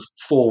they sort of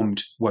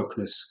formed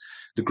wokeness,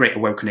 the Great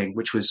Awakening,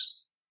 which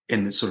was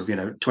in the sort of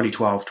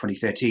 2012,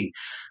 2013.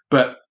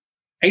 But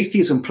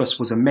Atheism Plus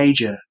was a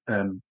major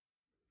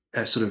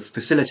sort of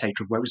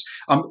facilitator of wokeness.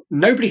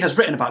 Nobody has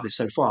written about this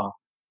so far.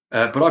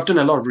 But I've done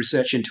a lot of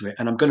research into it,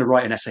 and I'm going to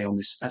write an essay on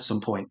this at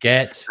some point.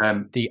 Get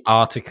the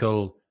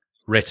article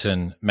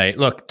written, mate.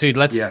 Look, dude,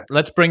 let's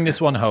bring this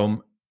one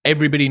home.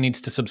 Everybody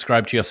needs to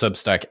subscribe to your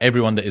Substack.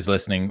 Everyone that is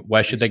listening,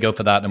 where should they go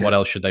for that, and what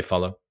else should they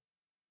follow?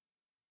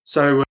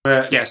 So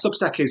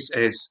Substack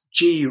is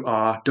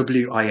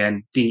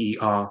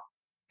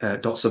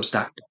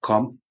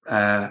GURWINDER.substack.com.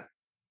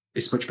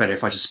 It's much better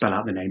if I just spell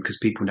out the name because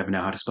people never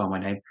know how to spell my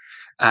name.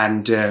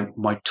 And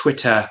my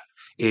Twitter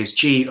is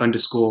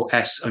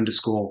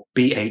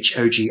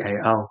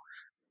G_S_BHOGAL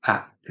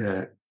at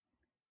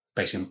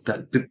basically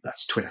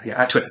that's Twitter.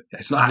 Yeah, at Twitter.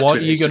 It's not. What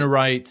are you going to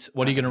write?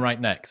 What are you going to write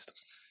next?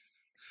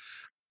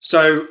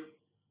 So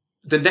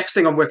the next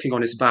thing I'm working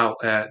on is about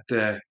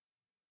the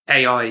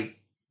AI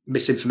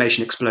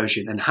misinformation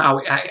explosion and how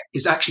it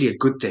is actually a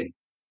good thing.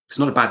 It's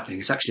not a bad thing.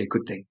 It's actually a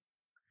good thing.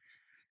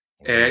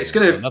 It's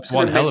going to. That's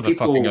one hell of a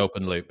fucking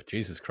open loop.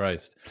 Jesus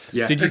Christ.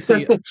 Yeah. Did you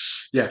see?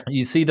 Yeah.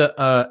 You see that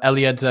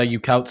Eliezer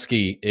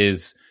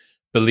Yudkowsky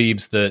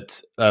believes that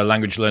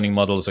language learning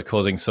models are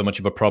causing so much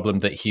of a problem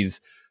that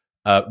he's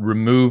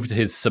removed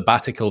his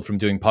sabbatical from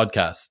doing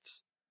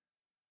podcasts.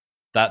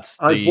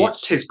 I've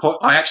watched his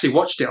I actually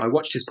watched it. I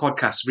watched his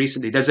podcast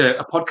recently. There's a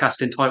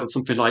podcast entitled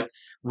something like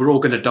 "We're All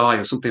Going to Die"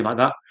 or something like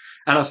that.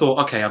 And I thought,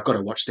 okay, I've got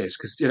to watch this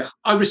because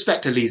I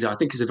respect Eliezer. I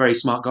think he's a very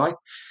smart guy.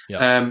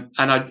 Yeah.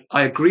 And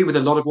I agree with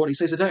a lot of what he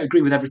says. I don't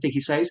agree with everything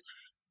he says.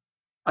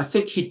 I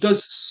think he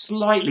does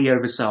slightly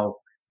oversell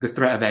the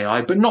threat of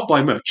AI, but not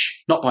by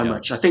much. Not by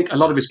much. I think a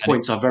lot of his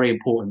points are very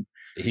important.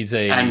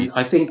 And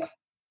I think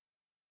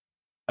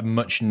a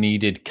much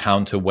needed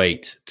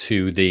counterweight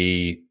to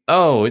the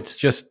it's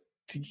just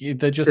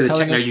they're just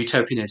telling us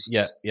techno-utopianists.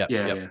 Yeah.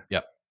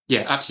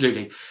 Yeah,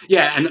 absolutely.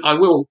 Yeah, and I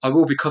will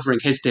be covering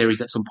his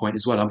theories at some point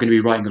as well. I'm going to be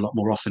writing a lot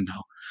more often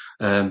now,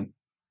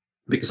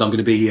 because I'm going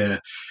to be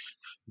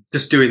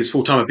just doing this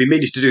full time. I've been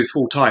meaning to do this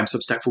full time,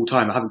 Substack full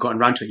time. I haven't gotten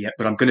around to it yet,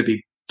 but I'm going to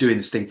be doing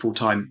this thing full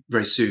time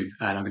very soon,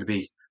 and I'm going to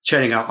be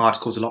churning out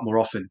articles a lot more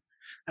often.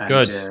 And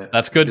Good.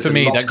 That's good there's for a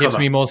me. lot That to gives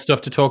cover. me more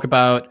stuff to talk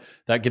about.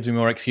 That gives me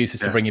more excuses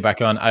to Yeah, bring you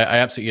back on. I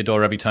absolutely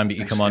adore every time that you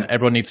thanks. come on. Yeah,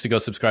 Everyone needs to go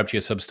subscribe to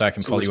your Substack and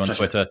it's follow always you a on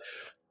pleasure. Twitter.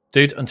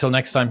 Dude, until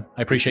next time, I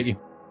Thank appreciate you. you.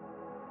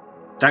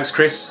 Thanks,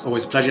 Chris.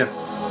 Always a pleasure.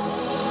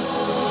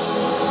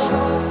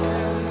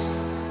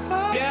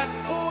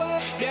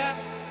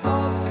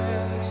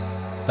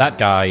 That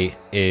guy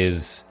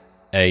is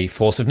a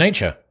force of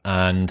nature,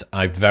 and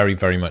I very,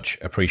 very much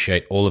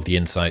appreciate all of the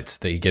insights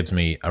that he gives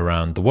me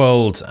around the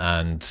world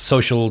and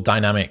social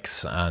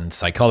dynamics and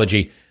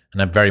psychology,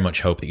 and I very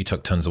much hope that you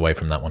took tons away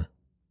from that one.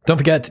 Don't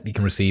forget, you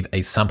can receive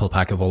a sample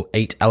pack of all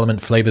 8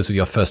 element flavors with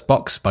your first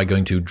box by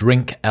going to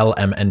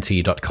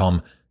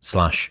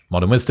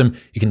drinklmnt.com/modern wisdom.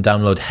 You can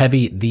download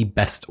Heavy, the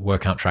best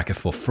workout tracker,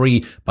 for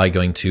free by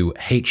going to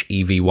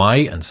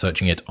HEVY and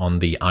searching it on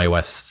the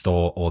iOS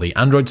store or the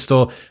Android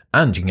store.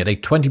 And you can get a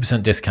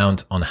 20%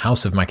 discount on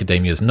House of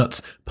Macadamia's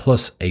nuts,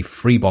 plus a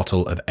free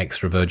bottle of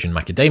extra virgin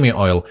macadamia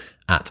oil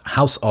at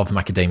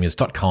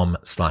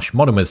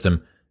houseofmacadamias.com/modern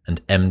wisdom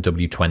and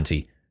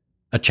MW20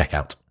 at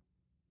checkout.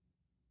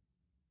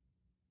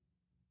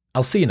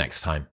 I'll see you next time.